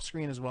maybe off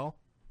screen as well?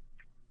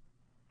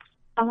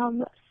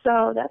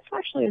 So that's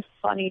actually a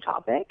funny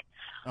topic.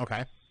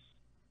 Okay.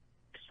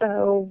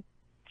 So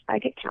I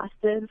get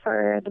casted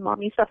for the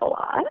mommy stuff a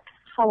lot.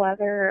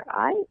 However,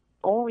 I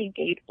only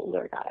date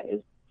older guys.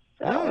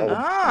 So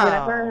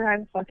whenever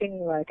I'm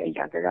fucking like a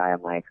younger guy,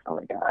 I'm like, oh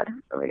my god,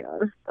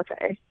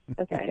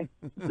 okay,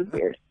 this is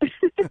weird.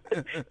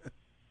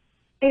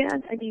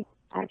 And I mean,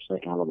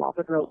 actually, I'm a mom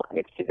in real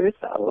life too,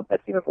 so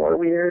that's even more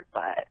weird.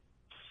 But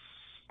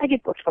I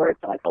get booked for it,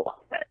 so I go along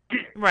with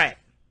it. Right.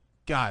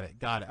 Got it.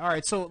 All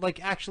right. So,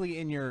 like, actually,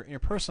 in your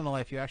personal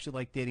life, you actually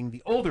like dating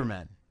the older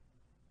men.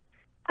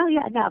 Oh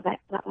yeah, no, my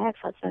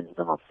ex-husband is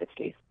almost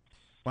 60.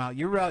 Wow,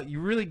 you're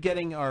really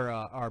getting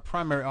our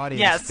primary audience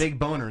Yes. big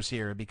boners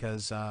here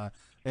because I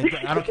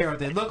don't care what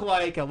they look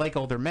like. I like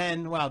older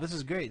men. Wow, this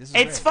is great.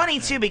 It's funny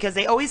too because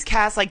they always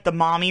cast like the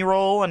mommy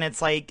role, and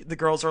it's like the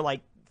girls are like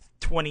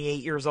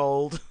 28 years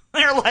old.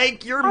 They're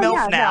like, you're Oh, MILF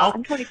yeah, now. No,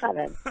 I'm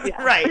 27.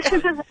 Yeah. Right.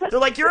 They're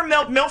like, you're a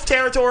MILF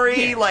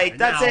territory. Yeah, like,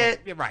 that's now-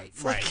 it. yeah, right,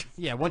 right.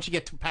 Yeah, once you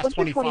get past Once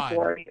you're 25.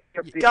 24,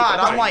 God,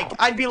 I'm Right. like,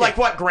 I'd be like,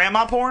 what,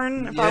 grandma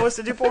porn if I Yeah. was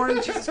to do porn?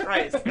 Jesus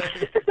Christ.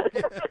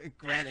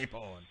 Granny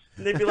porn.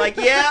 They'd be like,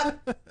 yeah,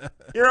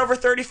 you're over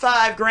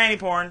 35, granny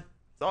porn.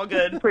 It's all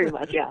good. Pretty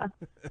much, yeah.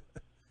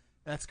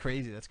 That's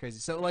crazy. That's crazy.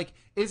 So, like,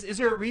 is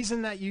there a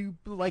reason that you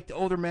like the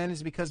older men?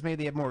 Is it because maybe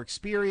they have more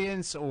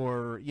experience,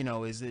 or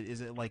is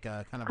it like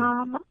a kind of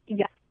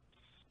Yeah.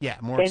 yeah,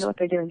 more? They know what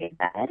they're doing in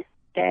bed.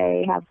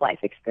 They have life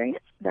experience.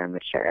 They're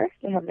mature.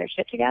 They have their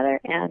shit together,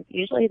 and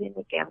usually they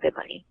make damn good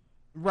money.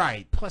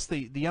 Right. Plus,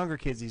 the younger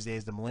kids these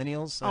days, the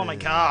millennials. Oh my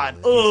God.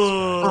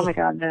 Oh my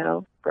God,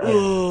 no.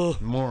 Gross.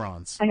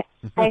 Morons.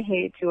 I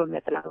hate to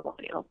admit that I'm a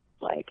millennial.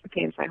 Like, it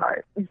pains my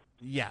heart.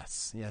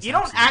 Yes. Yes. You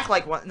don't act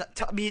like one.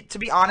 To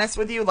be honest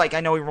with you, like,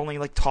 I know we were only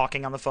like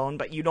talking on the phone,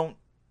 but you don't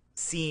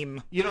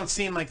seem. You don't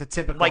seem like the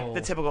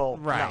typical.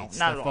 Right. No,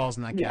 not at all. falls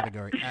in that Yeah.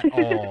 category at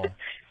all.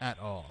 At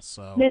all.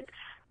 So.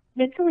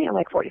 Mentally, I'm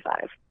like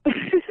 45.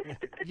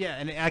 Yeah,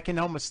 and I can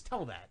almost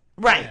tell that.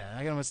 Right. Yeah, I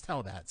can almost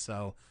tell that.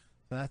 So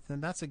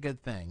that's a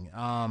good thing.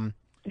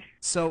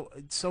 So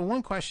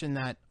one question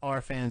that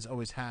our fans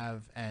always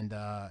have, and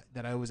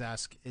that I always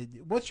ask,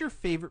 what's your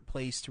favorite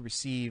place to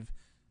receive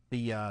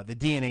the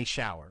DNA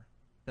shower,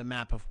 the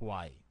map of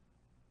Hawaii?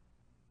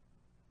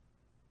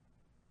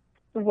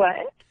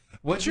 What?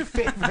 What's your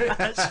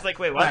favorite? She's like,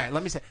 wait, what? All right,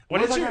 let me say.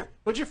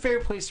 What's your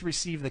favorite place to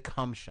receive the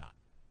cum shot?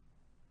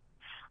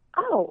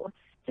 Oh,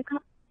 the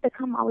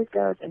cum always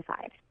goes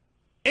inside.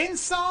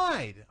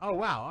 Inside. Oh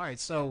wow. All right.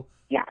 So.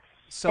 Yes.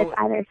 So it's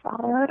either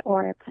swallowed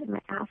or put in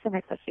my ass or my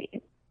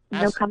pussy.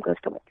 No cum goes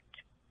to waste.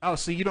 Oh,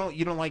 so you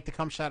don't like the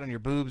cum shot on your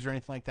boobs or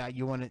anything like that?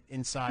 You want it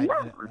inside?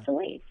 No, it's a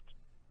waste.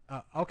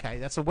 Okay,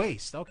 that's a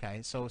waste.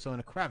 Okay, so in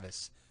a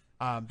crevice.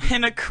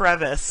 In a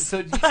crevice.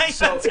 So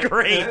that's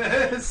great. Put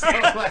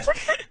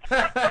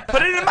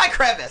it in my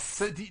crevice.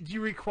 So do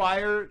you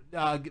require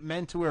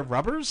men to wear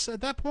rubbers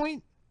at that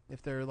point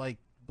if they're like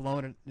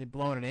blowing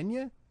it in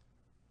you?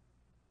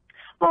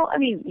 Well, I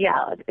mean,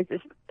 yeah, it's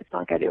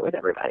not like I do it with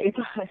everybody,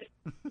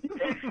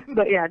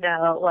 but yeah,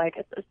 no, like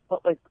it's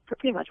like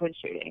pretty much when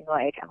shooting,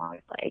 like I'm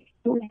always like,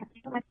 oh, I have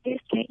to get my face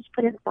changed,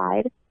 put it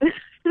inside.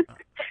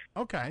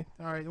 Okay,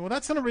 all right. Well,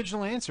 that's an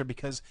original answer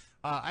because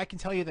I can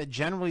tell you that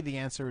generally the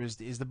answer is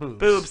the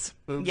boobs.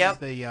 Boobs.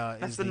 Yep.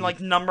 That's the like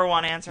number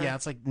one answer. Yeah,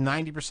 it's like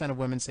 90% of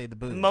women say the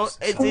boobs.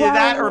 It's either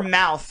that or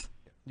mouth.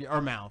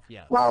 Or mouth.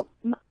 Yeah. Well,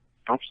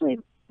 actually,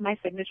 my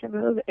signature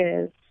move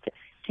is to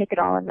take it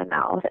all in the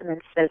mouth and then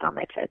spit it on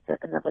my tits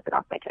and then lick it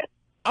off my tits.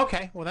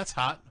 Okay, well that's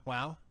hot.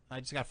 Wow, I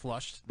just got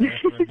flushed.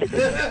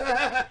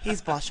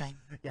 He's blushing.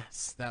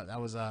 Yes, that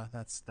was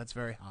that's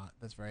very hot.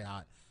 That's very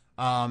hot.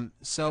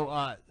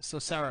 So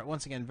Sarah,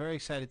 once again, very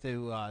excited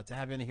to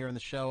have you in here on the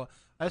show.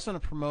 I just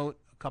want to promote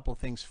a couple of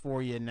things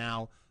for you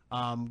now.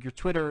 Your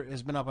Twitter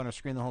has been up on our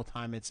screen the whole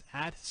time. It's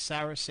at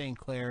Sara St.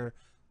 Clair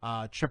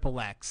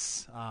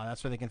XXX.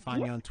 That's where they can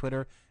find you on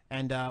Twitter.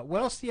 And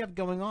what else do you have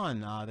going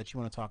on that you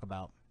want to talk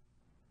about?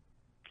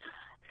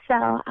 So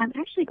I'm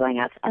actually going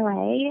out to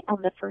LA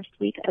on the first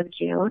week of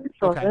June,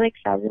 so I'm really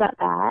excited about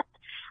that.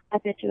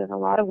 I've been doing a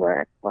lot of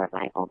work for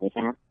my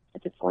OnlyFans.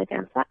 It's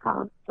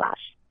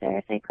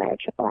onlyfans.com/Sara St. Clair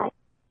XXX,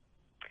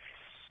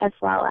 as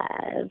well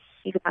as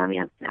you can find me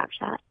on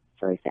Snapchat,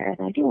 Silly Sarah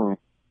 91.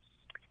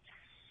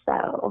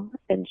 So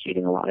I've been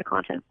shooting a lot of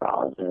content for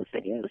all of those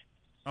videos.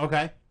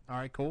 Okay. All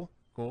right. Cool.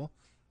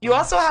 You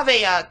also have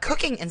a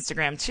cooking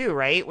Instagram too,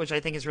 right? Which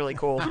I think is really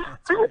cool.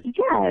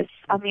 Yes.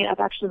 I mean, I've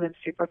actually been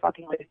super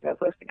fucking lazy about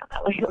posting on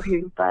that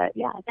lately. But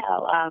yeah,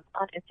 no,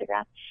 on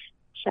Instagram,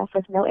 Chef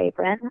with No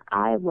Apron.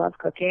 I love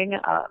cooking.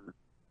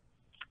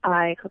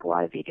 I cook a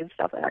lot of vegan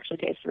stuff that actually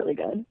tastes really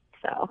good.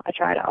 So I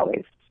try to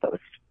always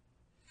post.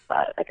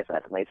 But like I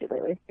said, I'm lazy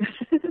lately.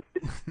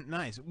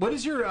 Nice. What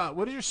is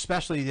your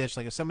specialty dish?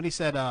 Like if somebody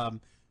said,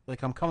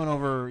 like I'm coming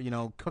over,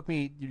 cook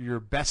me your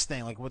best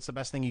thing. Like what's the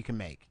best thing you can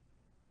make?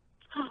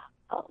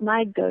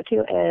 My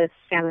go-to is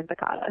salmon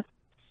piccata.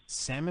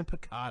 Salmon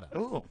piccata.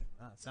 Ooh,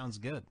 sounds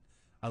good.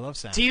 I love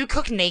salmon. Do you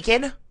cook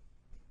naked?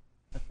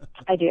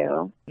 I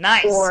do.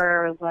 Nice.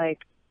 Or at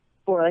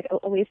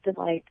least in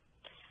like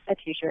a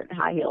t-shirt and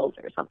high heels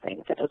or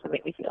something that doesn't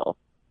make me feel,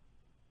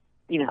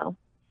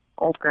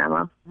 old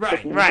grandma.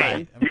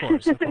 Right. Of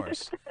course.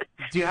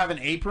 Do you have an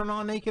apron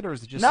on naked, or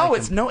is it just no?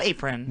 It's no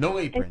apron. No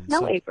apron. It's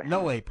no apron.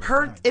 No apron.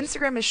 Her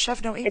Instagram is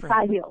Chef No Apron. It's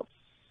high heels.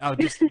 Oh,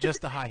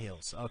 just the high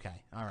heels.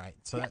 Okay, all right.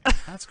 So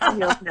that's cool. High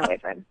heels, no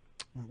apron.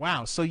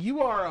 Wow. So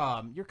you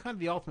are you're kind of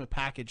the ultimate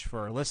package for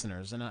our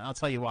listeners, and I'll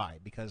tell you why.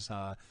 Because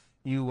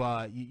you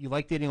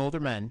like dating older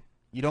men.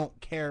 You don't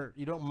care.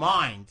 You don't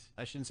mind.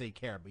 I shouldn't say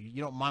care, but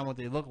you don't mind what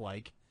they look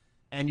like,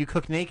 and you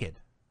cook naked.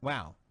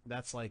 Wow.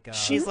 That's like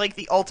she's like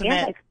the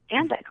ultimate.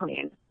 And I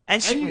clean.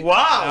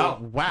 Wow.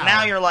 Oh, wow.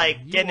 Now you're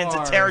like getting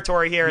into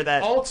territory here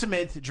that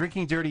ultimate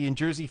drinking dirty in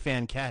Jersey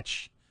fan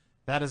catch.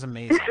 That is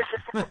amazing.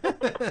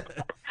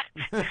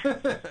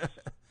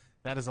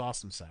 That is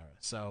awesome, Sarah.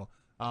 So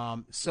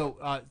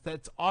So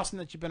that's awesome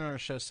that you've been on our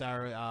show,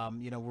 Sarah.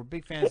 We're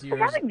big fans of yours.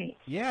 Thanks for having me.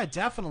 Yeah,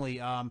 definitely.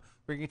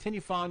 We're gonna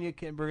continue following you.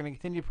 We're gonna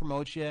continue to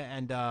promote you,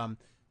 and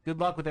good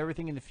luck with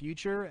everything in the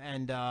future.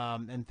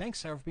 And thanks,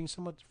 Sarah, for being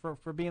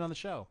for being on the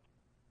show.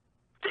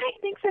 Hi,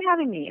 thanks for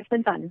having me. It's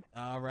been fun.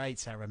 All right,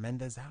 Sarah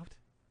Mendez out.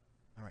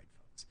 All right,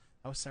 folks.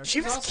 That was Sarah.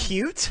 She was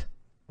cute.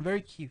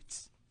 Very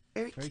cute.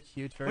 Very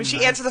cute. Very when she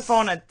nice. answered the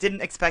phone, I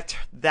didn't expect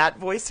that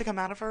voice to come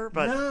out of her,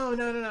 but No.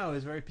 It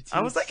was very petite.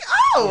 I was like,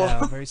 oh!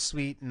 Yeah, very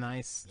sweet and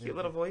nice. Cute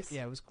little voice.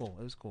 Yeah, it was cool.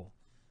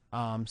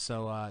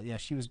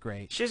 She was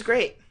great. She was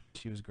great.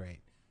 She was great.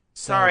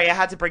 Sorry, I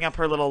had to bring up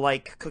her little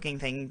cooking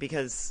thing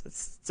because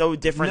it's so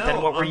different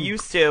than what we're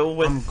used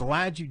to. I'm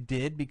glad you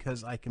did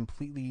because I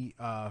completely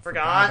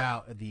forgot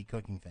about the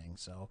cooking thing.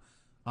 So,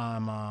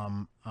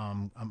 I'm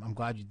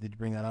glad you did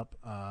bring that up.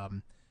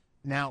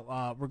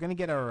 Now we're gonna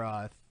get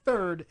our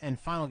third and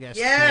final guest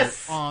here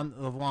on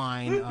the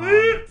line.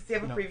 Does he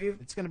have a preview?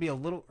 It's gonna be a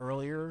little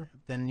earlier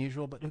than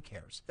usual, but who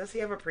cares? Does he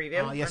have a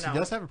preview? Yes, or no? he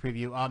does have a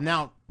preview.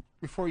 Now,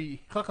 before you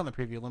click on the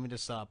preview, let me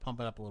just pump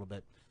it up a little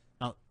bit.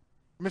 Now,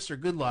 Mr.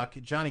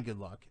 Goodluck, Johnny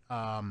Goodluck,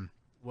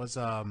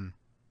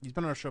 he's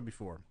been on our show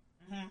before.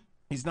 Mhm.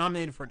 He's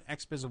nominated for an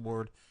XBiz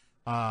Award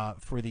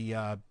for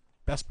the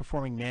best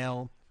performing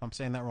male. If I'm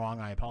saying that wrong,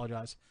 I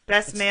apologize.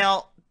 Best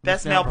male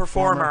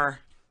performer.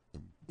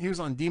 He was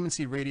on Demon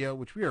Seed Radio,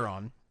 which we are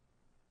on.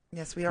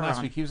 Yes, we are Last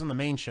on. week he was on the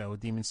main show,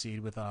 Demon Seed,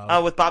 with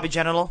Bobby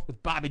Genital.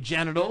 With Bobby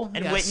Genital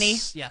And yes, Whitney.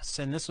 Yes,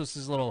 and this was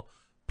his little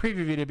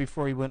preview video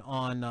before he went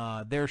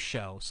on their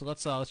show. So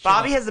let's check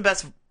Bobby out has the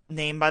best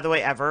name, by the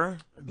way, ever.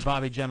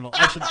 Bobby Genital.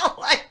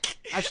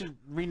 I should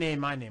rename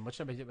my name. What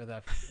should I do with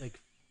that? Like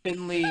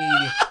Finley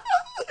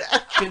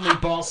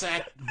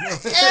Ballsack.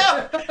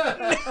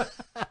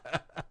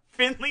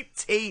 Finley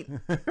Tate.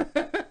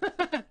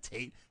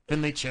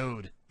 Finley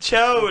Chode.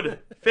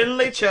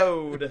 Finley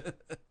Chode.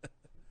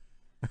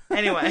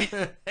 Anyway,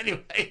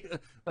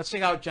 let's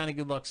check out Johnny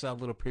Goodluck's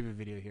little preview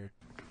video here.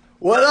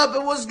 What up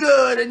and what's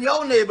good in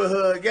your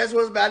neighborhood? Guess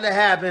what's about to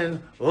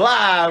happen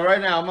live right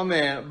now? My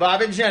man,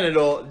 Bobby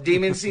Genital,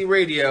 Demon Seed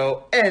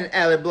Radio, and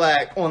Allie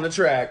Black on the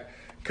track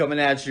coming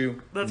at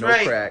you. That's no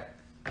right. crack.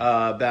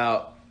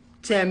 About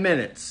 10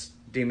 minutes.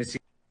 Demon Seed.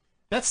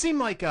 That seemed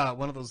like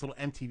one of those little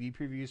MTV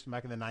previews from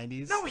back in the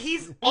 90s. no,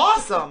 he's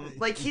awesome.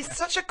 He's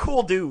such a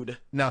cool dude.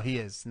 No, he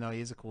is. No,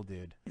 he is a cool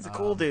dude. He's a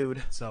cool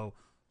dude. So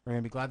we're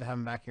going to be glad to have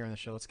him back here on the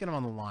show. Let's get him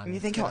on the line. You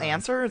think he'll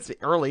answer? It's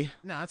early.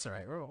 No, that's all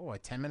right. We're,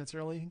 10 minutes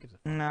early? Who gives a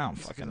fuck? No, Who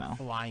fucking gives a no.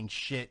 Flying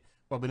shit.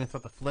 Well, we didn't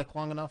thought the flick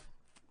long enough?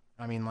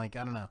 I mean, I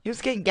don't know. He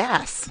was getting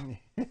gas.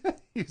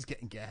 He was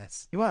getting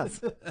gas. He was.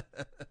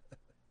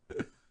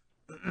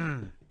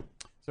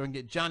 So we can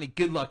get Johnny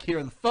Goodluck here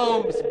on the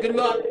phone. Mr.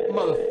 Goodluck,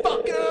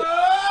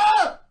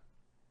 motherfucker!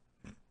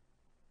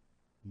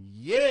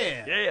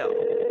 Yeah! Yeah.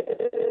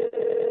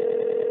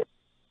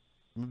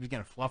 We're getting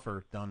a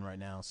fluffer done right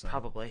now. So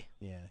Probably.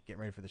 Yeah, getting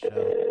ready for the show.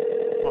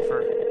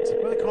 Fluffer. It's like,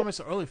 what are they calling me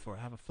so early for?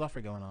 I have a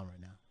fluffer going on right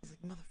now. He's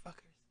like,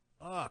 motherfuckers.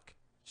 Fuck.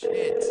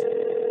 Shit.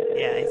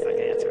 Yeah, he's not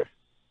gonna answer.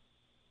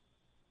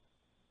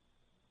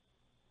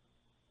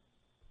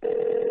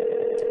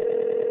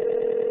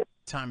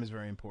 Time is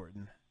very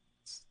important.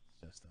 It's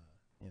just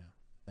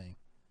thing.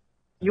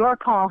 Your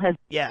call has.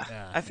 Yeah,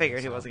 I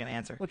figured he wasn't gonna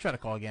answer. We'll try to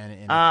call again.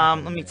 In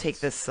let me take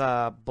this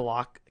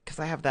block because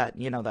I have that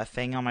that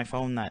thing on my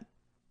phone that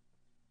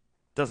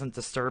doesn't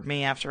disturb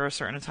me after a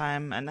certain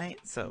time at night.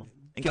 So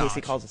in case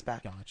he calls us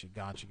back.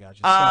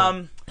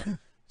 Gotcha.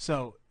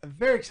 So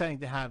very exciting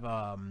to have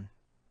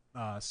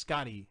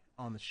Scotty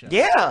on the show.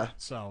 Yeah.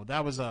 So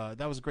that was a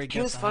great guest.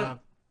 He was fun. Have.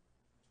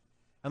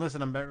 And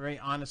listen, I'm very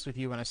honest with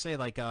you when I say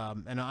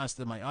and honest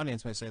to my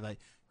audience when I say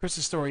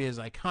Christmas Story is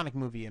an iconic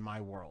movie in my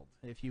world.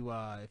 If you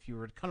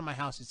were to come to my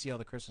house, you'd see all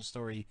the Christmas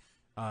Story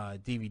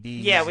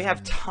DVDs. Yeah, we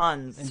have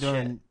tons. And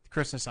during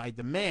Christmas, I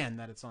demand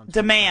that it's on.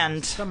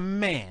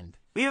 Demand.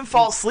 We even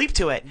fall asleep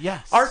to it.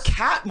 Yes. Our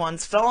cat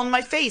once fell on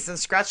my face and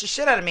scratched the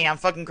shit out of me on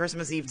fucking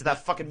Christmas Eve to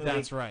that fucking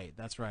movie.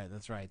 That's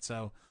right.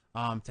 So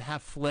to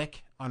have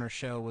Flick on our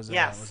show was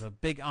a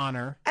big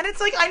honor. And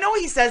it's I know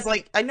he says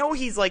I know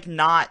he's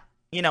not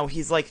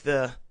he's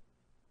the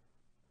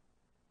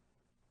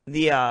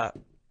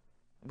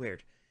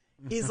weird.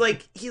 He's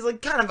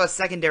kind of a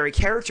secondary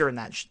character in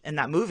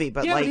that movie,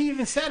 but he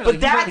even said it. But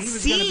He that was gonna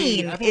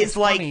scene I think it's is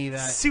funny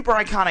that- super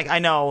iconic. I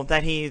know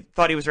that he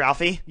thought he was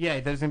Ralphie. Yeah,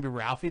 he thought he was gonna be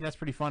Ralphie. That's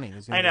pretty funny.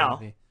 I know.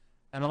 Ralphie.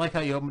 And I like how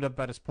you opened up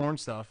about his porn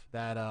stuff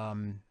that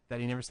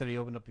he never said he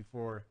opened up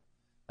before.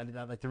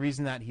 The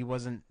reason that he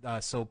wasn't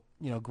so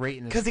great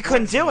in because he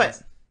couldn't do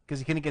it. Because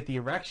he couldn't get the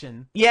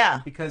erection. Yeah.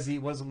 Because he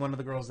wasn't one of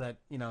the girls that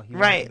he he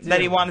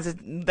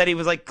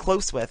was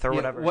close with or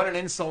whatever. What an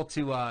insult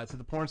to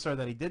the porn star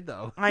that he did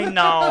though. I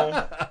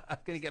know. I'm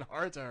gonna get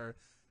hard to her.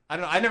 I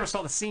don't know. I never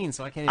saw the scene,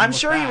 so I can't. Even I'm look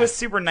sure he back. was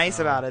super nice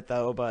about it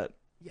though, but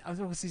yeah, I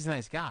was he's a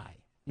nice guy,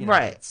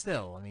 right? But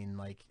still,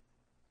 I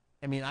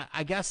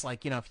guess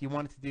if you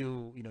wanted to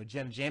do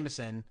Jenna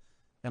Jameson,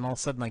 and all of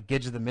a sudden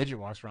Gidget the midget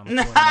walks around the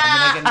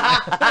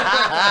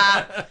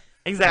corner.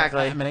 Exactly.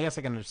 I guess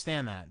I can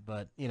understand that,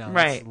 but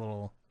right. It's a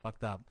little.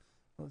 Fucked up.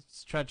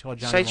 Let's try to call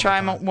Johnny. Should I try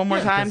him one more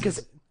time? Yeah,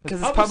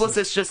 Because his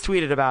publicist just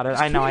tweeted about it.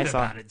 I know, I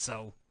saw it.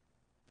 So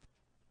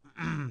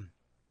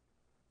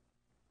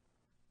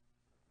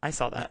I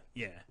saw that.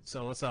 yeah.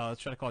 So let's try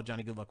to call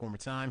Johnny Goodluck one more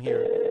time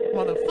here,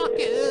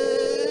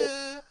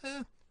 motherfucker.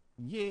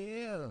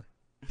 Yeah.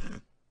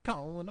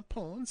 Calling a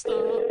porn star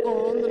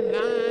on the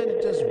line.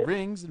 It just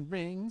rings and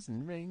rings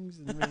and rings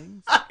and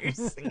rings. You're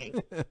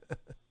singing.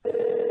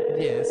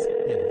 Yes.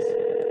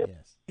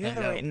 You have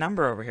the right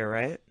number over here,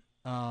 right?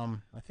 I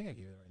think I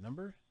gave you the right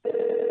number.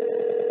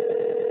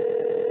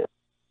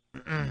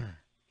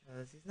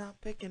 Because he's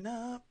not picking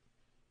up.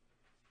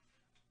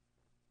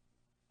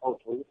 Oh,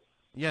 please.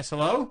 Yes,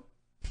 hello?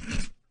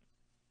 Hey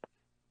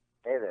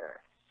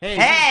there.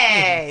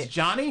 Hey! It's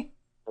Johnny?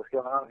 What's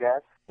going on,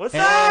 guys? What's Hey,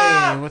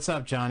 up? what's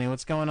up, Johnny?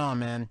 What's going on,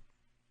 man?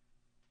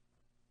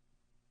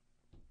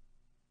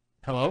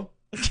 Hello?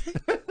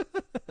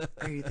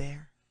 Are you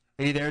there?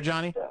 Are you there,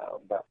 Johnny?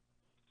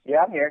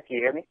 Yeah, I'm here. Can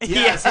you hear me?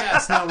 Yes.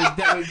 No, we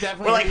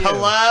definitely. We're like, hear you.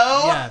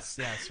 hello? Yes.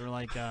 We're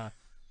like,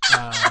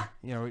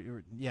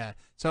 yeah.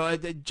 So,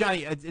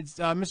 Johnny, it's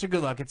Mr.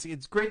 Goodluck.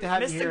 It's great to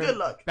have you Mr. here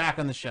Goodluck. back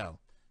on the show.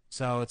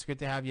 So it's good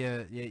to have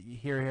you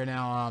here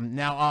now.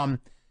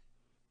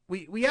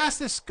 We asked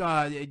this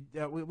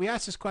we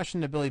asked this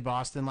question to Billy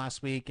Boston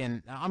last week,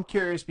 and I'm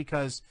curious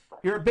because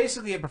you're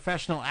basically a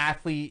professional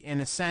athlete in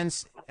a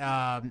sense,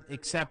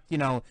 except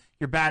your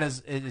bat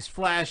is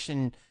flesh,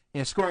 and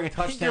scoring a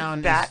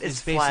touchdown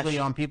is basically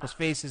on people's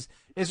faces.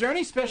 Is there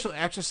any special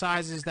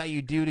exercises that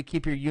you do to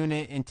keep your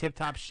unit in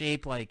tip-top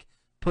shape, like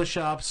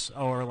push-ups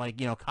or like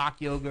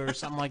cock yoga or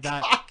something like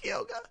that? Cock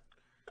yoga.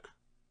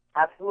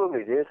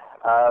 Absolutely, dude.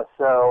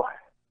 So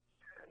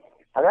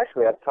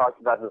I've talked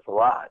about this a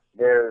lot.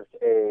 There's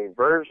a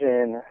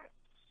version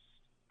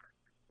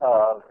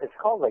of, it's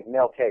called like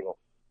male Kegel.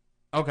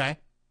 Okay.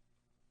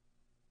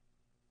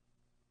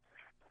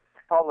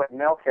 It's called like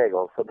male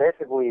Kegel. So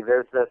basically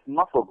there's this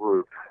muscle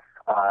group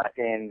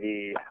in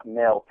the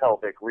male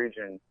pelvic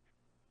region,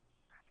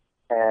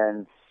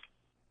 and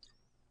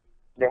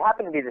they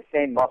happen to be the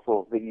same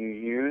muscles that you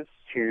use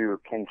to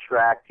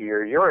contract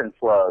your urine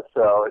flow.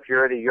 So if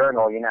you're at a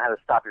urinal, you know how to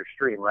stop your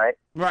stream, right?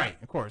 Right,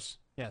 of course.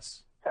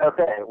 Yes.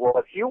 Okay, well,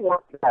 if you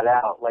work that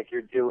out like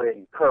you're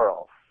doing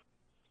curls,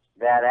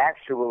 that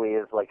actually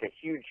is like a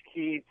huge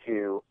key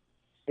to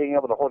being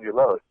able to hold your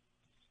load.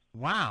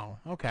 Wow.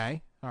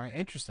 Okay. All right.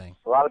 Interesting.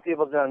 A lot of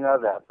people don't know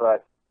that,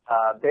 but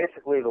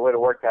basically the way to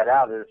work that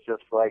out is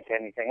just like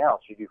anything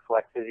else. You do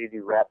flexes, you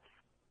do reps,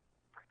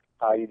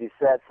 you do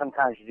sets.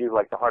 Sometimes you do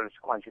like the hardest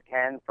crunch you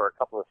can for a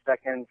couple of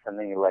seconds, and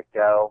then you let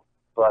go.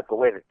 But the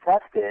way to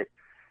test it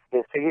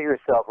is to get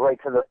yourself right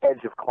to the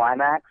edge of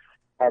climax,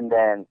 and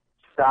then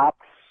stop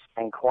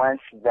and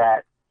clench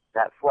that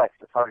flex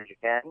as hard as you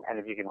can. And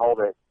if you can hold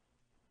it,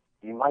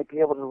 you might be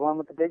able to run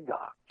with the big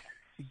dog.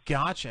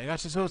 Gotcha.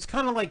 So it's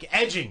kind of like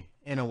edging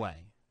in a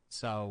way.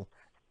 So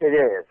it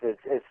is.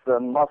 It's the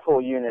muscle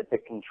unit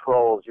that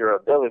controls your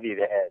ability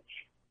to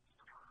edge.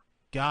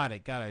 Got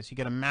it. So you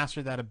got to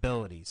master that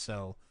ability.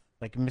 So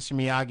like Mr.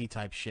 Miyagi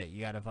type shit,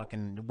 you got to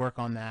fucking work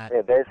on that.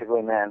 Yeah,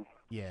 basically, man.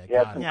 Yeah. You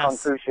have Got some it. kung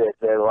fu shit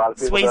that a lot of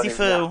people don't Swayze even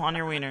Fu know. on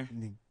your wiener.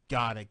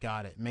 Got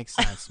it. Makes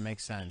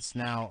sense.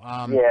 Now,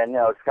 yeah,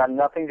 no, it's got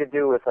nothing to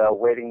do with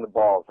weighting the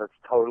balls. That's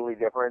totally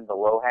different. The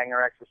low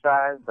hanger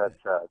exercise,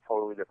 that's a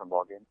totally different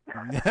ballgame.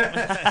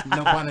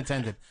 No pun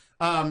intended.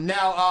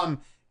 Now,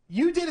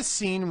 you did a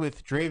scene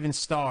with Draven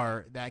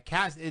Star that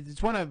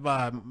it's one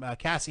of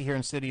Cassie here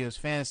in studio's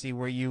fantasy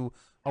where you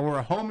were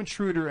a home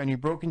intruder and you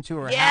broke into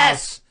her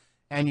house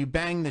and you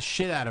banged the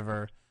shit out of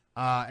her,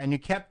 and you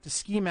kept the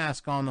ski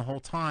mask on the whole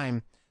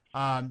time.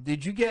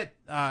 Did you get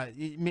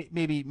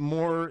maybe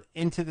more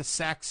into the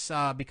sex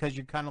because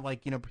you're kind of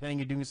like pretending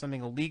you're doing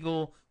something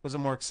illegal? Was it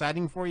more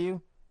exciting for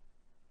you?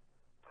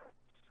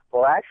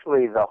 Well,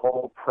 actually, the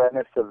whole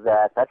premise of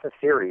that's a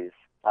series.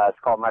 It's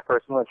called My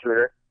Personal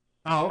Intruder.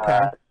 Oh,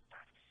 okay.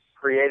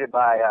 Created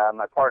by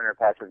my partner,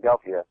 Patrick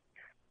Delphia.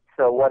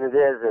 So what it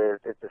is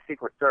it's a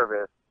secret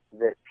service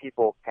that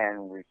people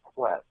can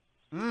request.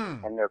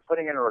 And they're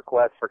putting in a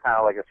request for kind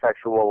of like a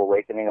sexual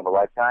awakening of a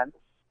lifetime.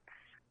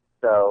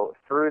 So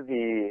through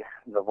the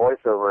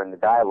voiceover and the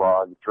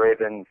dialogue,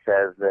 Draven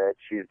says that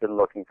she's been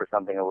looking for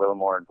something a little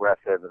more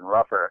aggressive and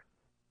rougher.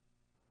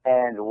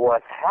 And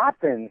what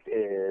happens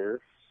is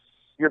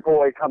your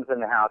boy comes in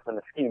the house in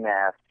a ski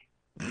mask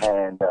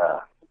and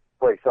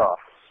breaks off.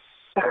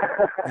 So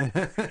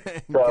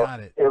Got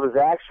it. It was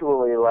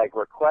actually like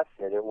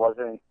requested. It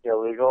wasn't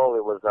illegal.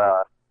 It was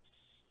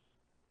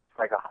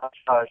like a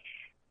hush-hush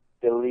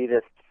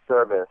elitist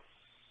service.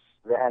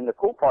 And the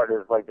cool part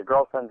is, like, the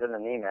girl sends in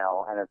an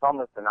email, and it's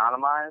almost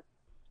anonymized,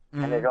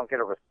 and they don't get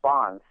a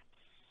response.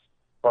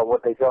 But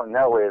what they don't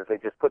know is they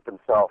just put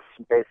themselves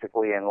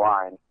basically in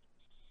line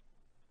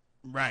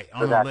Right,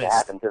 for on that the to list.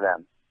 happen to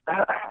them.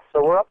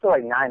 So we're up to,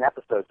 like, 9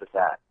 episodes of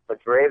that.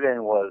 But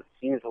Draven was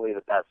easily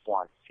the best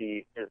one.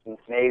 She is an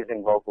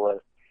amazing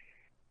vocalist,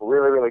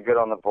 really, really good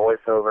on the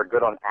voiceover,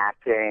 good on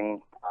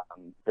acting.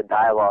 The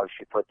dialogue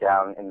she put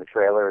down in the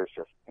trailer is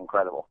just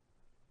incredible.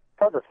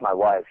 Plus, it's my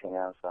wife, you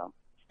know, so.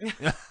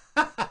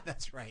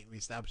 That's right. We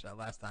established that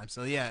last time.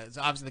 So yeah, it's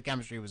obviously the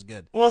chemistry was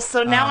good. Well,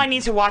 so now I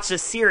need to watch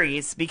this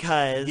series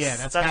because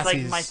that's like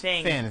Cassie's my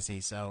thing. fantasy.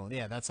 So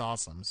yeah, that's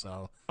awesome.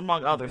 So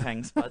among other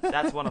things, but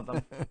that's one of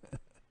them.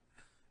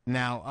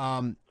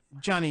 Now,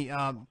 Johnny,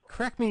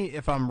 correct me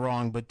if I'm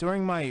wrong, but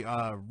during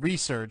my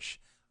research,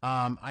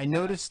 I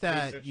noticed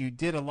that you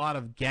did a lot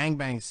of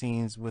gangbang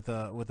scenes with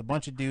a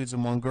bunch of dudes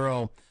and one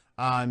girl.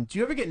 Do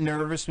you ever get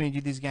nervous when you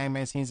do these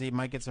gangbang scenes that you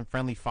might get some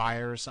friendly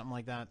fire or something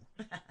like that?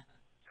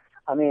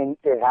 I mean,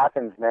 it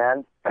happens,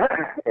 man.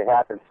 It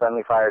happens.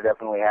 Friendly fire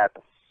definitely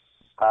happens.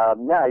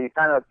 No, you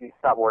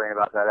stop worrying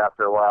about that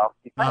after a while.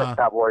 You kind of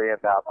stop worrying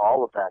about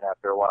all of that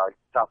after a while. You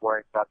stop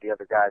worrying about the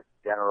other guys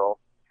in general.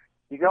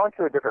 You go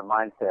into a different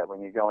mindset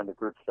when you go into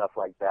group stuff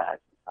like that,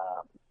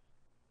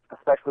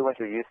 especially once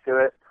you're used to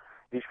it.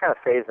 You just kind of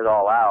phase it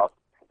all out,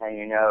 and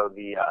you know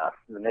the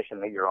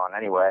mission that you're on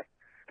anyway.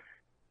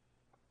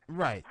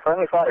 Right.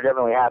 Friendly fire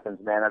definitely happens,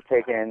 man. I've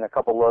taken a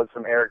couple loads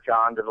from Eric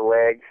John to the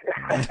legs.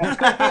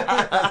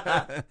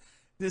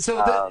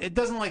 So it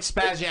doesn't like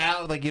spaz you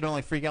out, like you don't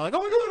like freak out, like,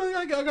 oh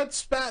my god, I got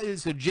spaz,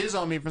 so jizz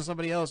on me from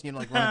somebody else, you know,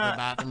 like run to the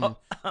bathroom and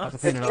have to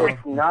clean it off.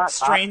 It's not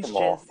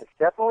optimal. It's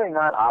definitely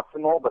not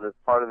optimal, but it's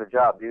part of the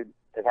job, dude.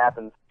 It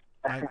happens.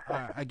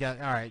 I get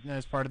all right.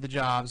 That's part of the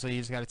job, so you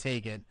just got to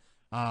take it.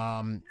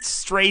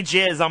 Stray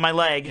jizz on my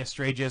leg. Yeah,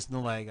 stray jizz in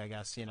the leg. I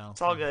guess you know.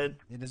 It's all good.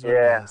 It is what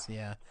it is.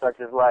 Yeah. Such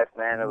is life,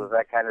 man. It was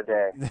that kind of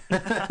day.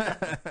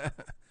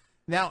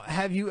 Now,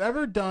 have you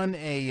ever done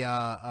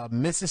a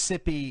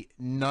Mississippi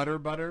Nutter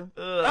Butter?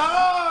 Ugh.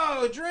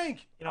 Oh,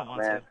 drink. You don't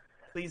want to.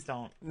 Please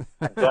don't.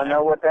 I don't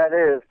know what that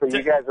is, but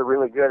you guys are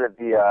really good at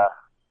the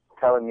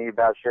telling me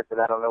about shit that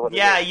I don't know what it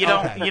is. You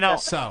don't. Okay. You don't.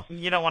 So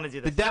you don't want to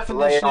do this. the definition.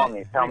 Lay it on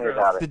me. Tell me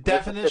about it. The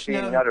definition Mississippi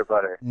of Nutter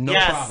Butter. No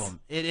problem.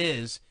 It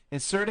is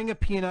inserting a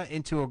peanut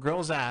into a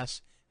girl's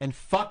ass and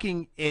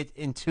fucking it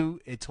until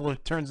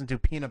it turns into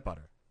peanut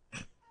butter.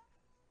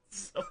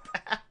 So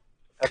bad.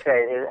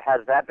 Okay,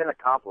 has that been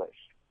accomplished?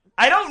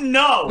 I don't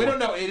know. We don't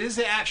know. It is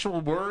the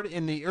actual word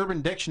in the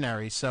Urban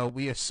Dictionary, so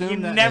we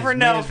assume that never as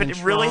know man if has it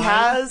been really tried.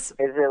 has.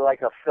 Is it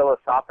like a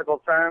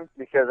philosophical term?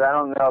 Because I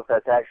don't know if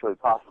that's actually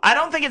possible. I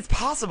don't think it's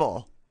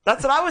possible.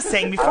 That's what I was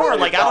saying before.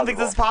 Like, I don't think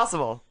this is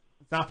possible.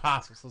 It's not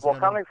possible. So Well,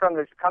 coming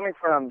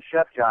from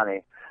Chef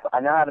Johnny,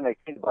 I know how to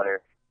make peanut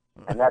butter,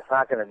 and that's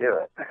not going to do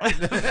it.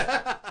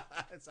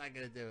 It's not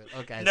going to do it.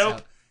 Okay. Nope.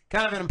 So,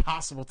 kind of an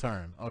impossible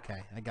term.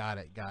 Okay, I got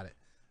it.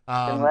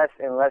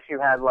 Unless you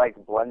had like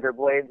blender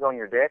blades on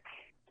your dick,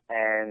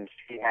 and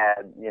she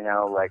had, you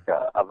know, like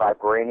a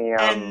vibranium.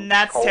 And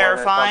that's colon or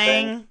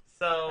terrifying.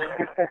 So.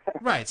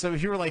 Right. So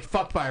if you were like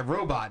fucked by a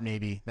robot,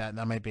 maybe that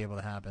might be able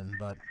to happen.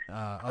 But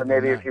or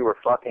maybe if you were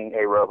fucking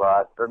a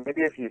robot, or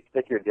maybe if you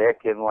stick your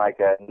dick in like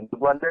a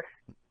blender.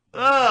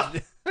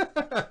 Ugh.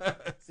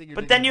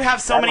 But then you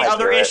have so many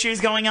other issues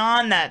going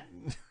on that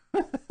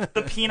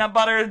the peanut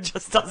butter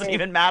just doesn't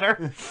even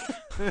matter.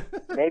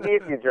 Maybe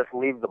if you just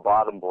leave the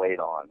bottom blade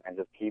on and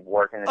just keep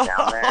working it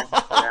down there. You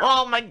know?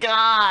 Oh my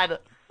god.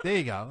 There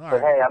you go. All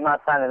But right. hey, I'm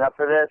not signing up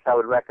for this. I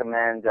would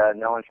recommend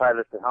no one try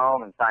this at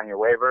home and sign your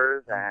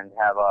waivers and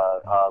have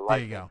a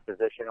licensed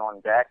physician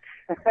on deck.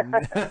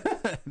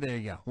 There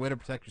you go. Way to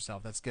protect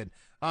yourself. That's good.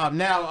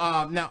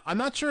 Now, I'm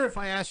not sure if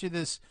I asked you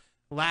this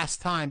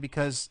last time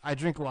because I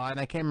drink a lot and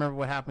I can't remember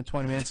what happened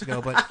 20 minutes ago.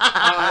 But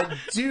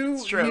do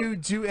you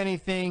do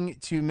anything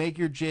to make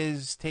your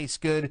jizz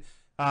taste good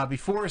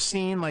before a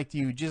scene? Like, do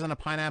you jizz on a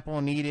pineapple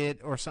and eat it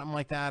or something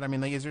like that? I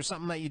mean, like, is there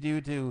something that you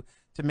do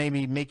to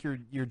maybe make your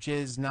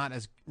jizz not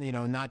as, you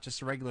know, not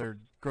just a regular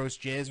gross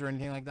jizz or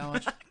anything like that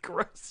much?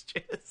 Gross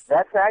jizz.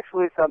 That's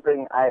actually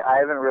something I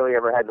haven't really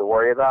ever had to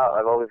worry about.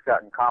 I've always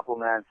gotten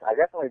compliments. I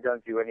definitely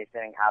don't do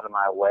anything out of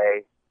my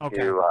way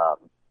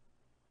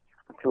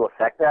to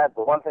affect that.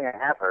 But one thing I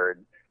have heard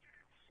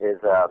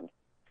is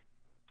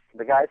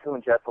the guys who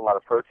ingest a lot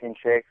of protein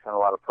shakes and a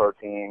lot of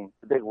protein,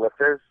 the big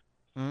lifters,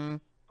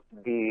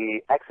 the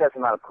excess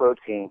amount of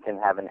protein can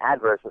have an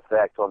adverse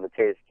effect on the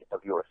taste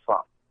of your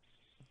slump.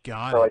 So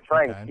I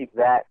try and keep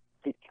that.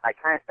 I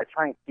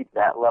try and keep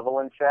that level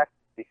in check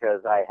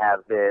because I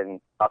have been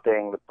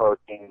upping the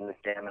protein in the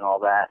gym and all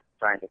that,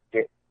 trying to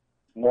get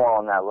more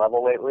on that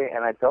level lately.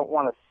 And I don't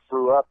want to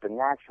screw up the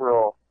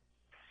natural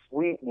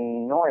sweet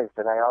noise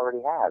that I already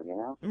have. You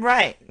know?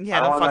 Right. Yeah.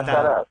 I don't Don't want fuck to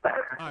that mess up. that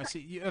up. All right, so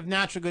you have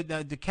natural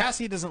good.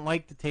 Cassie doesn't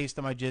like the taste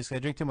of my jizz because I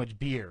drink too much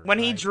beer. When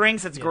he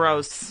drinks, it's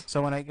gross.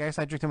 So when I guess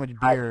I drink too much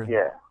beer,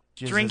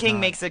 jizz Drinking is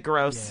not- makes it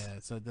gross. Yeah,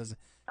 so it doesn't.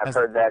 I've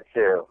heard that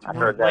too. I've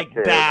heard that Like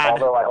too. bad.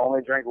 Although I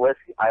only drink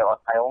whiskey, I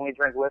only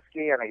drink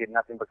whiskey, and I get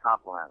nothing but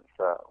compliments.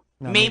 So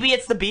Maybe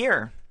it's the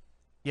beer.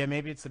 Yeah,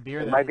 maybe it's the beer.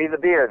 it might be the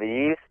beer, the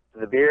yeast,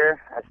 the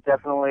beer. That's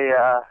definitely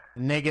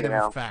Negative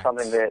effect.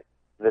 something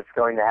that's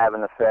going to have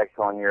an effect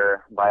on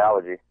your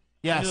biology.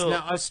 Yes.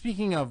 Now,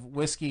 speaking of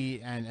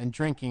whiskey and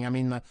drinking, I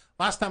mean,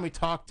 last time we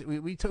talked,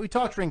 we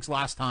talked drinks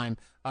last time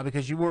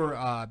because you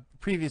were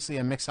previously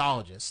a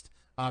mixologist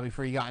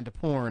before you got into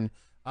porn.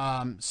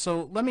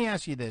 So let me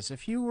ask you this: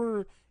 if we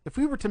were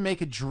to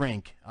make a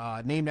drink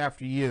named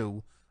after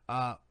you,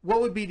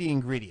 what would be the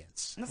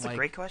ingredients? That's a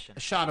great question. A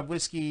shot of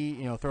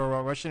whiskey, throw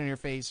a Russian in your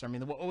face. I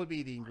mean, what would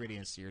be the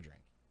ingredients to your drink?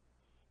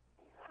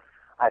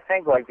 I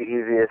think like the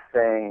easiest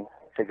thing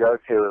to go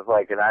to is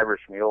like an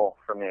Irish Mule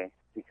for me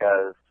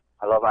because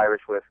I love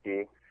Irish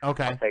whiskey.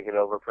 Okay. I'll take it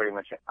over pretty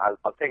much.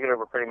 I'll take it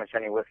over pretty much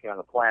any whiskey on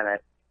the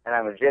planet, and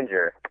I'm a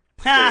ginger.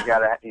 So you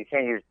gotta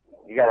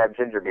have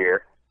ginger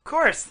beer. Of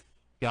course.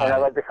 I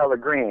like the color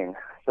green.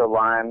 So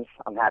limes,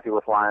 I'm happy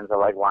with limes. I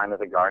like lime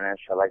as a garnish.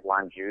 I like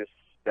lime juice.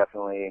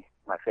 Definitely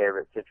my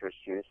favorite citrus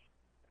juice.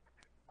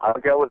 I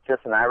would go with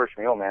just an Irish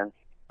Mule, man.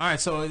 All right,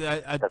 so a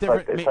It's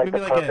different, like, it's like maybe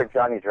the like perfect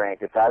Johnny drink.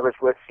 It's Irish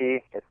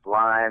whiskey. It's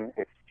lime.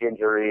 It's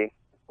gingery.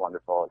 It's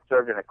wonderful. It's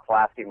served in a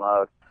classy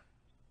mug.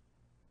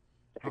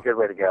 It's a good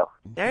way to go.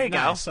 There you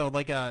go. So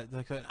like an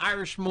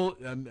Irish mule.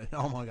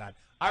 Oh my God,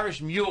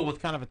 Irish Mule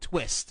with kind of a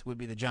twist would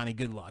be the Johnny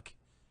Goodluck.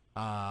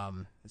 All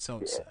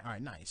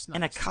right, nice.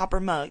 In a copper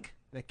mug.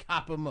 The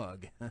copper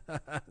mug.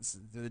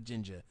 The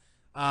ginger.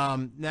 Now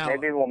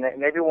maybe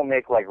we'll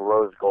make like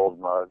rose gold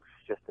mugs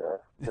just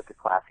to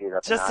classy it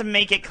up. Just to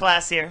make it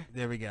classier.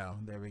 There we go.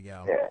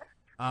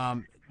 Yeah.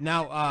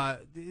 Now,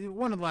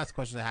 one of the last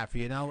questions I have for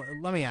you. Now,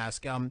 let me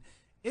ask.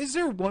 Is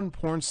there one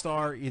porn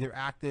star, either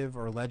active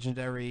or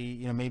legendary,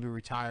 maybe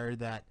retired,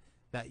 that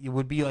you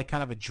would be like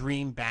kind of a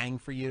dream bang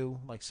for you,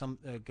 like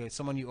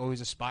someone you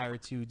always aspire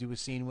to do a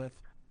scene with?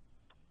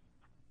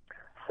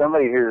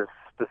 Somebody who's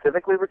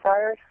specifically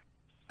retired?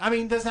 I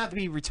mean, it doesn't have to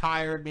be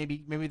retired.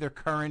 Maybe they're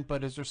current,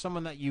 but is there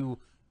someone that you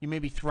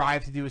maybe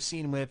thrive to do a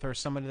scene with, or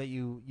somebody that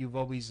you've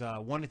always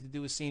wanted to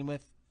do a scene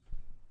with?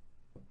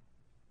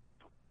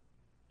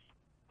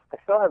 I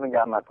still haven't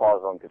gotten my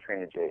paws on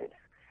Katrina Jade.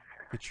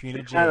 She's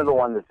kind of the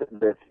one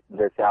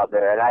that's out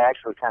there, and I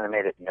actually kind of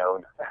made it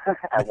known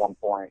at one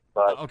point.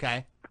 But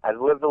okay,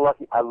 I've lived a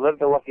lucky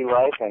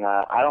life, and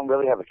I don't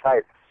really have a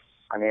type.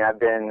 I mean,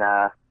 I've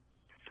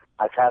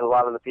had a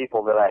lot of the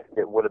people that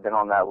would have been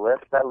on that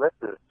list. That list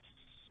is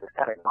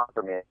kind of gone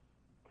for me.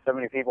 So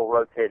many people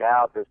rotate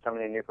out. There's so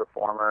many new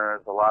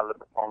performers. A lot of the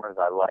performers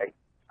I like,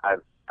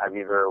 I've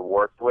either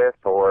worked with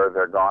or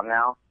they're gone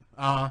now.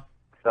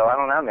 So I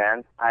don't know,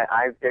 man.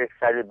 I get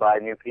excited by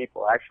new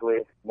people.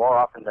 Actually, more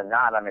often than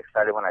not, I'm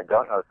excited when I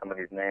don't know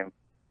somebody's name.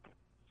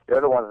 They're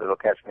the ones that'll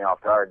catch me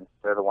off guard.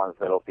 They're the ones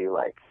that'll be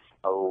like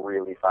a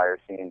really fire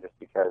scene just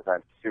because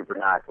I'm super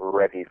not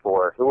ready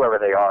for whoever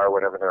they are or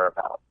whatever they're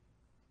about.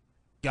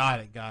 Got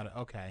it.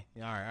 Okay.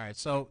 All right.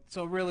 So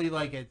really,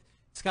 like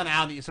it's kind of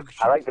out of you. So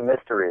I like the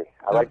mystery.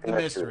 I like the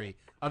mystery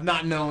of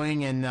not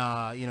knowing and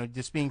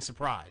just being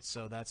surprised.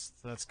 So that's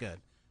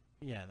good.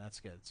 Yeah, that's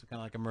good. So kind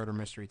of like a murder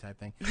mystery type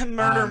thing.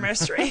 Murder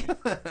mystery.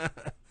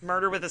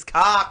 Murder with his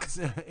cock.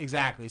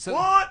 Exactly. So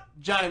what?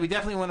 Johnny, we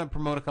definitely want to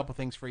promote a couple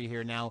things for you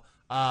here now.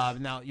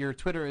 Now your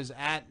Twitter is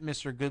at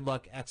Mr.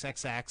 Goodluck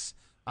XXX.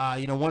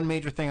 One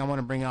major thing I want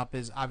to bring up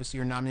is obviously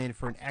you're nominated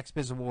for an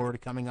XBiz award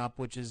coming up,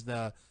 which is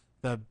the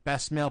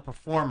Best Male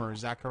Performer.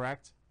 Is that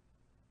correct?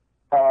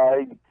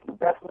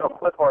 Best Male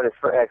Clip Artist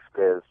for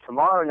XBiz.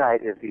 Tomorrow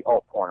night is the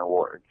Alt Porn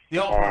Awards. The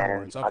Alt Porn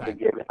Awards, okay.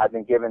 I've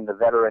been given the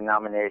veteran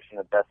nomination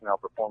of Best Male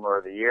Performer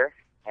of the Year.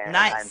 And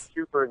nice. I'm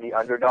super the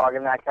underdog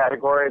in that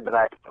category, but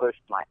I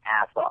pushed my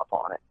ass off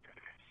on it.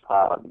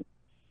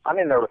 I'm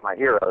in there with my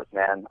heroes,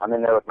 man. I'm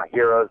in there with my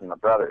heroes and my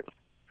brothers.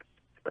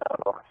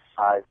 So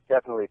it's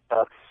definitely a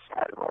tough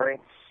category.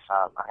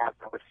 I have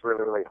to push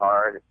really, really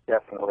hard. It's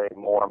definitely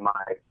more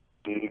my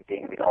speed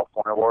being the Alt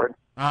Porn Award.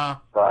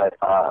 But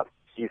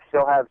you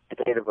still have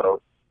today to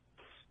vote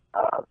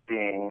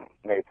being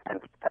made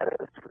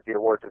competitive. The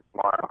awards are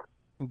tomorrow.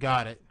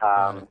 Got it.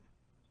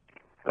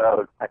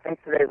 So I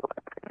think today's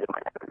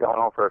going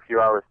on for a few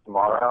hours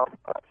tomorrow.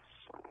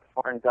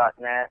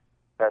 Porn.net,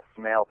 Best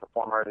Male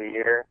Performer of the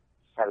Year,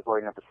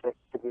 category number 6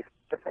 to be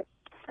specific.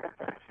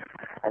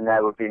 And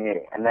that would be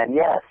me. And then,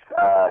 yes,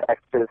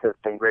 XBiz has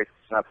been gracious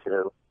enough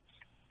to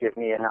give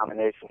me a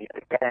nomination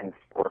yet again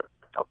for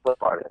a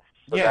clip artist.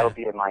 So that'll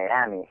be in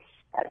Miami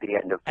at the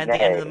end of May. At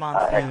the end of the month.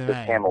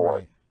 XBiz Cam Award.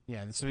 Right.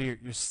 Yeah, this will be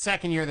your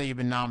second year that you've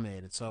been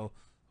nominated. So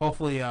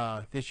hopefully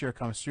this year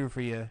comes through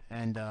for you,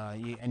 and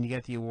you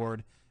get the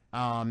award.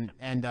 Your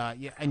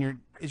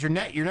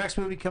next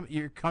movie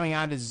you're coming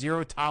out is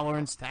Zero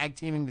Tolerance, tag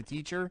teaming the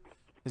teacher.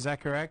 Is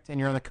that correct? And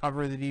you're on the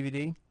cover of the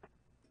DVD.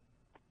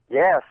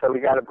 Yeah, so we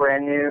got a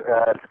brand new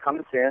it's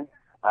coming soon.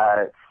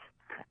 It's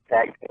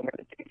tag teaming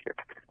the teacher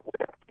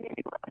with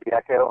the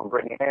Echo and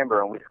Brittany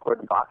Amber, and we scored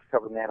the box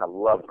cover. Man, I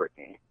love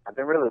Brittany. I've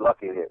been really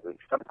lucky lately.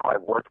 Somehow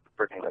I've worked with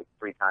Brittany like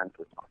 3 times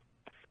this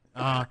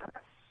month.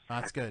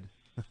 That's good.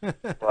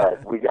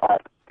 But we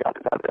got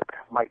another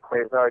Mike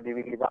Quasar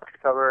DVD box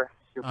cover.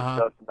 Super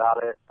stoked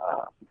about it.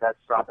 That's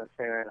dropping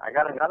soon. I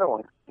got another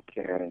one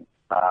soon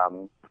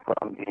from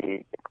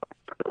the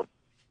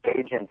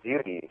Agent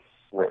Beauty,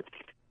 which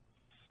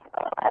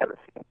I haven't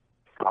seen.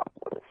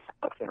 With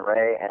Hudson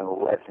Ray and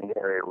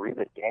legendary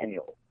Reba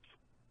Daniels.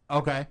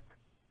 Okay.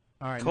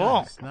 All right.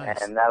 Cool.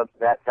 Nice. And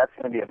that's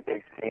going to be a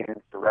big scene.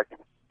 It's directed.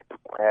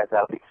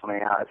 That'll be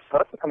coming out. It's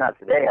supposed to come out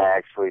today, I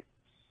actually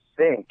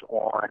think,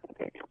 on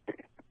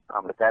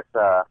but that's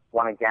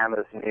one of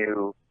Gamma's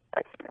new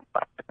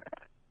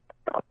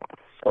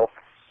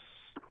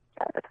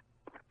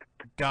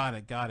Got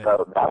it.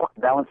 So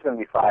that one's going to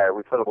be fire.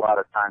 We put a lot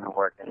of time and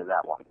work into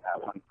that one.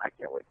 I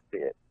can't wait to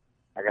see it.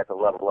 I got to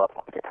level up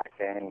on the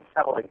acting.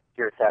 Kind of like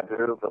Pure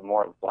Taboo, but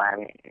more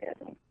blammy,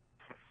 and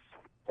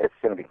it's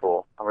going to be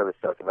cool. I'm really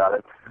stoked about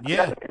it.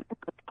 Yeah.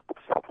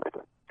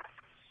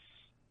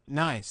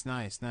 Nice.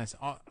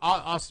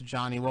 Awesome,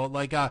 Johnny. Well,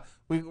 like,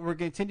 we're going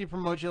to continue to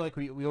promote you like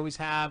we always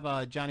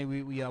have. Johnny,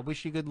 we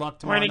wish you good luck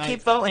tomorrow night. We're going to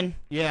keep voting.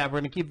 Yeah, we're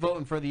going to keep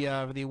voting for the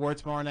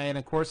awards tomorrow night, and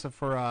of course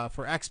for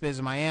XBiz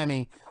in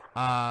Miami.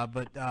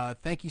 But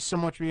thank you so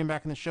much for being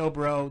back on the show,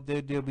 bro.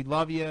 Dude, we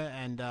love you,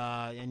 and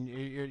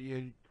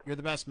you're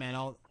the best, man.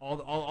 All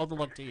the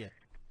luck to you.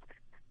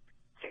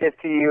 Cheers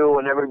to you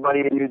and everybody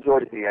in New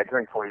Jersey. I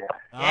drink for you.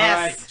 All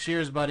right.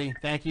 Cheers, buddy.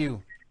 Thank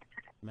you.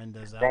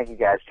 Mendez out. Thank you,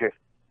 guys. Cheers.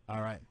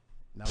 All right.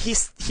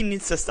 He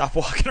needs to stop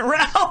walking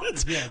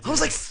around. Yeah, I was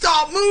like,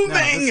 stop moving.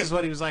 No, this is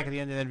what he was like at the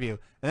end of the interview.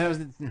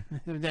 And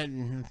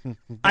then it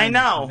was. I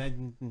know.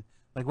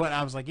 Like what?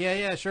 I was like,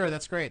 yeah, sure,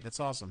 that's great, that's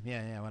awesome.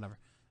 Yeah, whatever.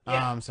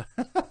 Yeah.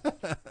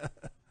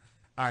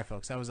 All right,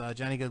 folks. That was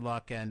Johnny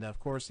Goodluck, and of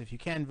course, if you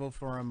can vote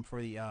for him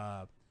for the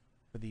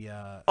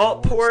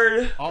alt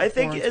board. Alt I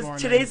think Forum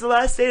today's the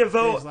last day to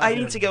vote. Today's the last I day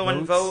need to to go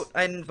and vote. vote.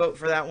 I didn't vote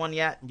for that one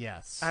yet.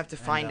 Yes. I have to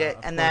find it.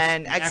 of And course,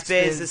 then the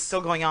XBiz is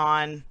still going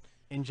on.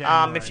 in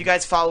January. If you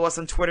guys follow us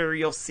on Twitter,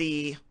 you'll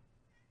see,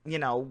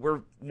 when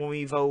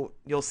we vote,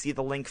 you'll see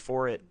the link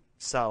for it.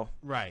 So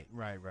Right.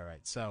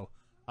 So,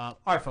 all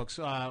right, folks.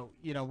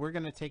 We're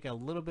going to take a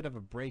little bit of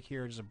a break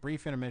here, just a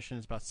brief intermission.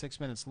 It's about 6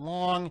 minutes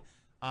long,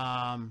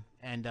 and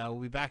we'll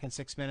be back in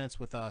 6 minutes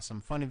with some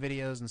funny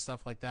videos and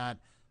stuff like that.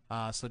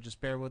 So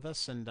just bear with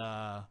us, and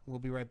we'll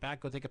be right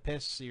back. Go take a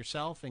piss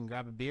yourself and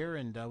grab a beer,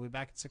 and we'll be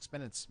back in 6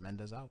 minutes.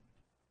 Mendez out.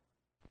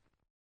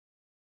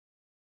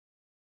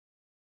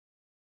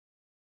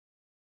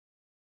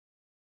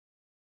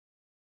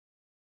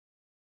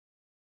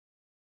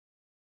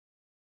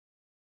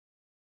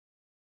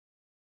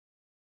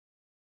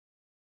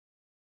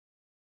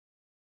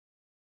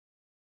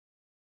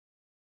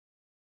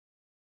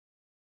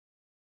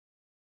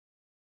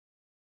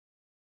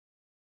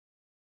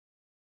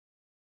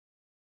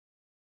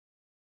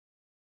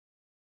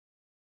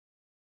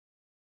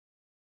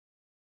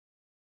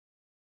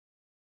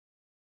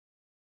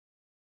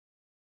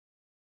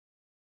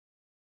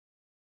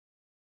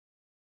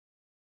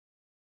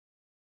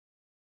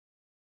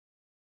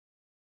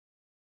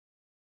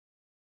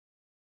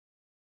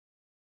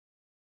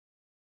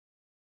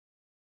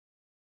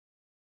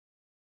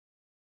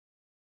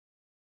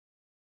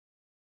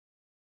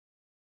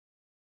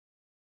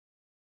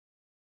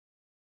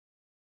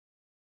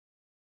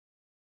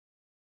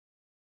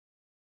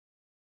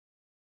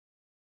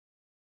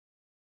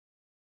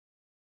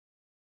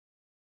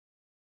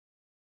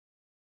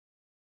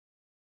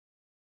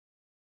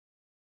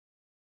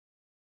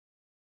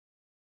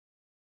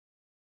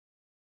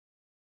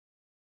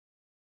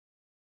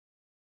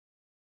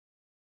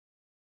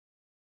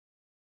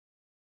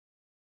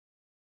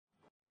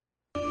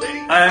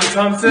 I am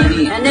Thompson.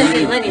 And this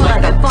is Lenny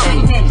like a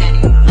funky titty.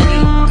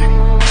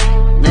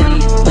 Lenny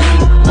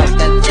like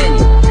that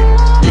titty.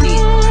 Lenny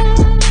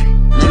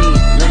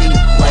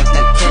like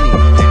that titty.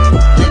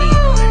 Lenny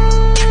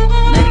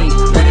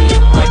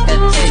like that titty. Lenny like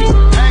that titty.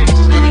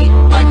 Lenny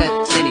like that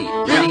titty.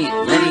 Lenny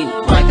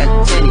like that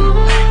titty.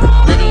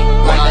 Lenny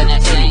like that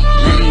titty.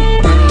 Lenny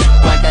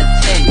like that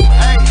titty. Lenny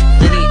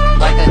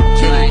like that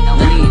titty. Lenny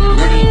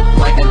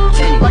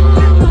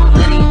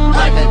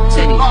like that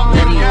titty. Lenny like that titty.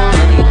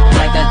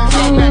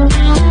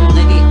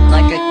 Lenny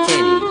like a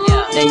titty.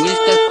 They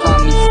used to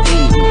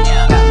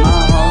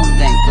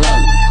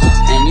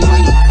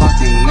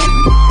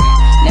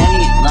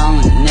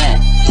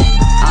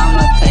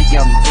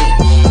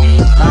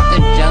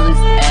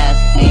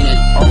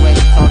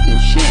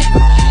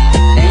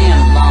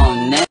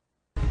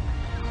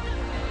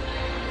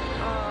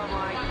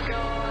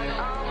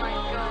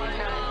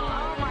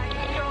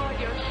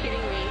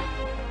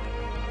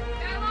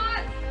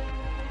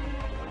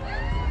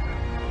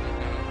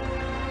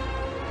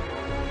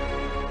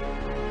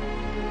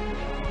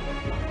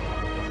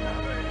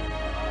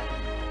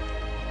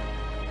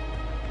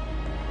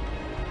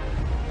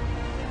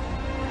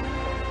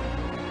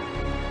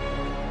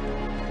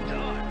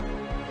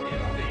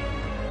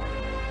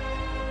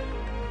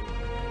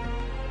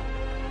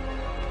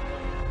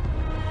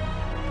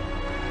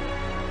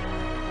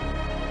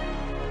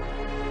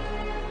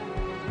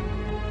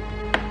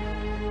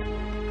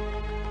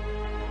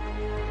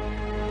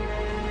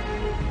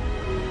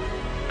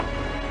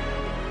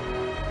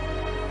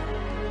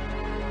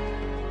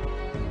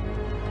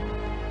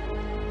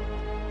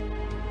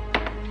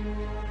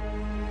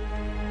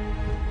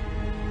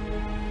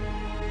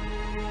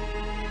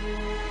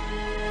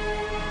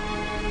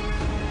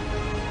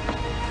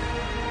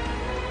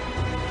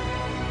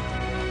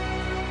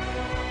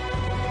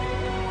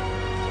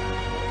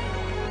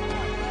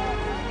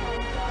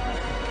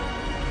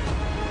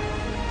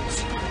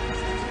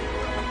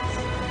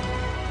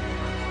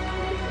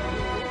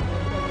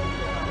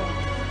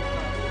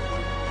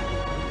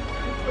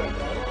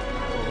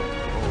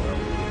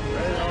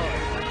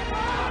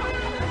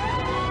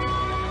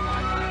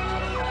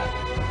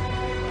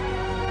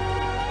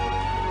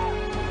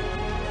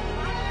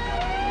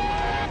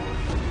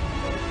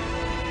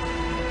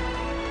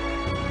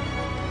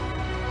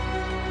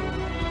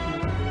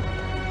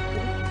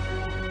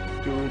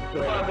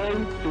Come on,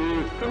 man.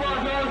 Come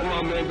on, dog. Come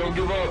on, man. Don't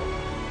give up.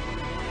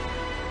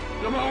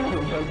 Come on.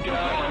 Come on, dog.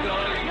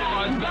 Come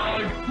on,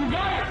 dog. You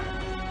got it.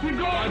 You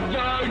got it,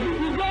 dog.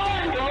 You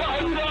got it. Come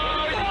on,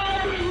 dog.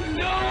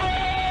 Do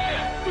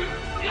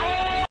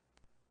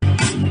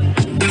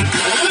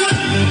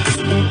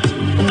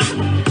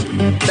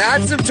it.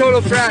 That's some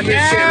total frat shit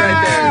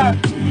right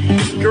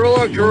there. Girl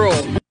or girl.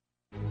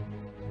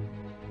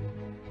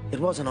 It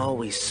wasn't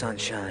always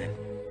sunshine,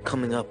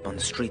 coming up on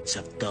the streets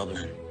of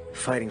Dublin,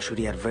 fighting through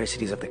the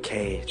adversities of the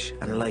cage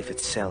and life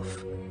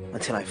itself,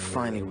 until I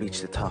finally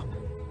reached the top.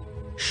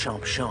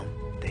 Champ champ,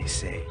 they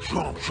say.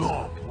 Champ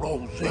champ,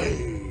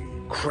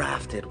 rosé.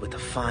 Crafted with the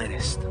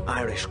finest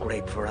Irish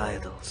grape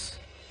varietals.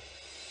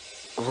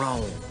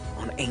 Grown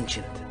on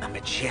ancient and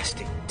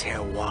majestic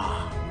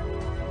terroir.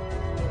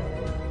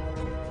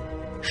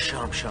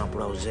 Champ champ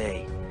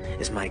rosé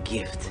is my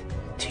gift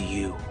to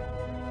you.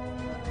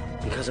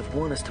 Because if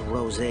one is to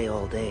rosé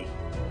all day,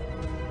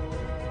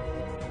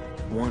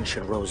 one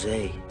should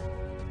rosé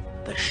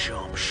the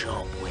Champ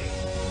Champ way.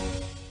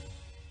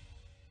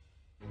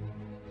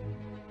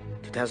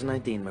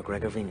 2019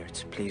 McGregor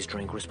Vineyards. Please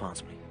drink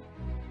responsibly.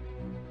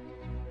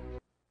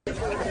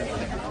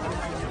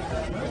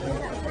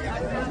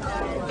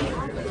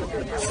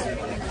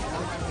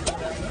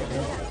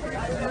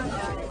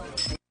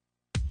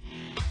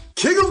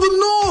 King of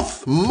the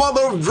North,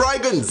 Mother of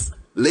Dragons.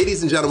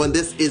 Ladies and gentlemen,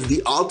 this is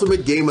the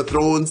ultimate Game of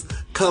Thrones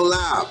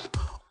collab.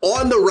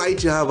 On the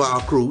right, you have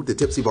our crew, the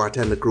Tipsy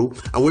Bartender crew,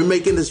 and we're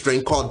making this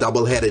drink called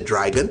Double-Headed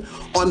Dragon.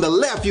 On the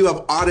left, you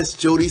have artist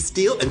Jody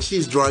Steele, and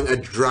she's drawing a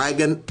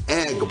dragon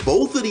egg.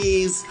 Both of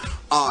these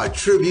are a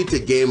tribute to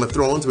Game of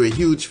Thrones. We're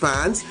huge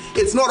fans.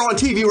 It's not on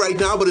TV right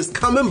now, but it's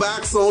coming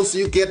back soon, so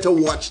you get to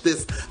watch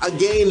this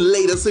again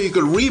later, so you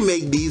can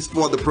remake these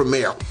for the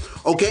premiere.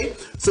 Okay,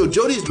 so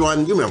Jody's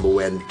drawing, you remember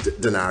when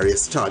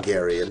Daenerys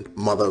Targaryen,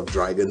 Mother of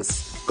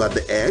Dragons, got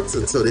the eggs,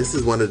 and so this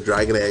is one of the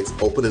dragon eggs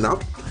opening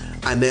up.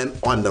 And then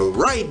on the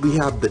right, we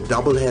have the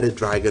double-headed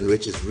dragon,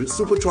 which is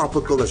super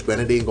tropical. There's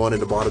grenadine going in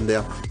the bottom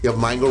there. You have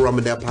mango rum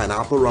in there,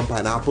 pineapple rum,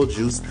 pineapple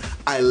juice.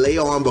 I lay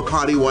on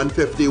Bacardi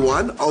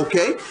 151,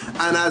 okay?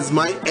 And as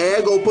my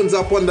egg opens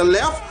up on the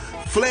left,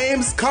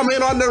 flames come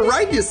in on the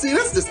right. You see,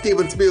 that's the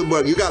Steven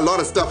Spielberg. You got a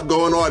lot of stuff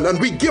going on. And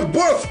we give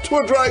birth to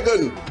a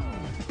dragon.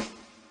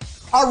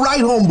 All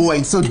right,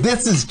 homeboy. So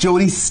this is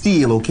Jody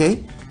Steele,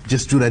 okay?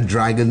 Just drew that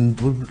dragon.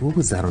 What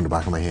was that on the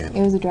back of my hand?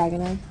 It was a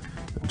dragon egg.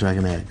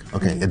 Dragon egg.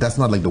 Okay, that's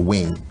not like the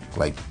wing,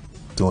 like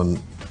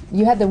doing.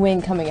 You had the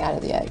wing coming out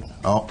of the egg.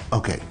 Oh,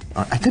 okay.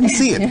 I couldn't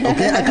see it.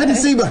 Okay, I couldn't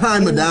see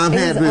behind my damn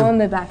head. It was on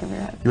the back of your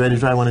head. You ready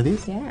to try one of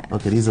these? Yeah.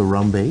 Okay, these are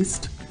rum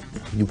based.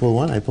 You pull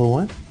one. I pull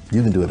one.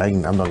 You can do it.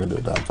 I'm not gonna do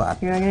it. I'm fine.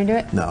 You're not gonna do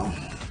it? No.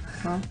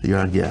 Huh? You're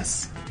our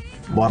guest.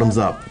 Bottoms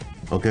up.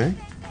 Okay.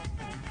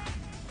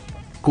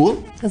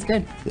 Cool? That's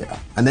good. Yeah.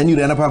 And then you'd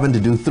end up having to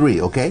do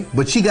 3, okay?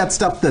 But she got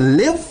stuff to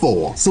live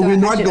for. So we're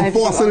not gonna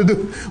force her to do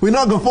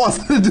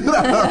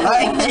that, all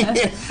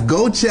right?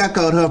 Go check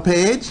out her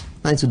page.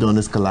 Thanks for doing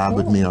this collab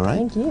with me, all right?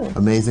 Thank you.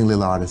 Amazing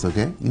little artist,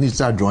 okay? You need to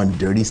start drawing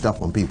dirty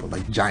stuff on people,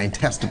 like giant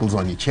testicles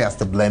on your chest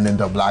to blend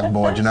into a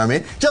blackboard, you know what I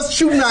mean? Just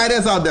shooting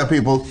ideas out there,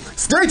 people.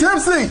 Stay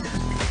tipsy!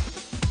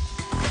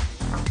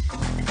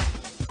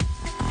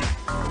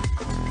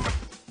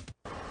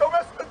 Don't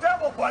mess with the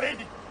devil, buddy.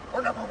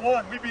 We're number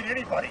one. We beat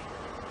anybody.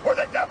 We're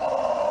the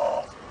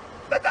Devils.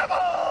 The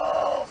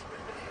Devils.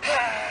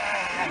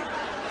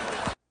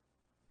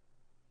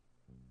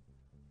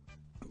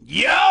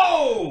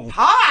 Yo!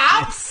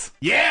 Pops!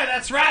 Yeah,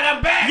 that's right,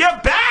 I'm back!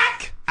 You're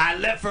back? I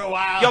left for a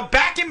while. You're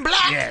back in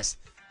black? Yes.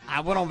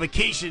 I went on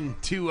vacation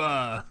to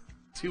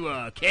Kenya.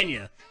 For a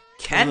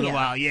Kenya? little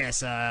while,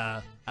 yes.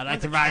 I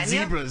like to ride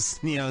zebras.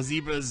 You know,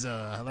 zebras,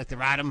 I like to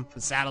ride them,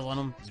 put saddles on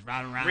them, just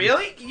ride them around.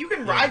 Really? You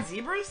can ride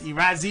zebras? You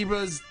ride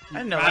zebras, I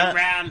didn't know ride that.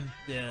 around,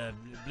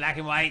 black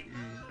and white, and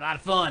a lot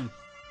of fun.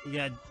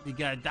 You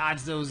gotta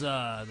dodge those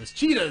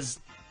cheetahs,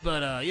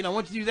 but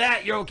once you do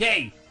that, you're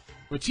okay.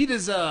 But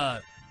cheetahs, I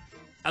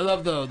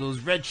love those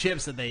red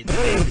chips that they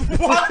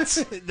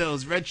What?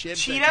 Those red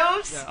chips.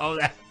 Cheetos?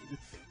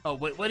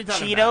 What are you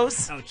talking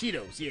Cheetos? about? Oh,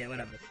 Cheetos. Yeah,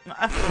 whatever.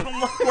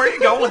 Where are you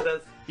going with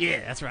this?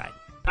 Yeah, that's right.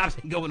 Pops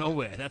ain't going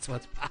nowhere. That's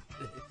what's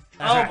popping.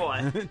 Oh,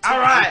 boy. All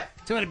right.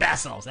 Too many bath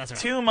salts. That's right.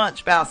 Too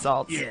much bath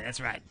salts. Yeah,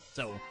 that's right.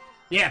 So,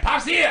 yeah,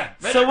 Pops here.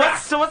 So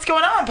what's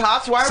going on,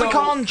 Pops? Why are we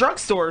calling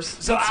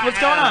drugstores? So what's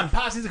going on?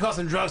 Pops needs to call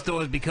some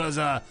drugstores because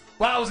while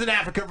I was in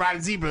Africa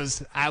riding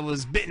zebras, I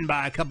was bitten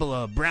by a couple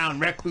of brown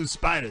recluse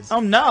spiders. Oh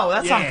no,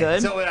 that's not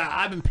good. So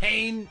I'm in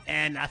pain,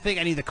 and I think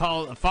I need to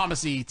call a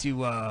pharmacy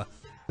to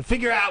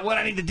figure out what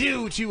I need to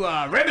do to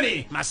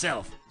remedy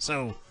myself.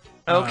 So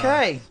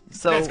Okay,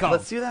 so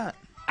let's do that.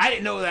 I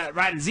didn't know that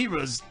riding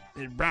zebras,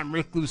 brown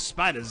recluse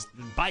spiders,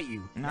 bite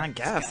you. I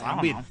guess. I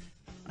don't know.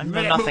 I know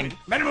Remember nothing.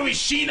 Remember the movie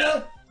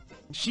Sheena?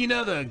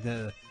 Sheena,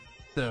 the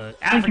Thank you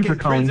African for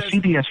calling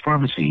princess? CVS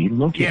Pharmacy,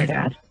 located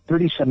at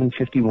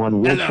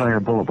 3751 Wilshire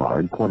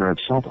Boulevard, corner of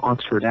South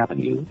Oxford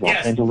Avenue,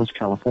 Los Angeles,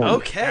 California.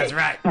 That's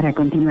right. Para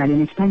continuar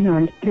en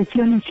español,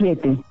 presione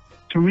 7.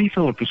 To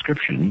refill a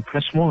prescription,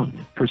 press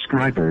 1.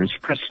 Prescribers,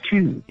 press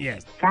 2.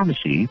 Yes.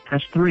 Pharmacy,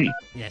 press 3.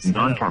 Yes.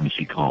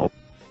 Non-pharmacy call.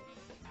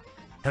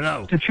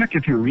 Hello. To check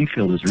if your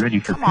refill is ready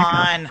for Come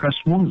pickup, on. press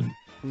 1.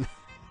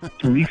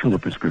 To refill a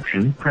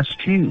prescription, press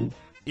 2.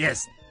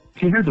 Yes.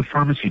 To hear the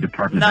pharmacy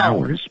department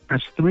hours,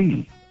 press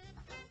 3.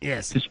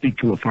 Yes. To speak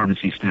to a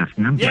pharmacy staff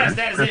member, Yes,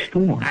 that is press it.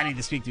 4. I need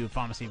to speak to a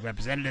pharmacy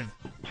representative.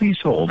 Please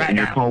hold, Right and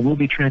your now. call will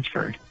be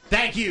transferred.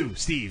 Thank you,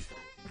 Steve.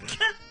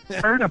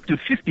 Earn up to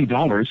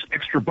 $50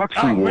 extra bucks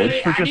Oh, rewards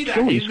really? for I just need that.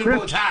 filling I need a bow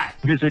scripts. tie.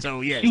 Visit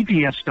So, yes.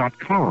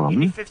 cbs.com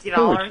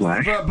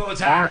 $50 for a bow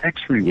tie.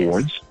 RX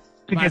rewards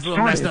to Mine's get a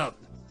little messed started. up.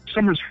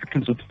 Some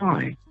restrictions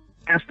apply.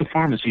 Ask the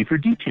pharmacy for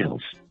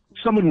details.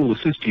 Someone will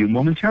assist you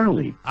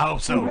momentarily. I hope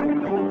so.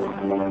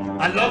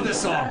 I love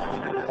this song.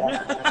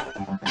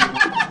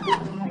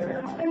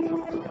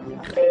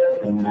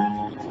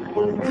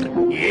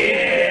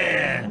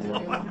 Yeah.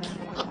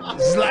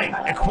 This is like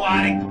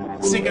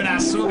aquatic,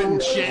 synchronized swimming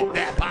shit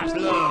that Pops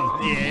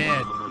love.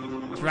 Yeah.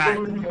 That's right.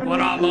 One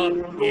arm up.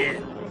 Yeah.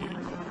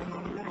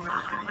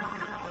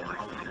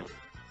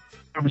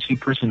 Pharmacy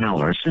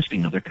personnel are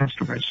assisting other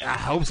customers. I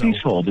hope so.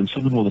 Please hold, and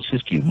someone will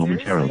assist you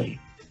momentarily.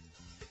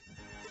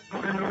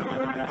 8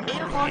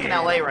 o'clock in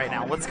LA right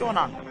now. What's going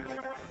on?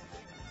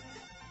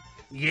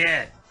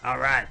 Yeah. All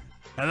right.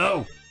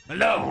 Hello.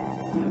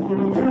 Hello.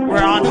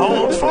 We're on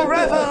hold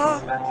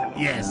forever.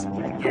 Yes.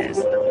 Yes.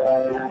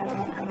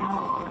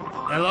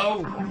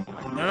 Hello.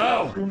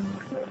 Hello.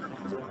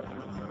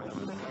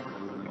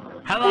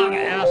 How long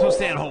am I supposed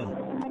to stay at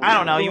home? I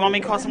don't know. You want me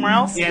to call somewhere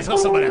else? Yeah, let's go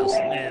somewhere else.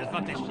 Yeah,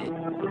 fuck this shit.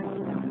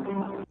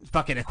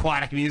 Fucking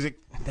aquatic music.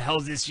 What the hell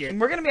is this shit?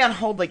 We're gonna be on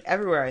hold like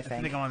everywhere. I think.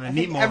 I think I'm on the I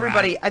think Nemo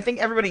everybody. ride. I think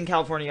everybody in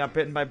California got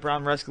bitten by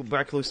brown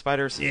recluse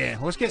spiders. Yeah,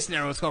 let's get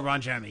Snare. Let's call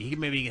Ron Jeremy.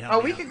 Maybe he can help. Oh,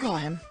 we could call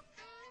him.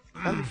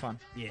 That'd be fun.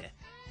 Yeah.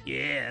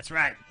 Yeah, that's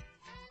right.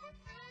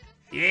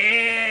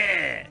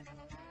 Yeah.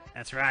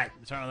 That's right.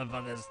 That's right,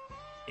 motherfuckers.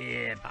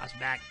 Yeah, Pop's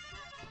back.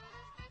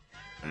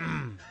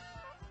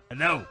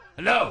 Hello.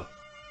 Hello.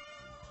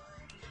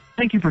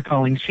 Thank you for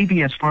calling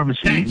CVS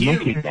Pharmacy, Thank you.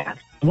 located at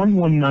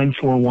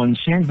 11941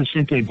 San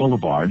Vicente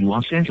Boulevard,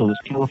 Los Angeles,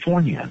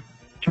 California.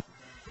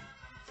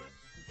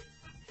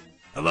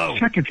 Hello.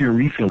 Check if your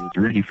refill is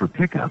ready for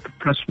pickup.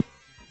 Press.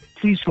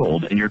 Please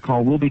hold, and your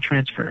call will be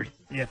transferred.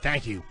 Yeah,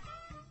 thank you.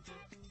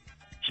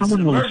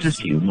 Someone will emergency.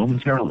 assist you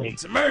momentarily.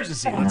 It's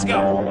emergency. Let's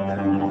go.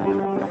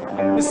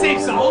 The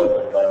safe zone.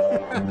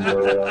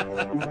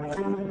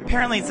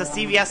 Apparently, it's the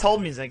CVS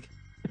hold music.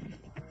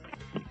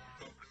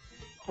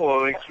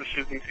 Hello, thanks for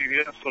choosing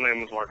CVS. My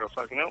name is Marcos.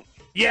 How can I help?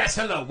 Yes,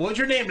 hello. What's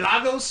your name?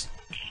 Lagos?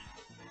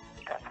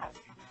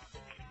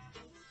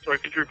 Sorry,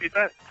 could you repeat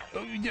that?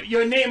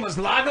 Your name was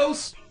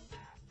Lagos?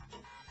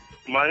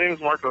 My name is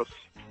Marcos.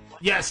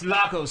 Yes,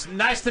 Lagos.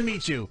 Nice to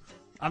meet you.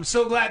 I'm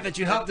so glad that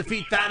you helped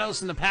defeat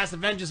Thanos in the past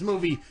Avengers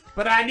movie,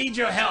 but I need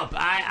your help.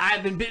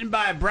 I've been bitten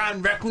by a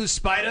brown recluse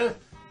spider.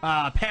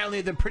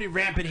 Apparently, they're pretty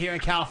rampant here in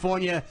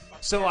California,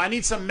 so I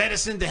need some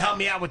medicine to help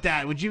me out with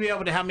that. Would you be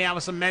able to help me out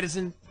with some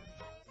medicine?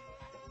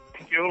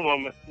 Give me a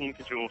moment. I need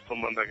to get you with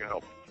someone that can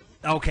help.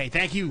 Okay,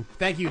 thank you.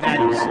 Thank you,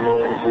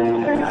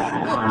 Thanos.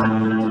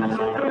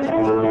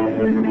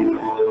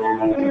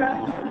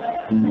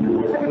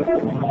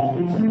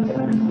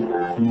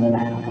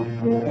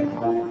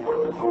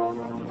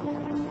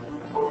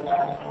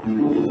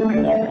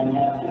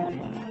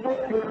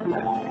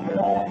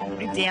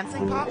 Are you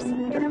dancing, Pops?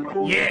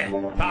 Yeah,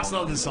 Pops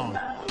love this song.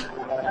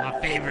 My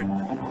favorite.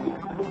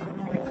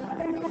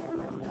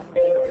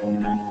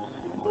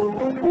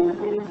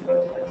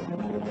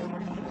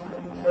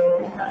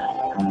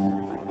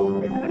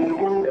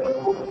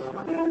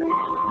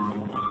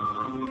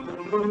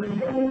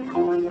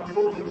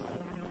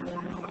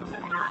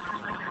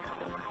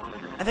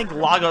 I think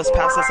Lagos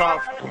passed us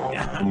off.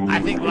 I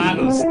think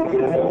Lagos.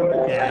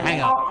 Yeah,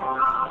 hang up.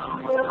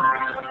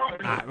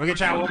 Alright, we're gonna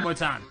try it one more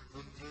time.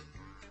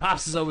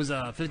 Pops is always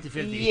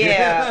 50-50.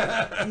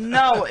 Yeah.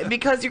 No,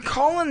 because you're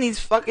calling these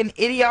fucking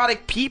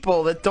idiotic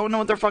people that don't know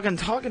what they're fucking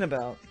talking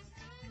about.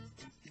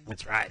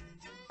 That's right.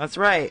 That's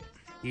right.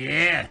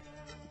 Yeah.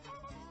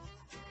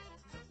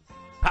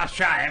 Pops,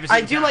 try every I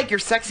single do time. like your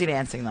sexy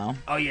dancing, though.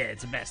 Oh, yeah,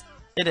 it's the best.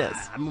 It is.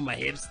 I move my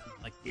hips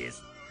like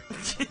this.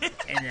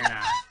 And then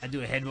I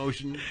do a head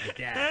motion like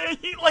that.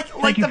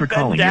 Thank you for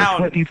calling your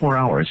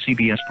 24-hour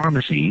CVS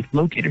Pharmacy,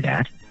 located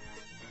at.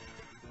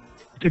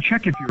 To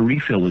check if your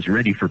refill is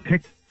ready for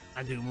pick,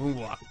 I do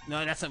moonwalk.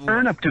 No, that's not moonwalk.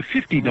 earn up to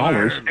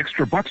 $50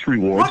 extra bucks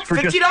rewards What? for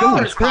just $50,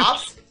 filling scripts.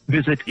 Pops?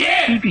 Visit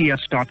Yeah.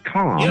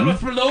 cbs.com You know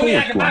what's below me?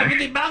 I can buy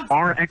 50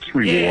 /RX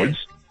rewards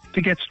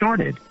to get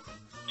started.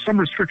 Some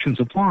restrictions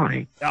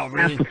apply. Oh,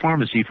 really? Ask the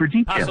pharmacy for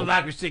details. Also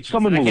lack restrictions.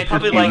 Someone I will can't-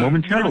 assist Probably you like,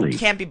 momentarily. you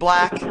can't be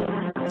black.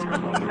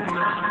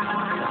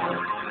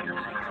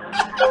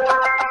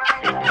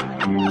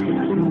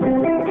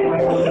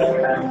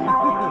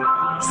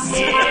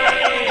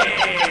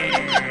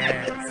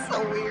 It's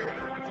so weird.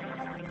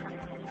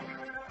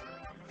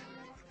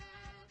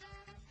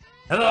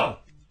 Hello.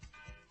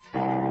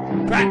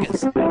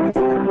 Practice.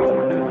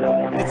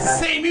 It's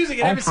Same music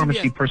at All every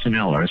pharmacy CVS.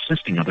 personnel are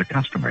assisting other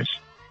customers.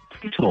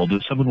 Please hold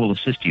that someone will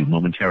assist you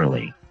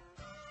momentarily.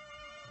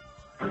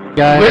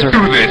 Guys, Let's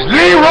do this.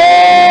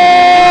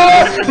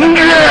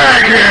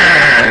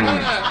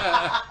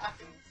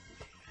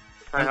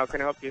 Hi, how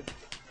can I help you?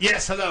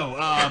 Yes, hello.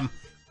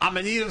 I'm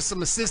in need of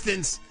some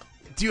assistance.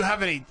 Do you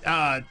have any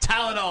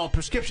Tylenol,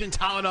 prescription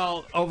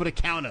Tylenol over the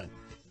counter?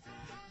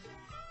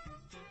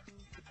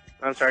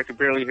 I'm sorry, I could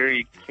barely hear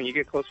you. Can you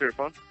get closer to the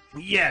phone?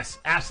 Yes,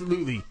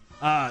 absolutely.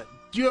 Do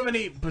you have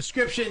any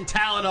prescription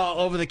Tylenol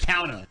over the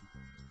counter?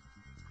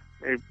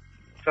 Hey,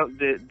 so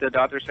the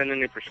doctor sent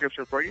in a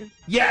prescription for you?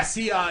 Yes,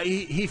 he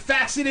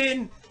faxed it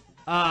in.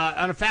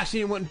 On a fax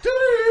machine, went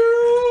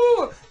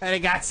doo-doo-doo, and it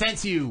got sent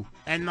to you.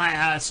 And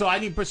my so I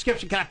need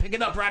prescription. Can I pick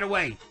it up right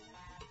away?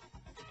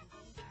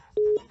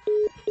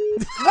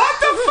 What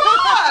the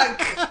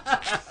fuck?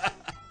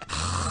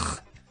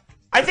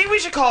 I think we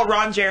should call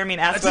Ron Jeremy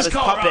and ask about his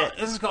puppet.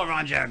 Let's just call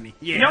Ron Jeremy.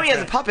 Yeah, you know he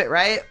has a puppet,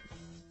 right?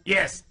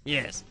 Yes,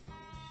 yes.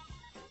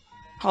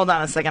 Hold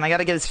on a second. I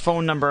gotta get his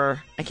phone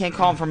number. I can't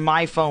call him from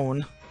my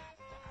phone.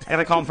 I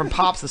gotta call him from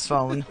Pops'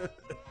 phone.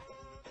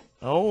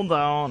 Hold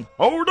on.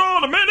 Hold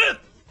on a minute.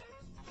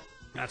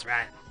 That's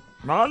right.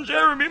 Ron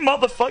Jeremy,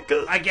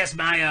 motherfucker. I guess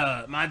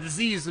my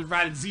disease of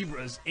riding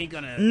zebras ain't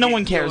gonna. No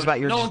one cares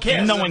about your. No one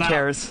cares. No one about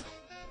cares.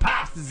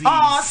 Pops disease.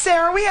 Aw,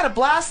 Sarah, we had a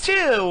blast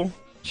too.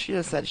 She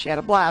just said she had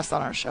a blast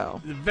on our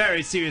show. A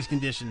very serious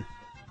condition.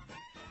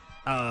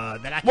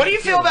 That I What do you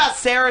can't feel deal about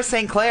Sarah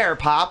St. Clair,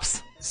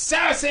 Pops?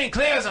 Sarah St.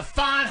 Clair is a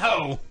fine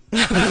hoe.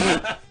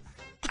 I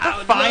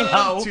would fine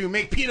love hoe. to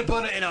make peanut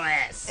butter in her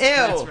ass. Ew.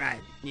 That's right.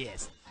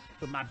 Yes.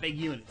 With my big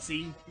unit.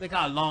 See? Look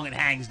how long it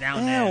hangs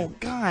down there. Oh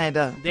God.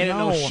 They didn't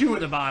no. know shoe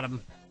at the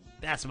bottom.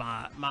 That's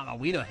my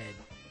wiener head.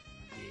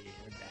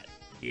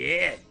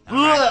 Yeah. All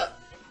right.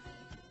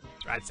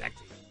 That's right,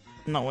 sexy.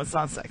 No, it's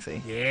not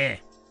sexy. Yeah.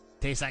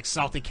 Tastes like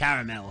salted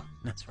caramel.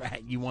 That's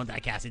right. You want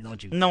that, Cassie,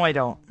 don't you? No, I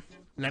don't.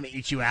 Let me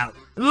eat you out.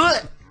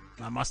 Ugh.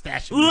 My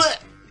mustache.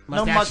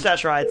 No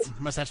mustache rides.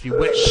 Mustache be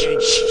wet.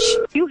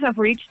 You have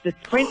reached the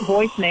Sprint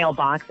voicemail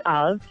box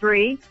of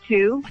 3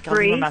 2 I'll leave him a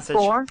 3 message.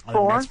 4 Oh,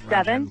 4 that's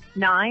 7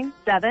 9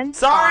 7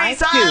 Sorry,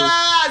 5 2.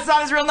 It's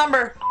not his real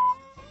number.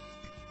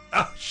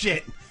 Oh,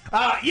 shit.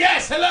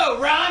 Yes, hello,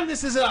 Ron.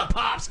 This is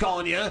Pops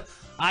calling you.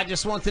 I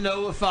just want to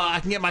know if I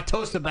can get my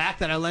toaster back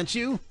that I lent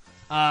you.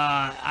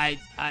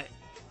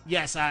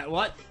 Yes,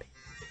 what?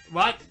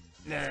 What?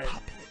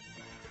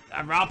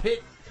 A raw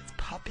pit? It's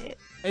puppet.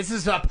 This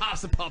is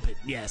Pops the Puppet.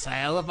 Yes,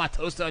 I left my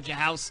toaster at your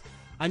house.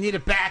 I need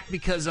it back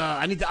because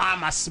I need to iron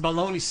my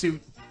baloney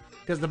suit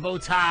because the bow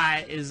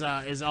tie is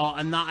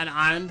all not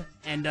ironed,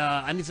 and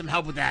I need some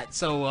help with that.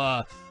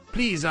 So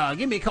please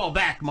give me a call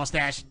back,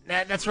 mustache.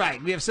 That's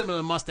right. We have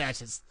similar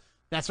mustaches.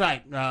 That's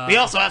right. We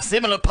also have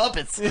similar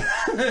puppets.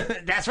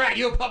 That's right.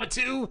 You're a puppet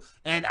too,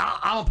 and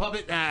I'm a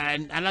puppet,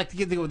 and I'd like to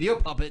get together with your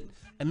puppet,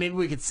 and maybe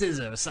we could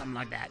scissor or something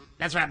like that.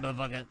 That's right,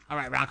 motherfucker. All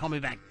right, Ron, call me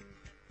back.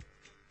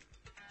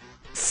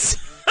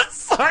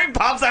 Sorry,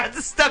 Pops, I had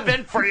to step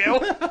in for you.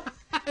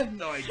 I have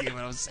no idea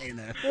what I was saying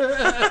there.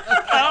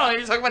 I don't know,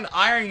 you're talking about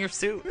ironing your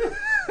suit.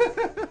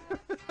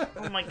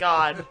 Oh my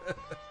God.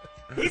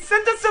 He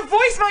sent us a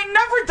voicemail. He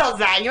never does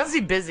that. He must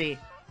be busy.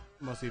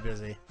 Must be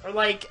busy. Or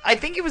like, I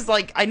think he was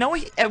like, I know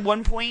at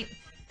one point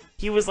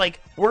he was like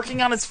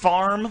working on his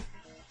farm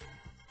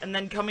and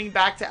then coming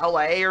back to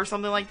LA or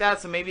something like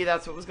that. So maybe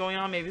that's what was going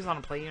on. Maybe he's on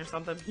a plane or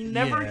something. He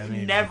never,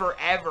 never,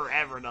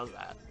 ever does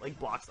that. Like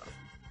block stuff.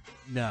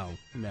 No,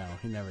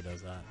 he never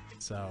does that.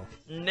 So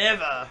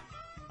never.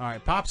 All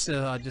right, Pops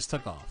just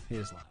took off. He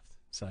just left.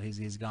 So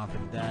he's gone for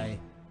the day.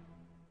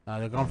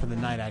 They're gone for the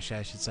night,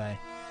 actually, I should say.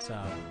 So,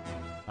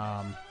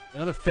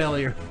 another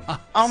failure.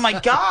 Oh my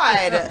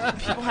God!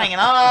 People hanging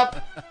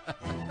up.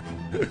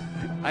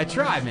 I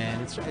try,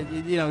 man. It's we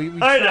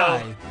I try.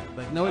 know.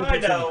 But nobody I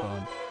picks up know. the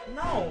phone.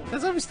 No.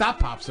 That's why we stopped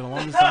Pops in the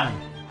longest time.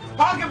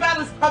 Talk about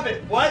his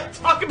puppet. What?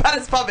 Talk about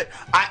his puppet.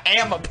 I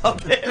am a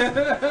puppet.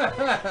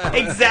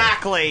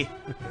 Exactly.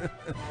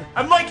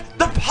 I'm like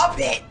the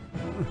puppet.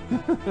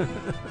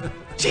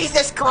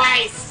 Jesus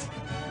Christ.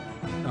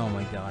 Oh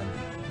my God.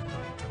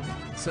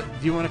 So,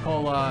 do you want to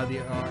call our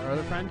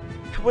other friend?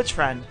 Which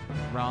friend?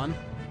 Ron.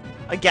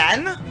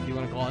 Again? Do you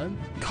want to call him?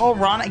 Call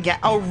Ron again?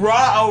 Oh,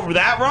 Ron? Oh,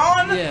 that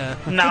Ron? Yeah.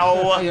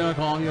 No. You want to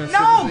call him?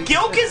 No,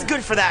 Gilk is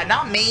good for that,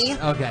 not me.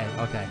 Okay.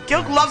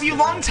 Gilk love you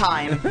long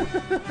time.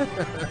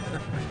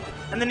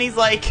 And then he's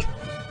like,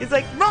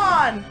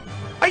 Ron,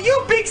 are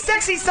you a big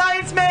sexy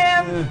science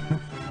man?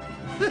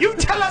 You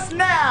tell us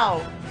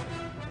now.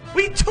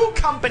 We 2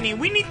 company.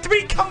 We need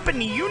 3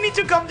 company. You need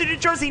to come to New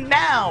Jersey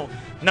now.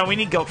 No, we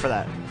need Gilk for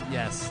that.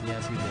 Yes, we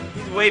do.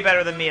 He's way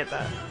better than me at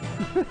that.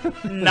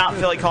 Not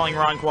feel like calling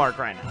Ron Clark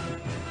right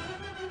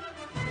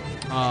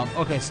now.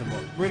 Okay, so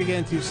we're gonna get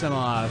into some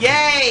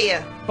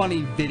Yay!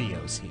 funny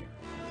videos here,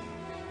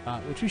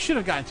 which we should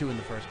have gotten to in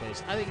the first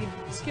place. I think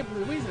skip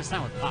the ways this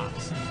time with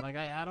Pops. Like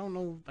I don't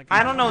know. Like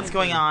I don't know what's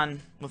going on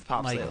with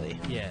Pops lately.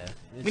 Yeah,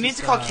 we need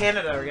to call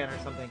Canada again or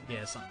something.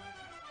 Yeah, something.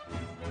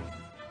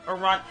 Or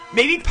Ron.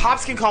 Maybe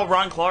Pops can call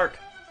Ron Clark.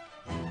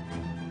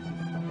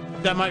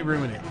 That might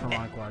ruin it for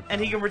Ron Clark.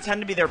 And he can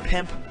pretend to be their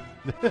pimp.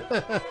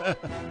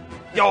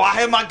 Yo, I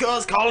hear my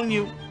girls calling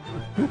you.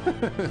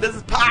 This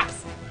is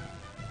Pops.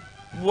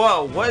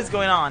 Whoa, what is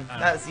going on?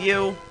 That's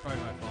you.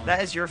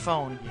 That is your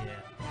phone. Yeah.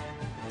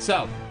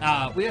 So,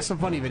 we have some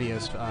funny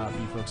videos for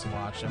you folks to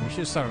watch. And we should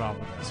have started off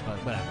with this, but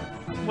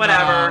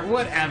whatever.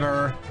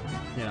 Whatever.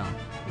 You know,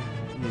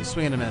 you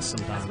swing and a miss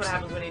sometimes. That's what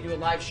happens when you do a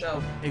live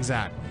show.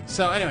 Exactly.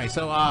 So anyway,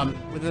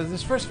 with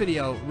this first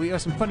video, we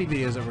have some funny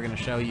videos that we're going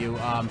to show you.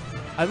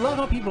 I love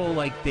how people,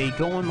 like, they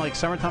go on, like,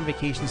 summertime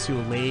vacations to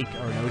a lake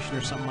or an ocean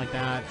or something like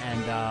that,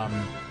 and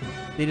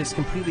they just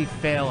completely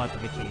fail at the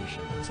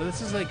vacation. So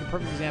this is, like, a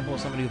perfect example of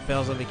somebody who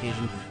fails on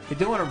vacation. They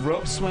do on a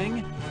rope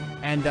swing,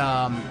 and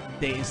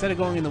they, instead of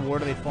going in the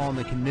water, they fall in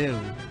the canoe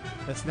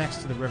that's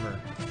next to the river.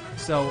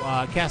 So,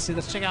 Cassie,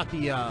 let's check out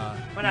the...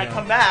 when I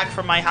come back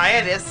from my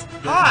hiatus,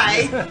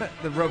 hi!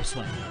 The rope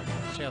swing.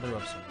 Let's check out the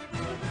rope swing.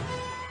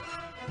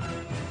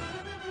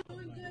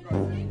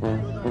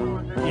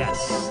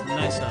 Yes,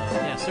 nice.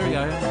 Yes, there we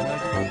go.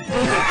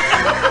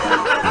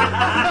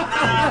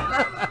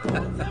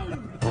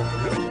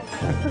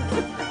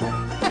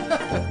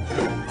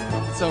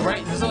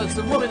 So it's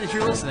the woman, if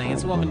you're listening,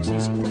 it's a woman.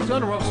 She's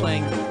doing a rope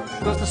swing,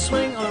 goes to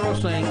swing on the rope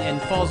swing,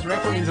 and falls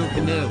directly into a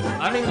canoe.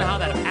 I don't even know how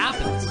that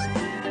happens. Like,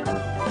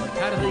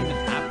 how did that even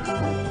happen?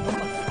 What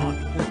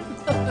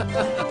the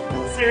fuck?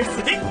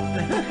 Seriously?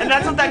 And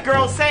that's what that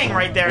girl is saying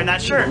right there in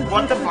that shirt.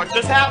 What the fuck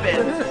just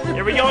happened?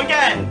 Here we go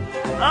again.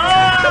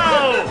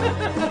 Oh!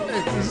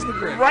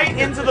 Right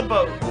into the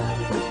boat.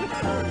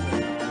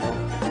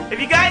 If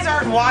you guys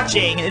aren't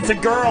watching, it's a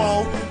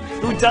girl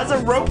who does a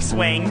rope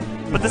swing,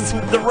 but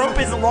the rope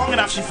isn't long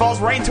enough. She falls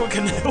right into a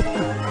canoe.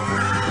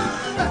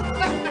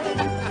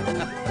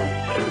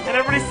 And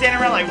everybody's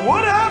standing around like,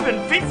 what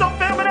happened? Feet so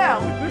famine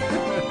out.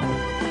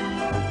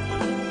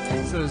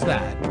 So there's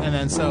that. And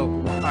then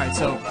alright,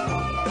 so...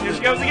 Here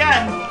she goes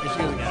again. Here she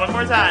goes again. One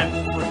more time.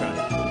 We're trying.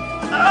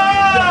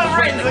 Oh,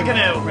 right into the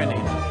canoe. Right into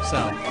the canoe. So,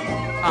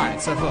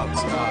 alright, so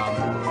folks,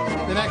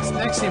 the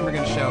next scene we're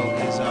going to show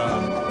is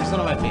one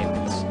of my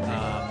favorites.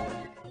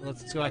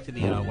 Let's go back to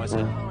the West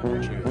End.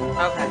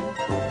 Okay.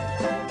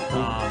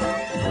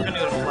 We're going to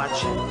go to Fletch.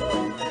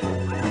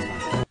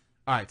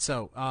 Alright,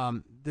 so,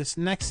 this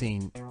next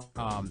scene,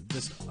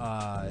 this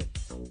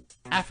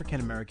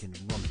African-American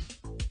woman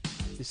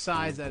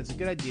decides that it's a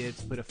good idea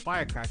to put a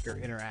firecracker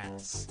in her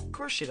ass. Of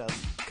course she does,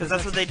 because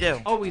that's what they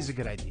do. Always a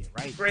good idea,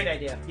 right? Great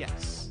idea.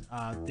 Yes.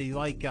 They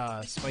like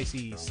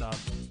spicy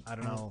stuff. I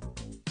don't know.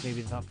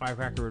 Maybe the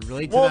firecracker would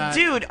relate to well, that.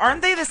 dude,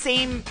 aren't they the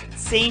same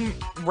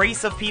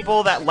race of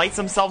people that lights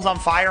themselves on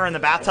fire in the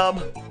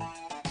bathtub?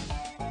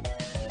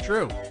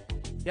 True.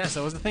 Yes,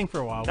 that was a thing for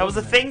a while. That was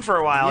a thing for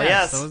a while,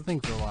 yes. That was a thing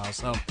for a while.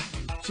 So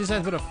she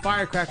decided to put a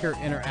firecracker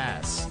in her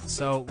ass.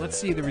 So let's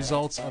see the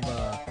results of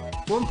a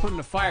woman putting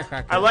a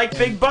firecracker. I like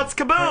big butts,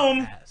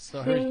 kaboom!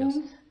 So here she goes.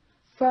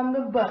 From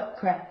the butt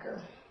cracker.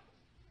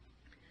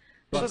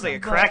 She looks like a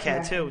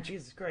crackhead too.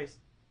 Jesus Christ.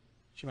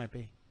 She might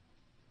be.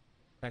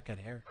 Crackhead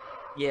hair.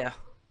 Yeah.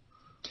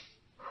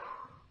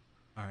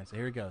 All right, so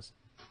here it goes.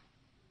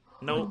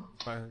 Nope.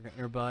 Firecracker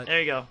in her butt.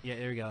 There you go. Yeah,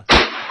 there you go.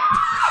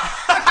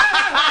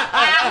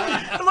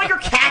 There's like her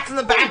cats in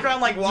the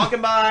background, like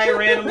walking by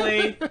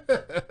randomly.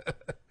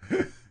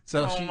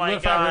 So she lit a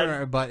firecracker in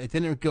her butt. It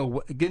didn't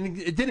go. It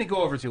didn't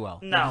go over too well.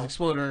 No. It just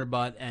exploded in her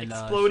butt and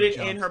exploded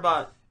she in her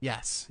butt.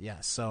 Yes.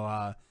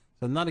 So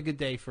not a good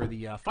day for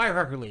the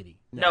firecracker lady.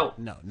 No,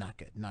 not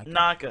good.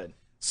 Not good.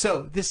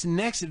 So this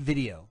next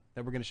video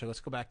that we're gonna show. Let's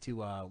go back to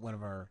one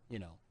of our,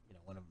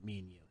 one of me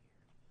and you.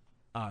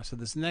 So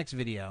this next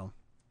video.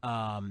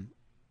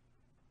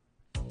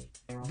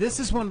 This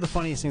is one of the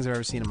funniest things I've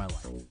ever seen in my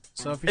life.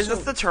 So if you're Is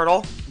this the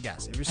turtle?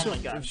 Yes. If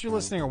you're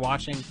listening or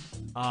watching,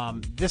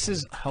 this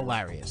is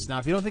hilarious. Now,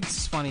 if you don't think this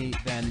is funny,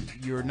 then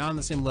you're not on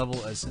the same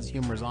level as sense of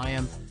humor as I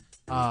am.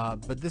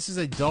 But this is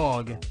a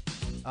dog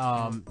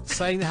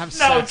deciding to have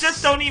sex. No,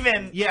 just don't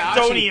even. Yeah,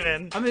 don't actually,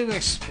 even. I'm even gonna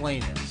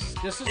explain this.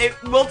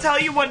 We'll tell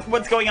you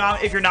what's going on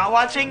if you're not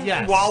watching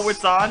while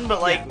it's on,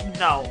 but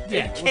no.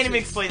 Yeah, you can't even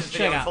explain this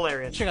video. It's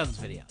hilarious. Check out this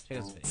video.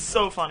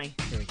 So funny.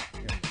 Here we go.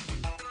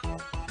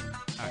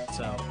 Alright,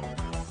 so.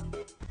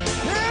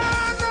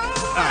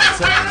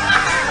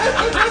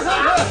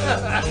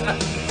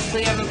 So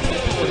you have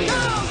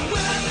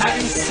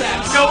having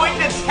sex. Going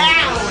to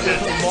town. With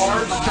a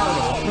large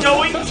turtle.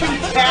 Going to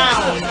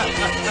town.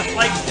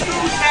 Like to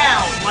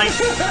town. Like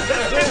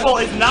this people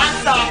is not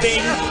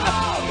stopping.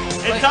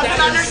 It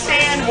doesn't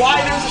understand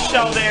why there's a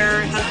show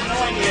there. It has no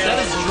idea. That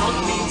is drunk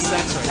mean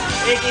sex right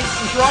now. It is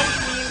drunk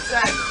mean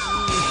sex.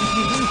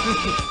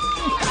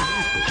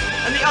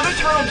 And the other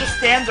turtle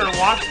just stands there and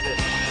watches it.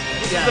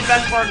 This is the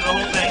best part of the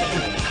whole thing.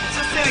 It's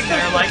just sitting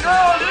there like,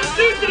 oh, this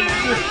is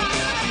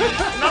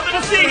nothing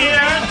to see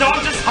here. Dog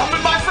just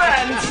humping my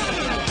friends.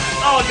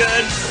 All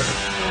good.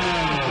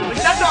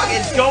 Like, that dog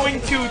is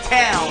going to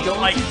town.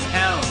 Like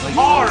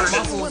hard.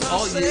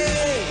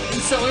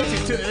 He's so into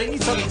it too. I think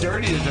he's talking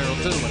dirty to the turtle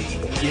too. Like,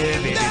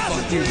 yeah, baby,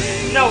 fuck you,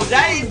 man. No,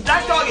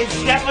 that dog is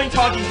definitely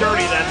talking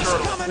dirty to that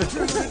turtle.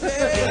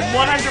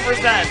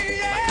 100%.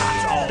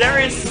 There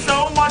is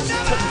so much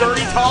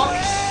dirty talk.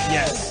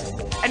 Yes.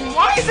 And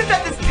why is it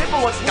that this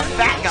Pitbull looks like a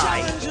fat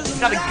guy? He's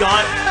got a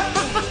gun.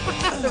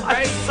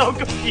 I'm so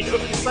confused.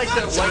 It's like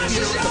the white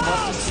beater with the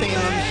mustard stain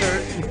on the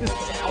shirt.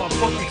 I want to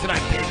fuck you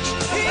tonight, bitch.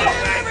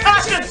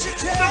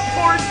 The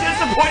poor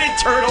disappointed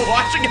turtle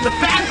watching in the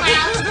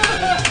background.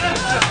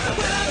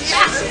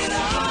 Yes!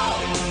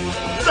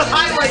 The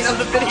highlight of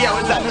the video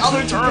is that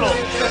other turtle.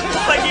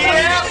 It's like,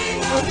 yeah.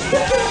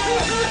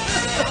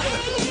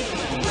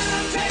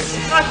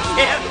 I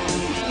can't.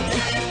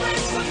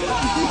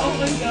 Oh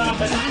my god.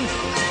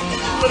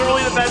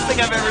 Literally the best thing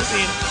I've ever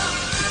seen.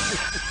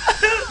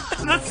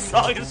 That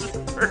song is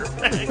just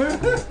perfect.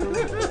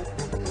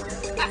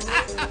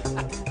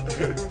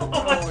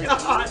 Oh my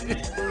god.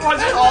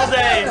 Watch it all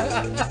day.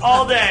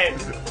 All day.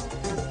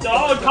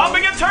 Oh,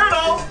 humping a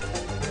turtle.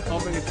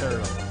 Humping a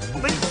turtle.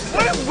 Like,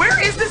 where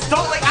is this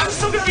dog? Like, I'm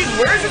so confused.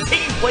 Where is it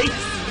taking place?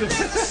 Is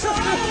it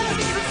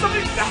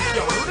somebody's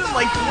backyard?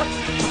 Like,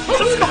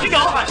 what's going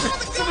on?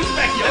 Somebody's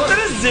backyard. Is it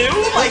a zoo?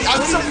 Like,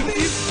 I'm so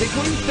confused. Like,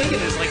 what do you think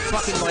it is? Like,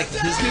 fucking, like,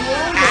 Disney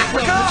World?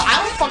 Africa? I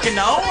don't fucking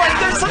know. Like,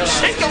 there's some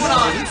shit going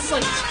on. It's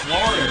like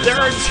Florida.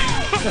 There are two.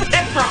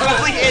 It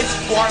probably is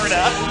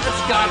Florida.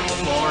 It's gotta be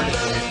Florida.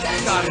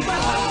 It's gotta be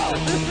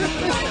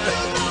Florida.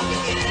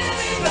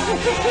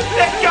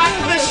 That guy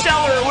in the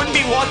shelter wouldn't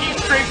be walking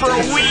straight for a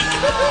week.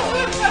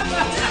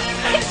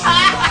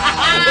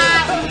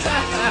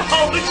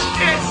 Holy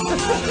shit.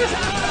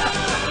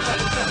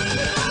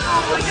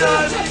 Oh my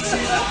god.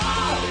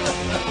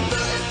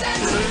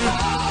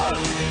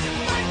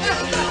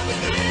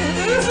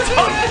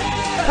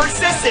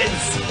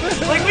 Persistence.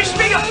 Like, we should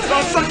make a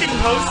fucking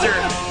poster.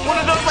 One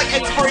of those, like,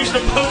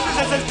 inspirational posters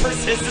that says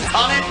persistence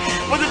on it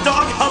with a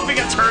dog humping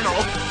a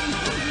turtle.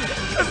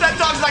 Because that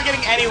dog's not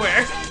getting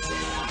anywhere.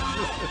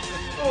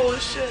 Holy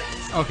shit.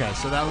 Okay,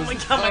 so that was... Oh my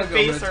god, my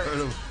face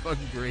hurts.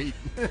 Fucking great.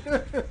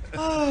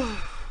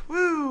 Oh,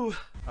 woo.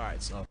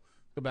 Alright, so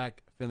go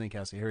back. Finley and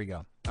Kelsey, here we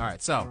go.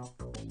 Alright, so...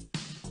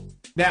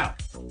 Now,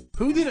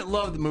 who didn't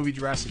love the movie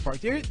Jurassic Park?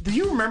 Do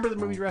you remember the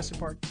movie Jurassic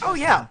Park? Oh,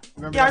 yeah.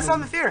 Remember Yeah, I that saw it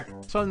in the movie? theater.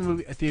 I saw it in the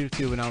movie theater,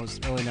 too, when I was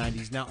early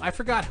 90s. Now, I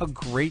forgot how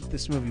great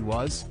this movie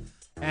was.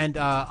 And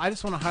I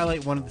just want to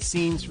highlight one of the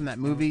scenes from that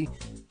movie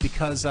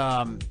because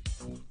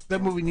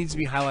that movie needs to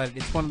be highlighted.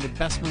 It's one of the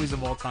best movies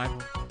of all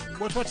time.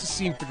 Let's watch the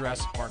scene for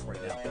Jurassic Park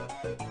right now.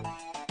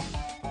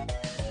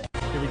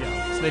 Here we go.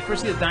 So they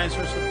first see the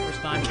dinosaurs for the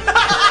first time.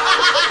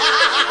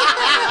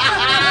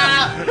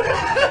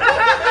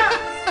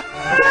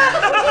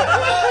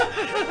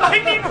 I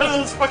need one of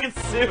those fucking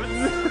suits.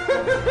 With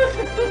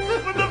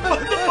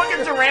the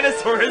fucking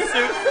Tyrannosaurus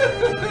suit.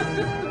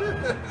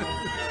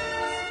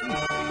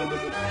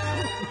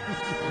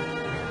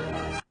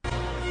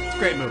 It's a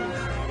great movie.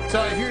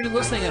 So if you're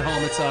listening at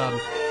home, it's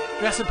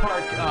Jurassic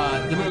Park,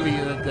 the movie.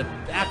 The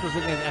actor's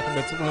looking at the actor,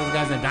 but it's one of those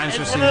guys in a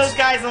dinosaur It's suit. one of those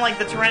guys in like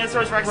the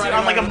Tyrannosaurus Rex suit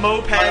on like a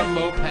moped. On a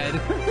moped.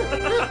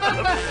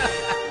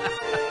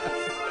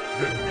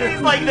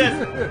 He's like this.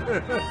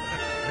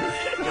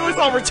 He was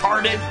all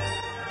retarded.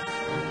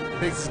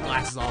 Takes his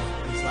glasses off.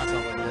 His glasses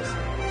off like this.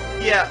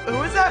 Yeah,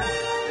 who is that?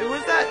 Who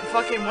is that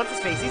fucking, what's his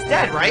face? He's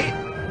dead, right?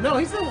 No,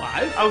 he's still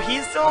alive. Oh,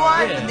 he's still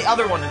alive? Yeah. And the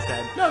other one is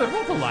dead. No, they're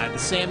both alive. The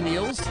Sam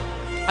Neils.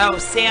 Oh,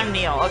 Sam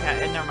Neill.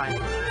 Okay, never mind.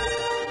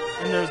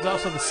 And there's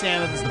also the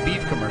Sam that does the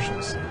beef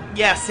commercials.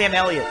 Yeah, Sam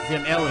Elliott.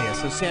 Sam Elliott.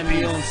 So Sam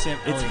Neill and Sam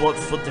Elliott. It's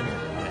what's for dinner.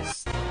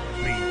 Yes.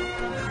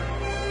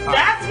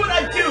 That's what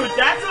I do.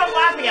 That's what I'm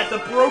laughing at. The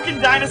broken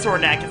dinosaur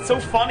neck. It's so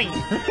funny.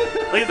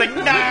 Like, it's like,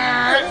 nah.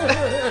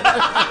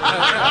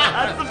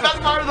 That's the best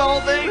part of the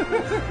whole thing.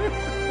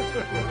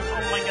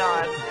 Oh my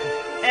god.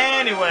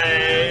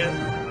 Anyway.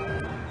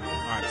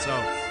 Alright, so.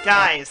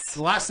 Guys.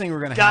 The last thing we're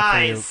going to have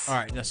for you. Guys.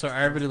 Alright, so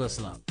everybody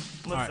listen up.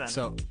 Listen. Alright,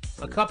 so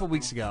a couple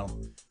weeks ago,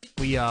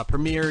 we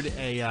premiered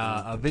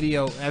a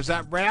video. It was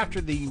right after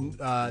the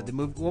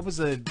movie. What was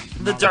the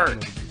Dirt.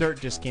 Movie? Dirt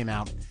just came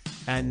out.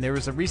 And there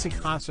was a recent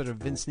concert of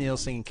Vince Neil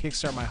singing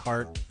 "Kickstart My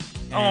Heart."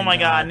 And, oh my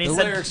god! And he the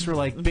said lyrics were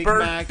like Big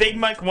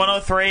Mac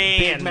 103,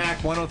 Big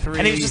Mac 103,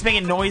 and he was just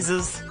making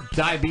noises.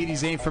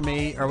 Diabetes ain't for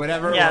me, or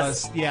whatever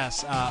Yes. it was.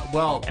 Yes.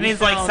 Well, and he's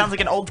like sounds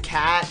like an old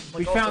cat.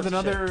 We Like, found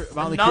another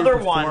another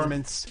one.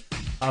 performance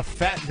of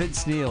Fat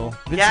Vince Neil.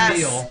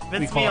 Yes,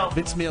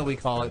 Vince Neil, we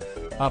call it,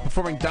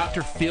 performing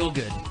Dr.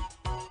 Feelgood.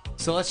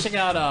 So let's check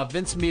out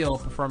Vince Neil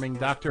performing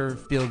Dr.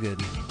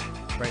 Feelgood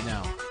right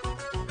now.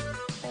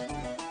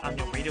 On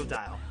your radio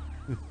dial.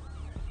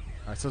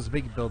 Alright, so it's a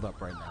big build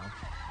up right now.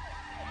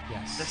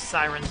 Yes. The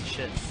sirens and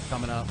shit.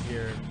 Coming up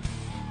here.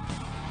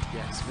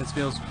 Yes, Vince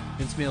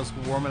Neil's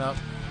warming up.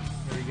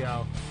 Here we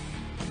go.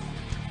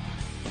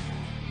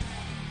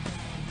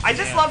 I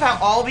just love how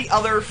all the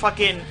other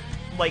fucking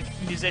like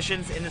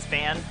musicians in this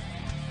band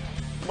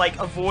like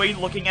avoid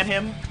looking at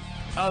him.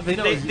 Oh, they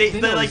know. They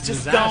know like it's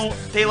just disaster.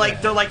 don't. They're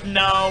like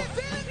no.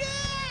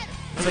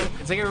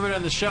 It's like everybody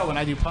on the show when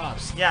I do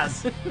pops.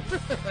 Yes.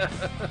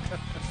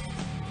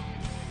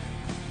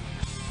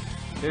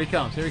 Here he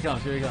comes.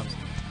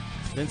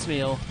 Vince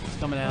Neil is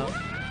coming out.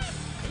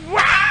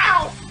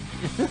 Wow!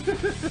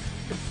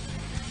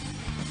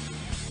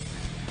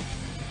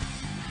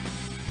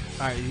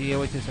 right, you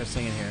wait till you start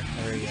singing here.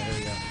 Here we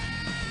go.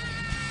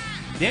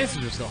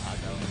 Dances are still hot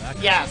though. That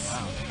guy- Yes.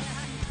 Wow.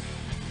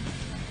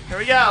 Here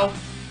we go.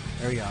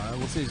 There we go.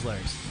 We'll see his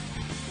lyrics.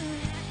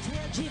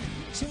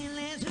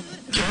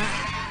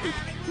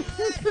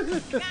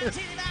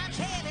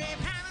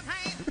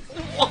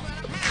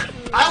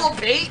 Pile of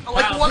paint?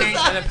 Like, Pile of what is paint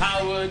that? and a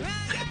pile of wood.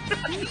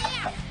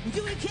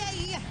 Do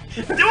okay!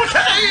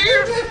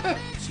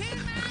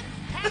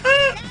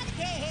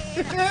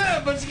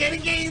 A bunch of candy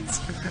canes.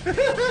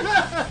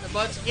 A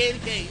bunch of candy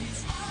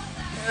canes.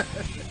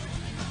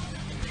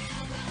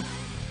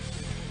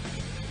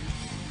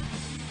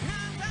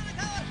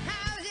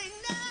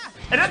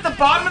 And at the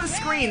bottom of the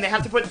screen, they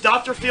have to put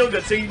Dr.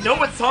 Feelgood so you know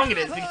what song it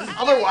is, because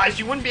otherwise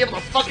you wouldn't be able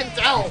to fucking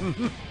tell.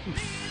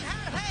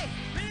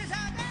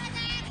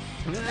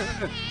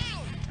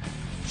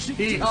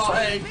 He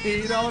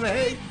don't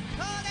hate.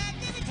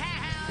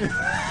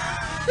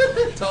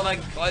 So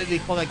like, they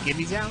call that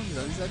Gimme Town? Is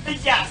that what you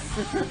said? Yes.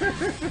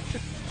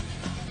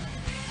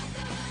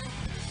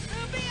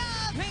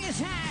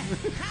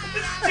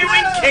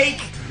 Doing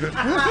cake.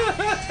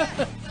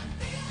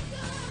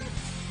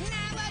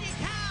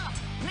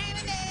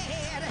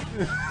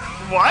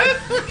 What?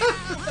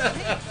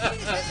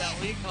 That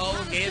we call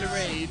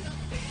Gatorade.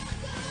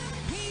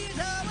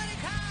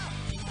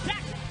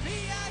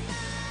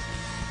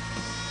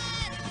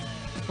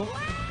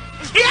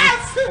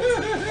 Yes!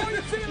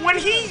 When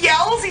he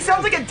yells, he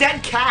sounds like a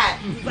dead cat.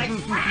 He's like,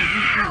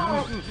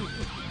 "Meow."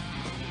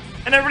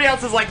 And everybody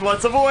else is like,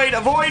 let's avoid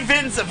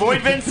Vince, don't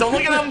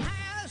look at him.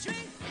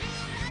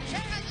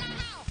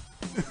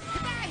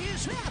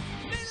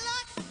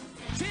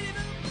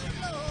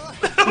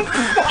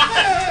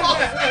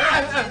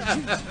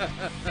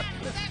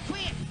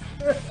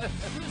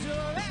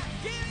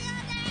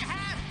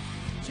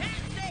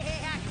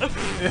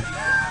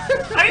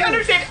 I didn't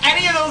understand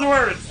any of those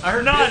words. I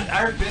heard none. I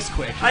heard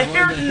Bisquick. I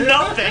hear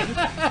nothing.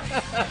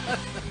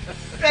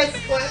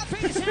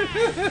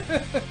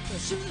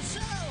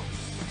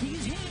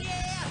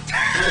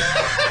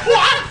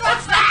 What?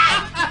 What's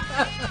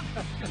that?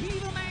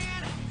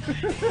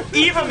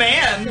 Eva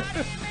Man.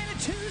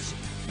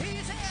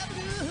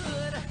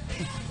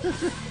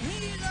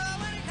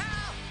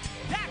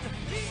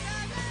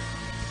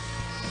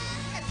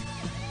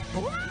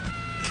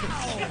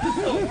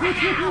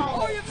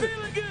 Oh, you're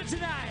feeling good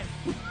tonight.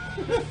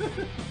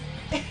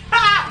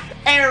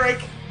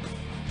 Eric.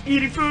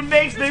 Eating food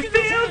makes me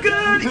feel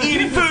good.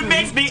 Eating food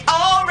makes me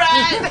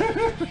alright.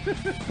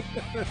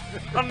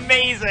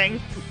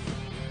 Amazing.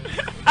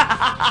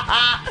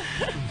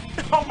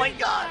 Oh my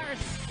god.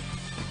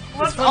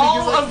 Let's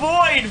all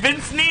avoid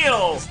Vince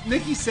Neil.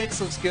 Nikki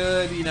Sixx looks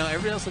good. You know,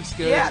 everybody else looks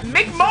good. Yeah,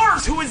 Mick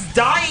Mars, who is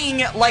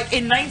dying like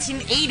in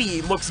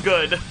 1980, looks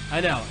good.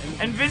 I know.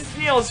 And Vince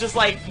Neil is just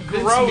like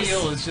Vince gross.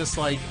 Neil is just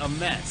like a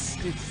mess.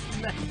 It's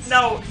a mess.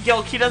 No,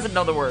 Gilk, he doesn't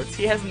know the words.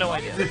 He has no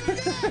idea.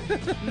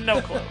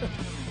 No clue.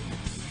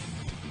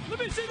 Let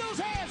me see those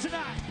hands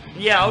tonight.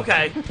 Yeah,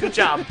 okay. Good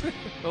job.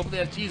 Hopefully they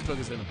have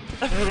cheeseburgers in them.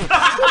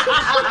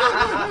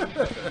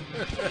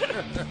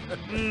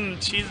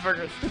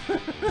 Cheeseburgers.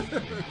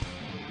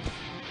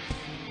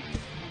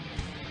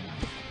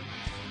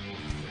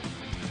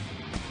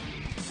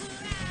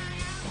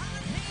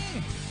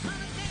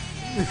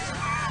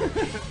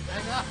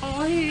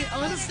 I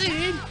want to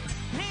sing.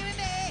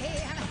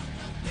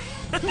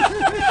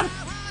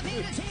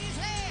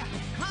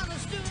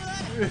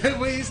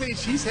 What do you say?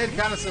 Cheesehead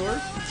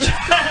connoisseur?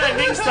 I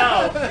think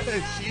so.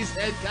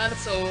 Cheesehead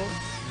connoisseur.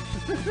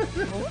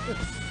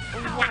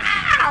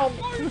 Wow!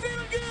 Oh, you're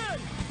feeling good.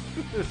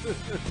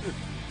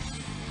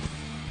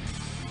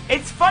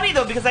 It's funny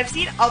though because I've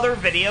seen other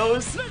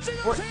videos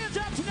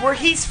where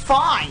he's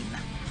fine.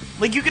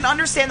 Like you can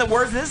understand the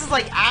words, and this is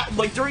like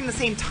like during the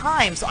same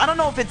time. So I don't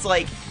know if it's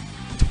like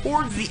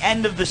towards the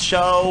end of the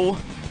show,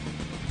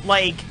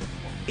 like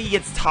he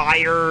gets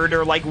tired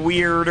or like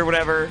weird or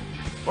whatever,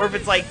 or if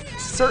it's like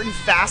certain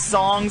fast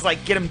songs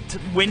like get him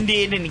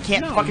winded and he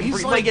can't fucking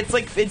breathe. Like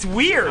it's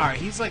weird. All right,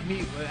 he's like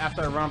me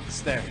after I run up the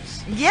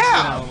stairs. Yeah,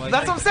 You know, like-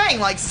 that's what I'm saying.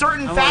 Like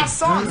certain I'm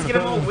fast like, songs get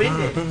him all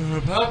winded.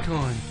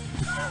 Popcorn.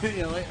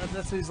 You know, like,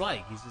 that's what he's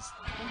like. He's just.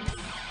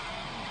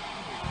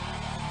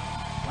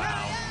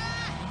 Wow.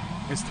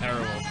 It's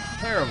terrible.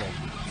 Terrible.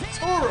 It's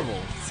horrible.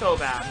 So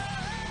bad.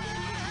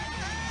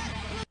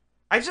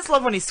 I just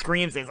love when he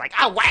screams. He's like,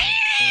 "Oh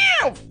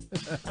wow!"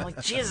 I'm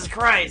like, Jesus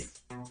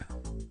Christ.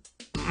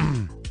 All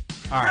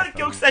right.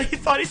 Gilk said he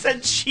thought he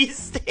said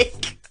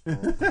cheesesteak.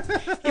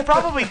 He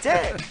probably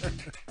did.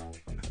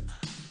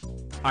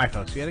 All right,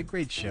 folks. We had a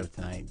great show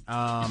tonight.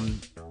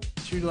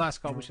 Should we do last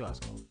call? What's your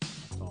last call?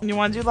 You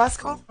want to do last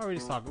call? Or we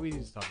just talk about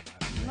it.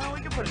 No,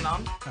 we can put it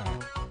on. All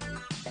right.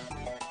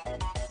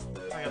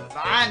 I can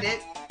find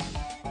it.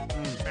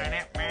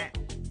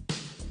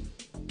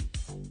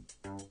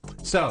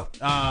 So,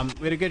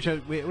 we had a good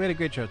show. We had a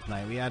great show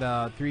tonight. We had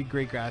 3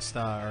 great guests.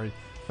 Our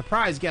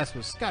surprise guest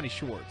was Scotty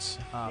Schwartz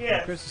from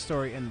Yes. Christmas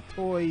Story and the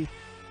Toy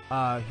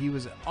He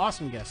was an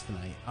awesome guest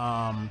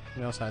tonight.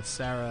 We also had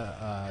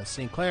Sara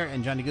St. Clair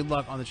and Johnny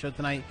Goodluck on the show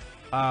tonight.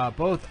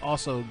 Both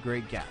also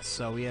great guests.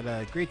 So we had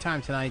a great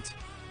time tonight.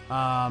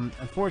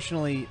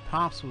 Unfortunately,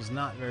 Pops was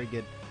not very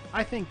good.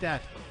 I think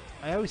that,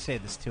 I always say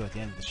this too at the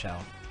end of the show,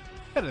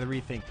 we gotta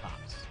rethink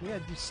Pops. We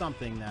gotta do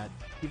something that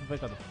people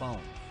pick up the phone.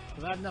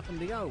 Because I have nothing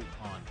to go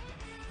on.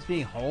 It's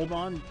being hold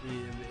on.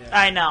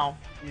 I know.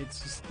 It's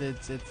just,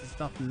 it's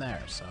nothing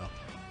there, so.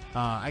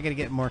 I gotta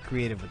get more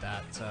creative with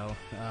that, so,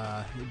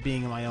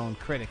 being my own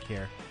critic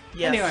here.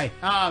 Yes. Anyway,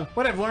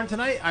 what I've learned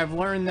tonight, I've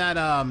learned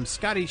that,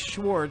 Scotty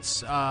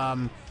Schwartz,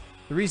 the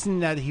reason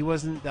that he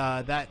wasn't,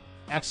 that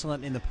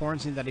excellent in the porn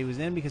scene that he was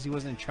in, because he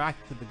wasn't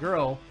attracted to the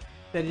girl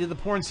that he did the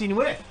porn scene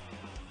with.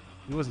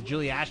 He wasn't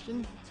Julie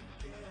Ashton?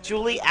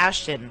 Julie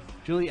Ashton.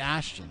 Julie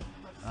Ashton.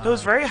 It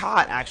was very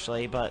hot,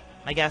 actually, but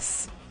I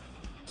guess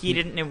he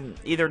didn't,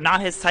 either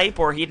not his type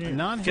or he didn't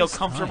feel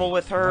comfortable type.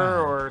 with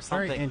her Wow. or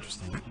something. Very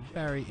interesting.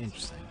 Very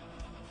interesting.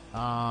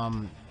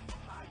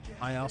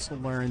 I also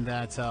learned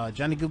that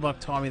Johnny Goodluck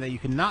taught me that you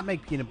cannot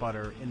make peanut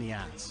butter in the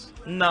ass.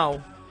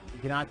 No. You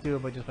cannot do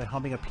it by just by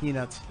humping a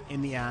peanut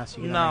in the ass.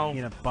 You cannot make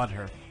peanut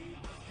butter.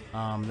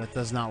 That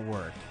does not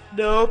work.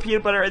 No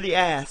peanut butter in the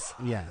ass.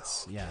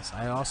 Yes, yes.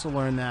 I also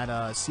learned that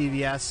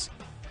CVS,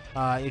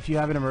 if you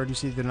have an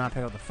emergency, do not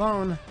pick up the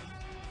phone.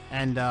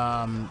 And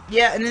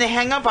yeah, and then they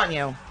hang up on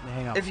you. They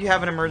hang up if you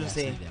have an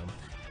emergency. Yes, they do.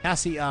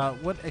 Cassie,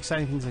 what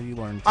exciting things have you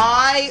learned?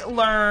 I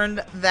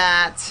learned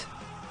that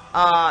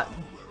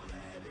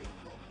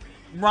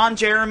Ron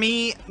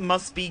Jeremy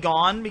must be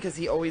gone because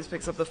he always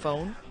picks up the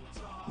phone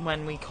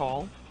when we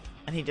call,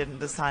 and he didn't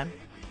this time.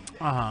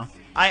 Uh-huh.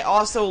 I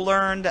also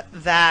learned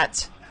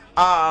that,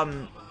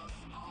 oh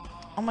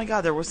my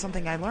god, there was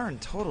something I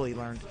learned, totally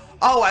learned.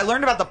 Oh, I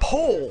learned about the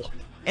pole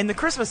in the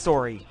Christmas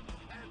Story.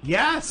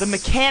 Yes! The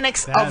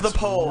mechanics of the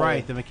pole.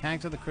 Right, the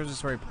mechanics of the Christmas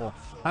Story pole.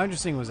 How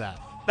interesting was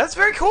that? That's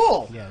very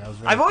cool. Yeah, that was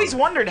very I've cool. always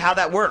wondered how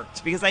that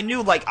worked, because I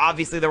knew, like,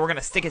 obviously they were going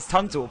to stick his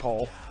tongue to a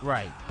pole.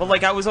 Right. But,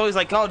 like, I was always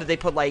like, oh, did they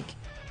put, like,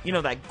 you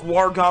know, that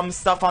guar gum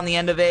stuff on the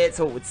end of it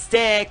so it would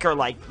stick, or,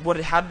 like,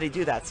 how did they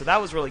do that? So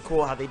that was really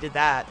cool how they did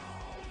that.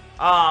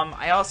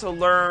 I also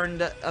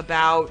learned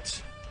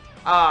about,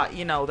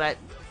 you know, that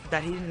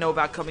he didn't know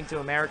about coming to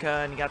America,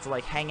 and he got to,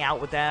 like, hang out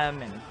with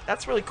them, and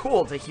that's really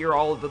cool to hear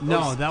all of those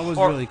No, that was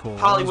really cool.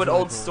 Hollywood That was really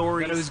old cool.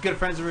 stories. That he was good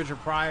friends with Richard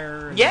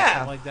Pryor and Yeah.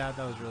 stuff like that.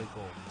 That was really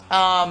cool.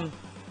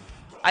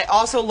 I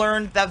also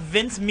learned that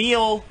Vince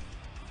Neil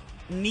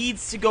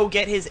needs to go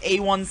get his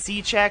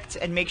A1C checked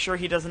and make sure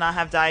he does not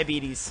have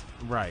diabetes.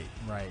 Right.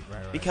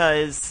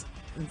 Because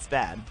it's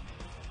bad.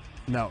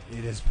 No,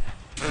 it is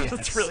bad.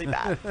 It's really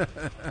bad.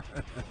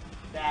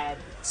 Bad.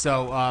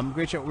 So,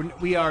 great show.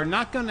 We are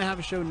not going to have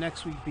a show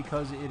next week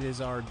because it is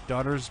our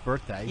daughter's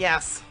birthday.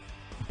 Yes.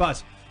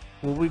 But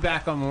we'll be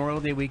back on Memorial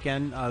Day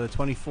weekend, the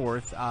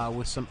 24th,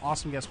 with some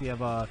awesome guests. We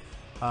have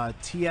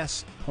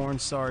TS porn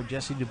star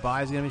Jesse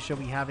Dubai is going to be show.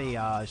 We have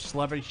a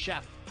celebrity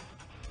chef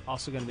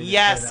also going to be there.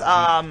 Yes.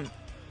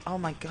 Oh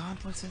my God,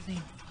 what's his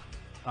name?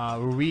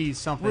 Ruiz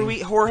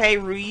something. Jorge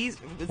Ruiz.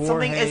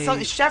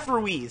 It's Chef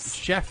Ruiz.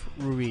 Chef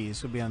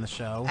Ruiz will be on the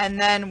show. And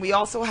then we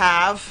also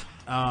have.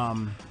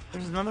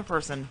 There's another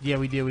person. Yeah,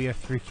 we do. We have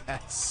 3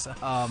 guests.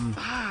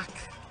 Fuck.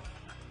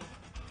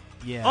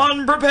 Yeah.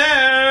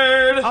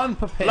 Unprepared.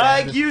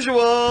 Like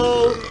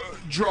usual.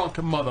 Drunk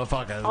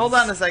motherfuckers. Hold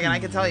on a second. I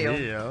can tell you.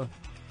 Yeah.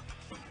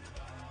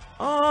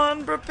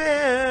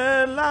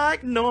 Unprepared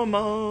like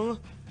normal.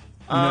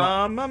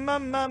 No.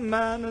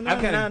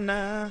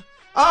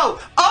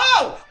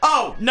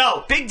 Oh,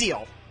 no. Big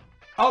deal.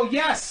 Oh,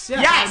 yes.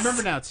 Yes. I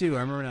remember now, too.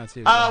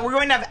 We're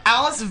going to have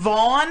Alice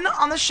Vaughn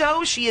on the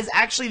show. She is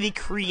actually the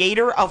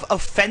creator of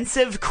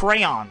Offensive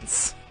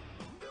Crayons.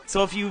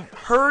 So if you've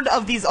heard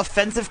of these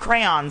offensive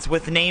crayons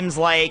with names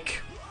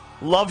like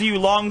Love You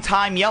Long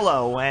Time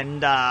Yellow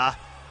and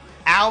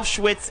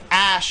Auschwitz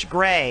Ash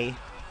Gray,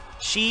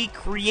 she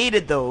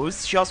created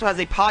those. She also has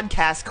a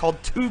podcast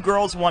called 2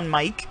 Girls, 1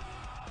 Mic,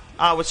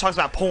 which talks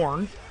about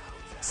porn.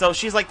 So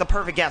she's like the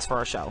perfect guest for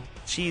our show.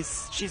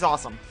 She's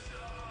awesome.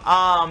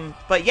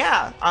 But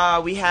yeah,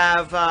 we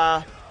have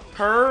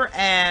her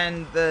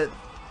and the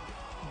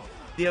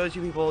other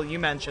 2 people you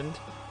mentioned.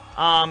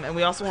 And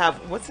we also have,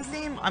 what's his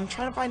name? I'm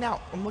trying to find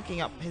out. I'm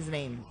looking up his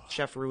name,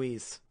 Chef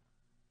Ruiz.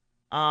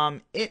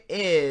 It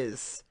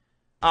is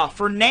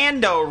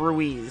Fernando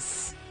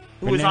Ruiz,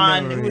 who was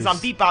on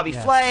Beat Bobby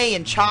Flay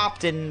and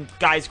Chopped and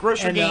Guys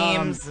Grocery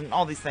Games and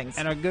all these things.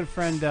 And our good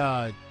friend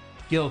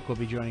Gilk will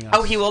be joining us.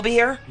 Oh, he will be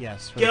here?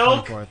 Yes, for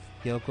Gilk? the 24th.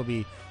 Gilk will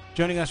be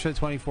joining us for the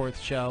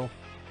 24th show.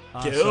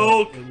 Gilk!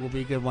 So it will be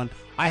a good one.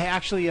 I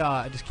actually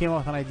just came up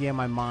with an idea in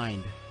my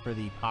mind for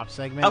the pop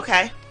segment.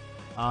 Okay.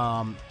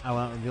 I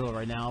won't reveal it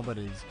right now, but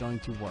it's going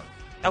to work.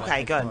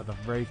 Okay, good. With a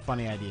very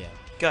funny idea.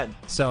 Good.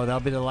 So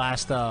that'll be the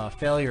last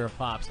failure of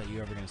Pops that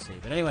you're ever going to see.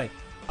 But anyway.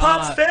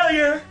 Pops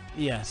failure!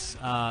 Yes.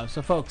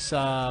 So, folks.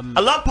 I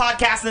love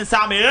podcasting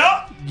inside me.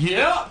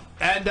 Yeah.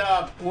 And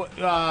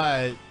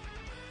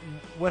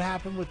what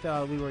happened with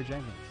Leroy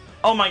Jenkins?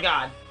 Oh, my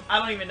God. I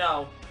don't even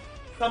know.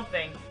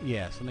 Something.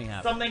 Yeah, something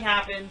happened. Something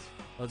happened.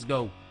 Let's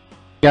go.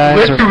 Guys,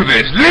 let's do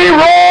this.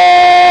 Leroy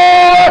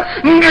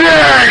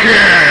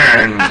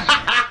Jenkins!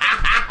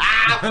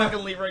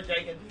 Fucking Leroy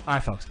Jenkins. All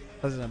right, folks.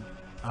 Listen,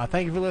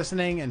 thank you for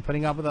listening and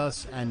putting up with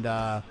us. And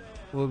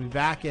we'll be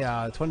back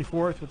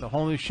 24th with a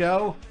whole new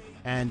show.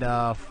 And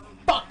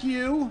fuck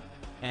you.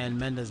 And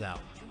Mendes out.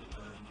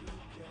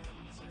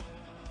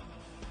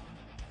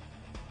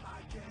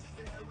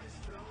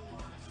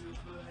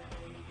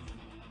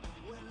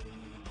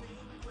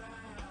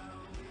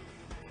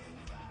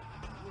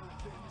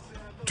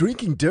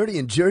 Drinking Dirty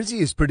in Jersey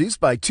is produced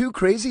by two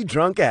crazy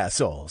drunk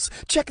assholes.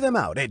 Check them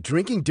out at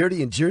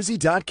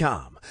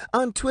drinkingdirtyinjersey.com,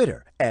 on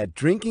Twitter at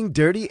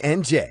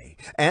drinkingdirtynj,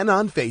 and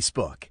on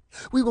Facebook.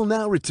 We will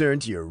now return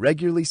to your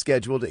regularly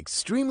scheduled,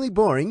 extremely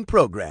boring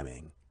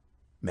programming.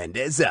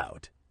 Mendes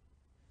out.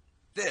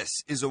 This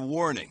is a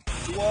warning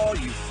to all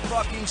you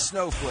fucking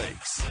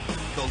snowflakes.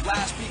 The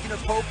last beacon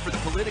of hope for the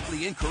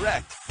politically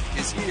incorrect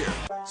is here.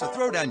 So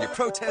throw down your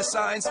protest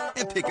signs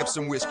and pick up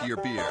some whiskey or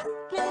beer.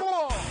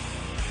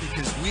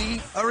 Because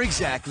we are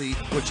exactly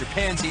what your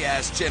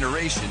pansy-ass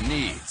generation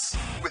needs.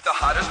 With the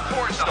hottest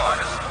porn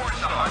stars,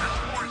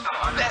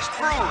 best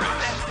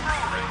breweries,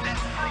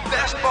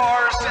 best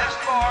bars,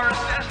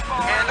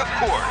 and of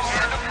course,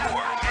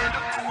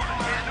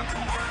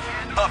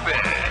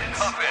 puppets.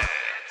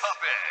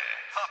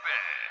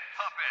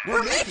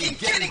 We're making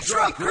getting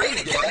drunk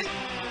great again.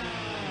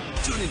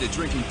 Tune into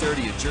Drinking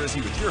Dirty in Jersey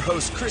with your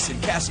hosts Chris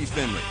and Cassie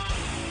Finley.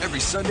 Every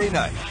Sunday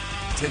night,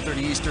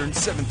 10:30 Eastern,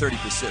 7:30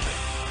 Pacific.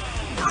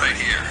 Right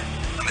here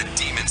on the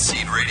Demon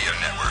Seed Radio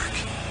Network.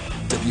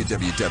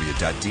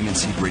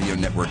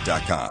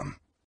 www.demonseedradionetwork.com.